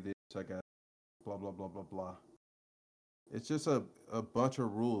got to do this. I got blah blah blah blah blah. It's just a bunch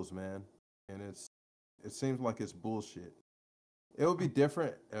of rules, man, and it seems like it's bullshit. It would be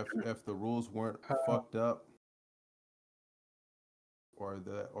different if the rules weren't Uh, fucked up or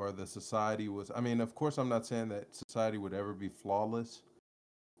the society was. I mean, of course, I'm not saying that society would ever be flawless,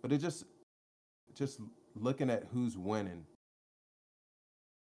 but it just looking at who's winning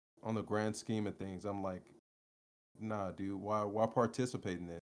on the grand scheme of things, I'm like, nah, dude, why participate in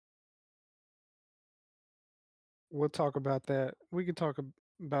this? we'll talk about that. We can talk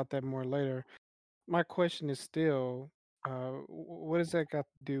about that more later. My question is still, what does that got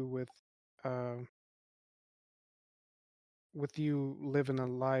to do uh, with you living a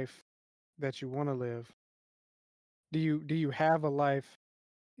life that you want to live? Do you have a life?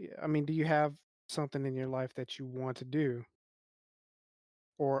 I mean, do you have something in your life that you want to do,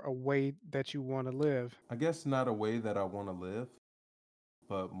 or a way that you want to live? I guess not a way that I want to live,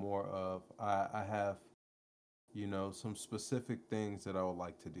 but more of I have some specific things that I would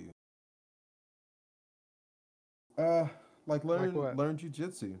like to do. Uh, like Like learn what? learn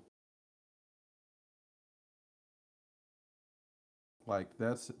jujitsu. Like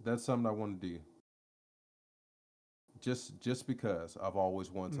that's something I want to do. Just because I've always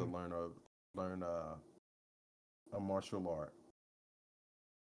wanted to Mm. learn a martial art.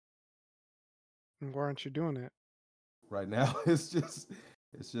 And why aren't you doing it? Right now, it's just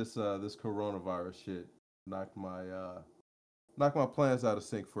this coronavirus shit knocked my knocked my plans out of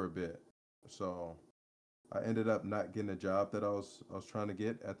sync for a bit. So I ended up not getting a job that I was trying to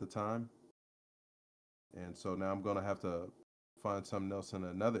get at the time, and so now I'm gonna have to find something else in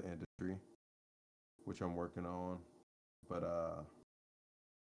another industry, which I'm working on. But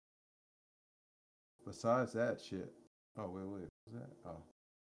besides that shit, oh wait, what's that? Oh,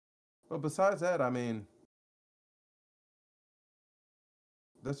 but besides that, I mean,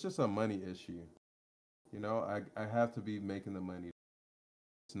 that's just a money issue. You know, I have to be making the money.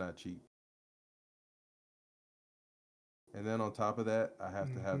 It's not cheap. And then on top of that, I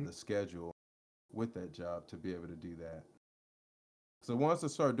have to have Hmm. the schedule with that job to be able to do that. So once I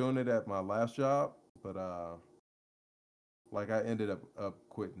started doing it at my last job, but like I ended up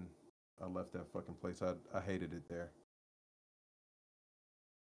quitting. I left that fucking place. I hated it there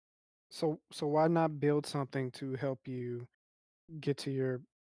So why not build something to help you get to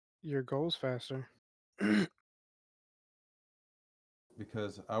your goals faster?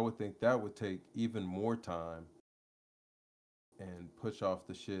 because I would think that would take even more time and push off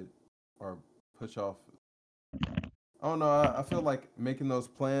the shit or push off. I don't know. I feel like making those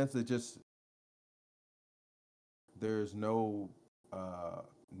plans. It just there's no uh,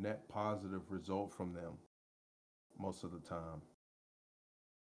 net positive result from them most of the time.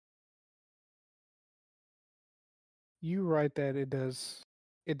 You write that it does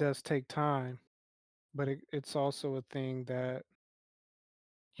take time, but it's also a thing that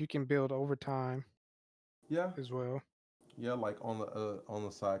you can build over time Yeah, as well. yeah, like on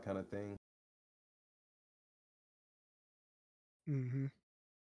the side kind of thing. Hmm.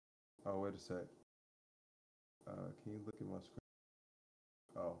 Oh wait a sec. Can you look at my screen?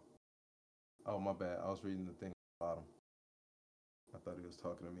 Oh, oh my bad. I was reading the thing at the bottom. I thought he was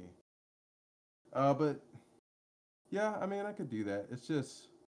talking to me. But yeah, I mean, I could do that. It's just,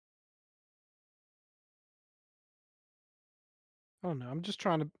 I don't know.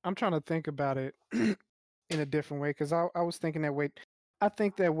 I'm trying to think about it in a different way because I was thinking that way. I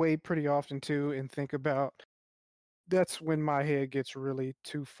think that way pretty often too, and think about that's when my head gets really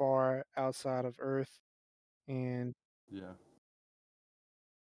too far outside of Earth. And yeah.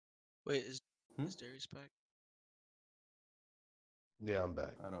 Wait, Hmm? is Darius back? Yeah, I'm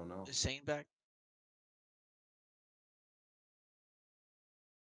back. I don't know. Is Sane back?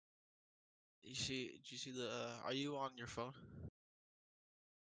 You see? Did you see the? Are you on your phone?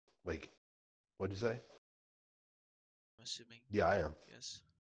 Wait, what'd you say? I'm assuming. Yeah, I am. Yes.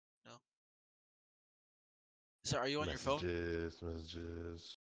 No. So are you on your phone?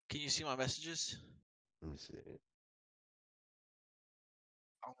 Messages. Can you see my messages Let me see.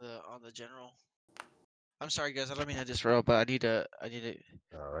 on the general? I'm sorry, guys. I don't mean to disrupt, but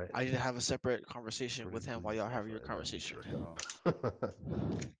All right. I need to have a separate conversation Pretty with him while please, y'all my have your friend. Don't be conversation. jerking Oh.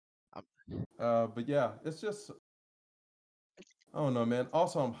 off. Um, But yeah, it's just, I don't know, man.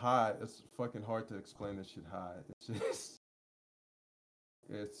 Also, I'm high. It's fucking hard to explain this shit high. It's just,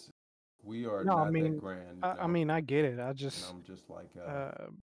 it's, we are no, I not that mean, grand, I mean, I get it. I and just I'm just like, uh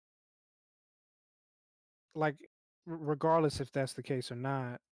like regardless if that's the case or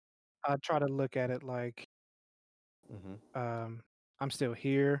not, I try to look at it like mm-hmm, um I'm still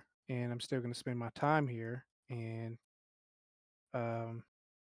here and I'm still going to spend my time here, and um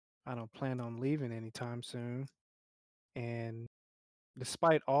I don't plan on leaving anytime soon. And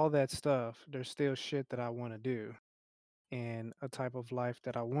despite all that stuff, there's still shit that I want to do and a type of life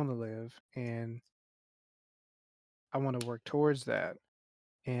that I want to live, and I want to work towards that.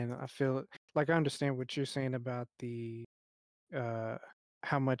 And I feel like I understand what you're saying about the uh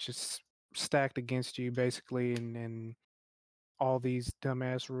how much is stacked against you basically, and all these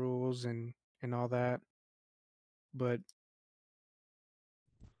dumbass rules and all that. But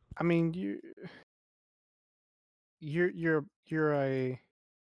I mean, you're a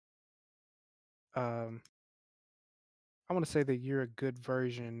um I want to say that you're a good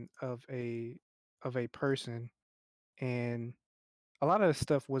version of a person, and a lot of this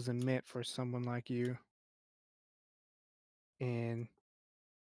stuff wasn't meant for someone like you. And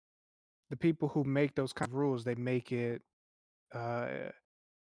the people who make those kind of rules,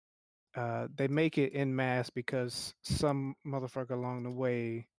 uh they make it in mass because some motherfucker along the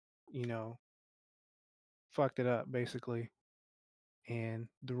way, you know, fucked it up basically. And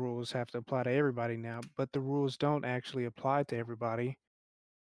the rules have to apply to everybody now, but the rules don't actually apply to everybody,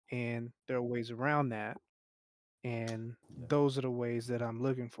 and there are ways around that. And yeah, those are the ways that I'm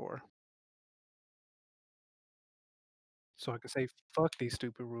looking for. So I can say fuck these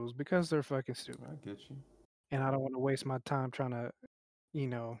stupid rules because they're fucking stupid. I get you. And I don't want to waste my time trying to, you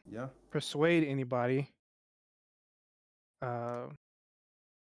know, Yeah, persuade anybody uh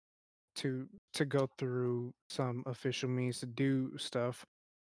to go through some official means to do stuff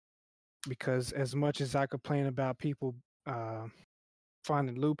because as much as I complain about people uh,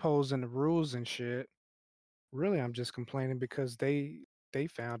 finding loopholes in the rules and shit, really I'm just complaining because they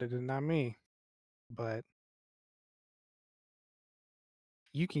found it and not me. But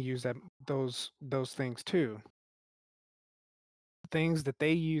you can use those things too. Things that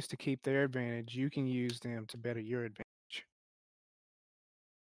they use to keep their advantage, you can use them to better your advantage.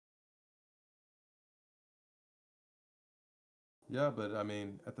 Yeah, but I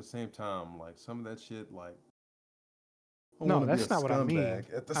mean, at the same time, like some of that shit, like I want No, to be a that's not what I mean.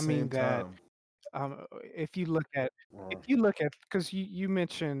 scumbag at the I mean same that time, if you look at or because you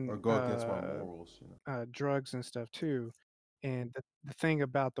mentioned go against my morals. drugs and stuff too, and the thing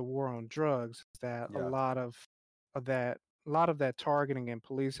about the war on drugs is that Yeah, of that a lot of that targeting and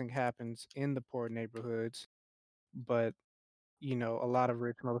policing happens in the poor neighborhoods, but a lot of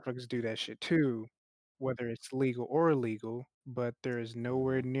rich motherfuckers do that shit too, whether it's legal or illegal, but there is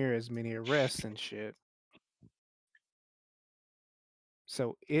nowhere hmm near as many arrests and shit.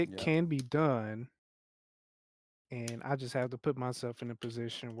 So it yeah, can be done, and I just have to put myself in a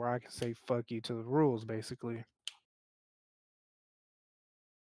position where I can say fuck you to the rules, basically.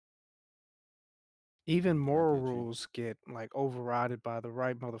 Even I moral get you. rules get like overridden by the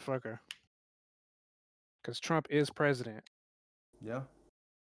right motherfucker. Because Trump is president, Yeah,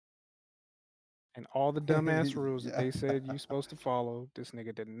 and all the dumbass rules that yeah, they said you supposed to follow, this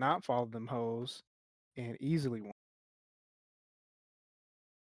nigga did not follow them hoes and easily won.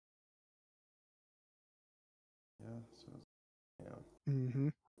 yeah. So yeah, Hmm.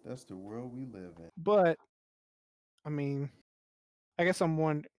 that's the world we live in. But I mean, I guess I'm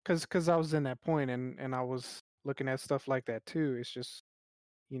one because I was in that point and I was looking at stuff like that too. It's just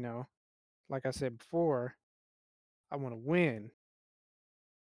you know, like I said before, I want to win.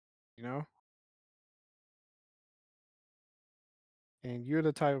 You know, and you're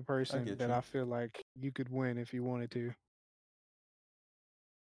the type of I person get that you. I feel like you could win if you wanted to.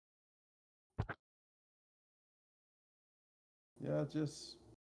 Yeah, just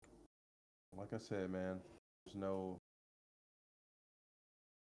like I said, man. There's no.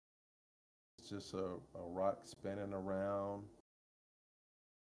 It's just a rock spinning around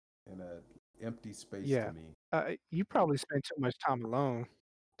in a empty space to Yeah, me. you probably spend too much time alone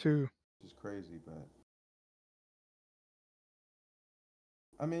too. Which is crazy, but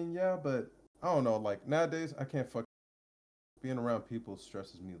I mean, yeah, but I don't know. Like nowadays, I can't fuck being around people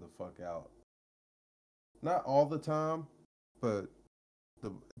stresses me the fuck out. Not all the time, but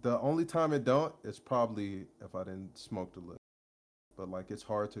the only time it don't is probably if I didn't smoke the liquor. But like it's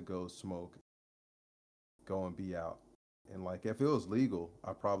hard to go smoke, go and be out. And like if it was legal,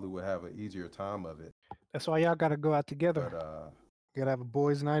 I probably would have an easier time of it. That's why y'all got to go out together. But Gotta have a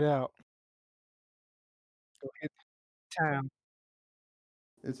boys' night out. Go hit town.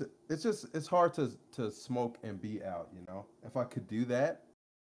 it's just it's hard to smoke and be out, you know? If I could do that,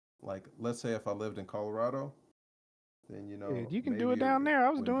 like let's say if I lived in Colorado, then Yeah, you can do maybe it it down there. I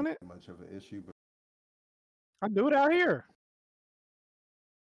was wouldn't be doing it. much of an issue, but I do it out here.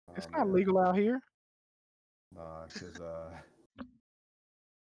 It's not man, legal out here. nah, cuz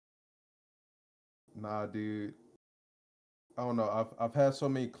nah, dude, I don't know. I've had so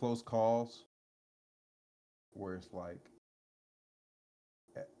many close calls where it's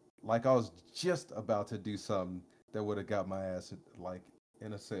eh, like I was just about to do something that would have got my ass like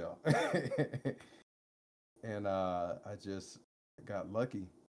in a cell. And I just got lucky,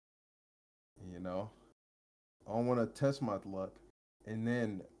 you know. I don't want to test my luck. And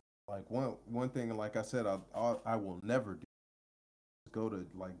then like one thing like I said I will never do is go to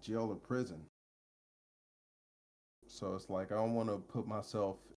like jail or prison. So it's like I don't want to put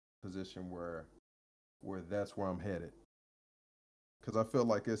myself in a position where that's where I'm headed cuz I feel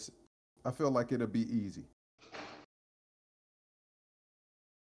like it'll be easy.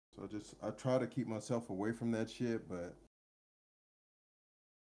 So just I try to keep myself away from that shit, but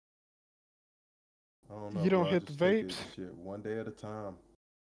I don't know, You don't bro. I hit the just take it vapes. shit one day at a time.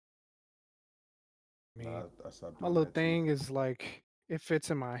 I mean, Nah, I stopped my doing little that too. thing is like it fits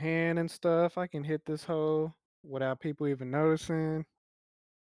in my hand and stuff. I can hit this hole without people even noticing.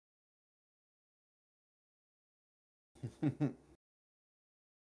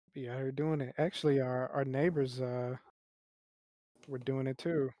 Be out here doing it. Actually, our neighbors were doing it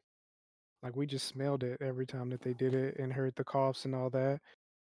too. Like we just smelled it every time that they did it and heard the coughs and all that.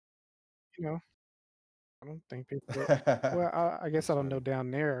 You know, I don't think people. Well, I guess That's I don't know funny.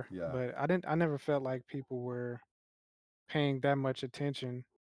 down there, Yeah. but I didn't. I never felt like people were paying that much attention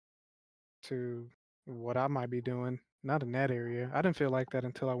to what I might be doing. Not in that area. I didn't feel like that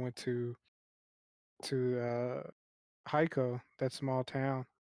until I went to Heiko, that small town.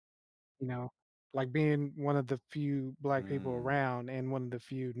 You know, like being one of the few black people Mm, around and one of the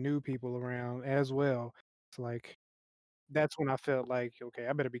few new people around as well. It's like that's when I felt like, okay,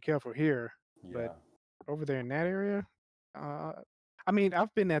 I better be careful here. But yeah. over there in that area, uh, I mean,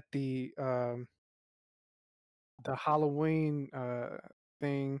 I've been at the Halloween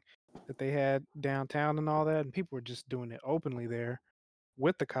thing that they had downtown and all that, and people were just doing it openly there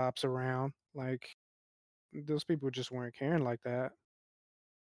with the cops around. Like those people just weren't caring like that.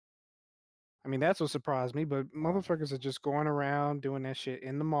 I mean, that's what surprised me, but Wow. motherfuckers are just going around doing that shit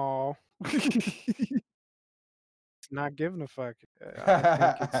in the mall, not giving a fuck. I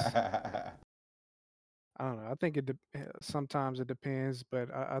think it's, I don't know. I think sometimes it depends, but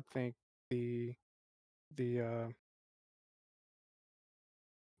I think the the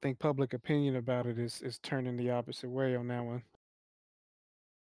think public opinion about it is turning the opposite way on that one.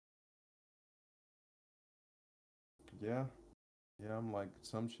 Yeah. Yeah, I'm like,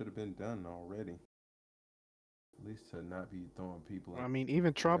 some should have been done already. At least to not be throwing people in I mean,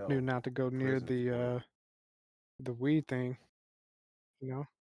 even Trump knew jail, not to go near prison for it. the weed thing. You know,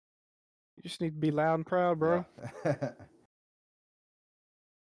 you just need to be loud and proud, Yeah. bro.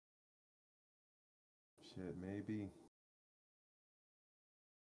 Shit, maybe.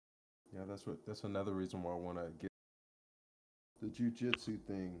 Yeah, that's another reason why I want to get the jujitsu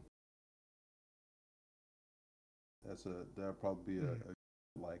thing. That'll probably be Mm.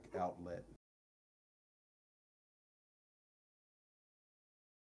 a like outlet.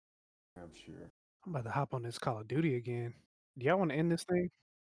 I'm sure. I'm about to hop on this Call of Duty again. Do y'all want to end this thing?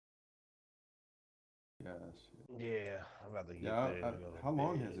 Yeah, shit. Yeah, I'm about to get Yeah. there and go How to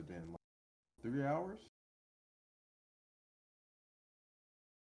long has bed. it been? Like 3 hours?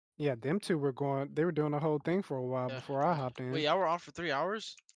 Yeah, them two were going. They were doing the whole thing for a while Yeah, before I yeah. hopped Wait, in. y'all were on for 3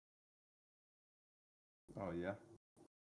 hours? Oh yeah.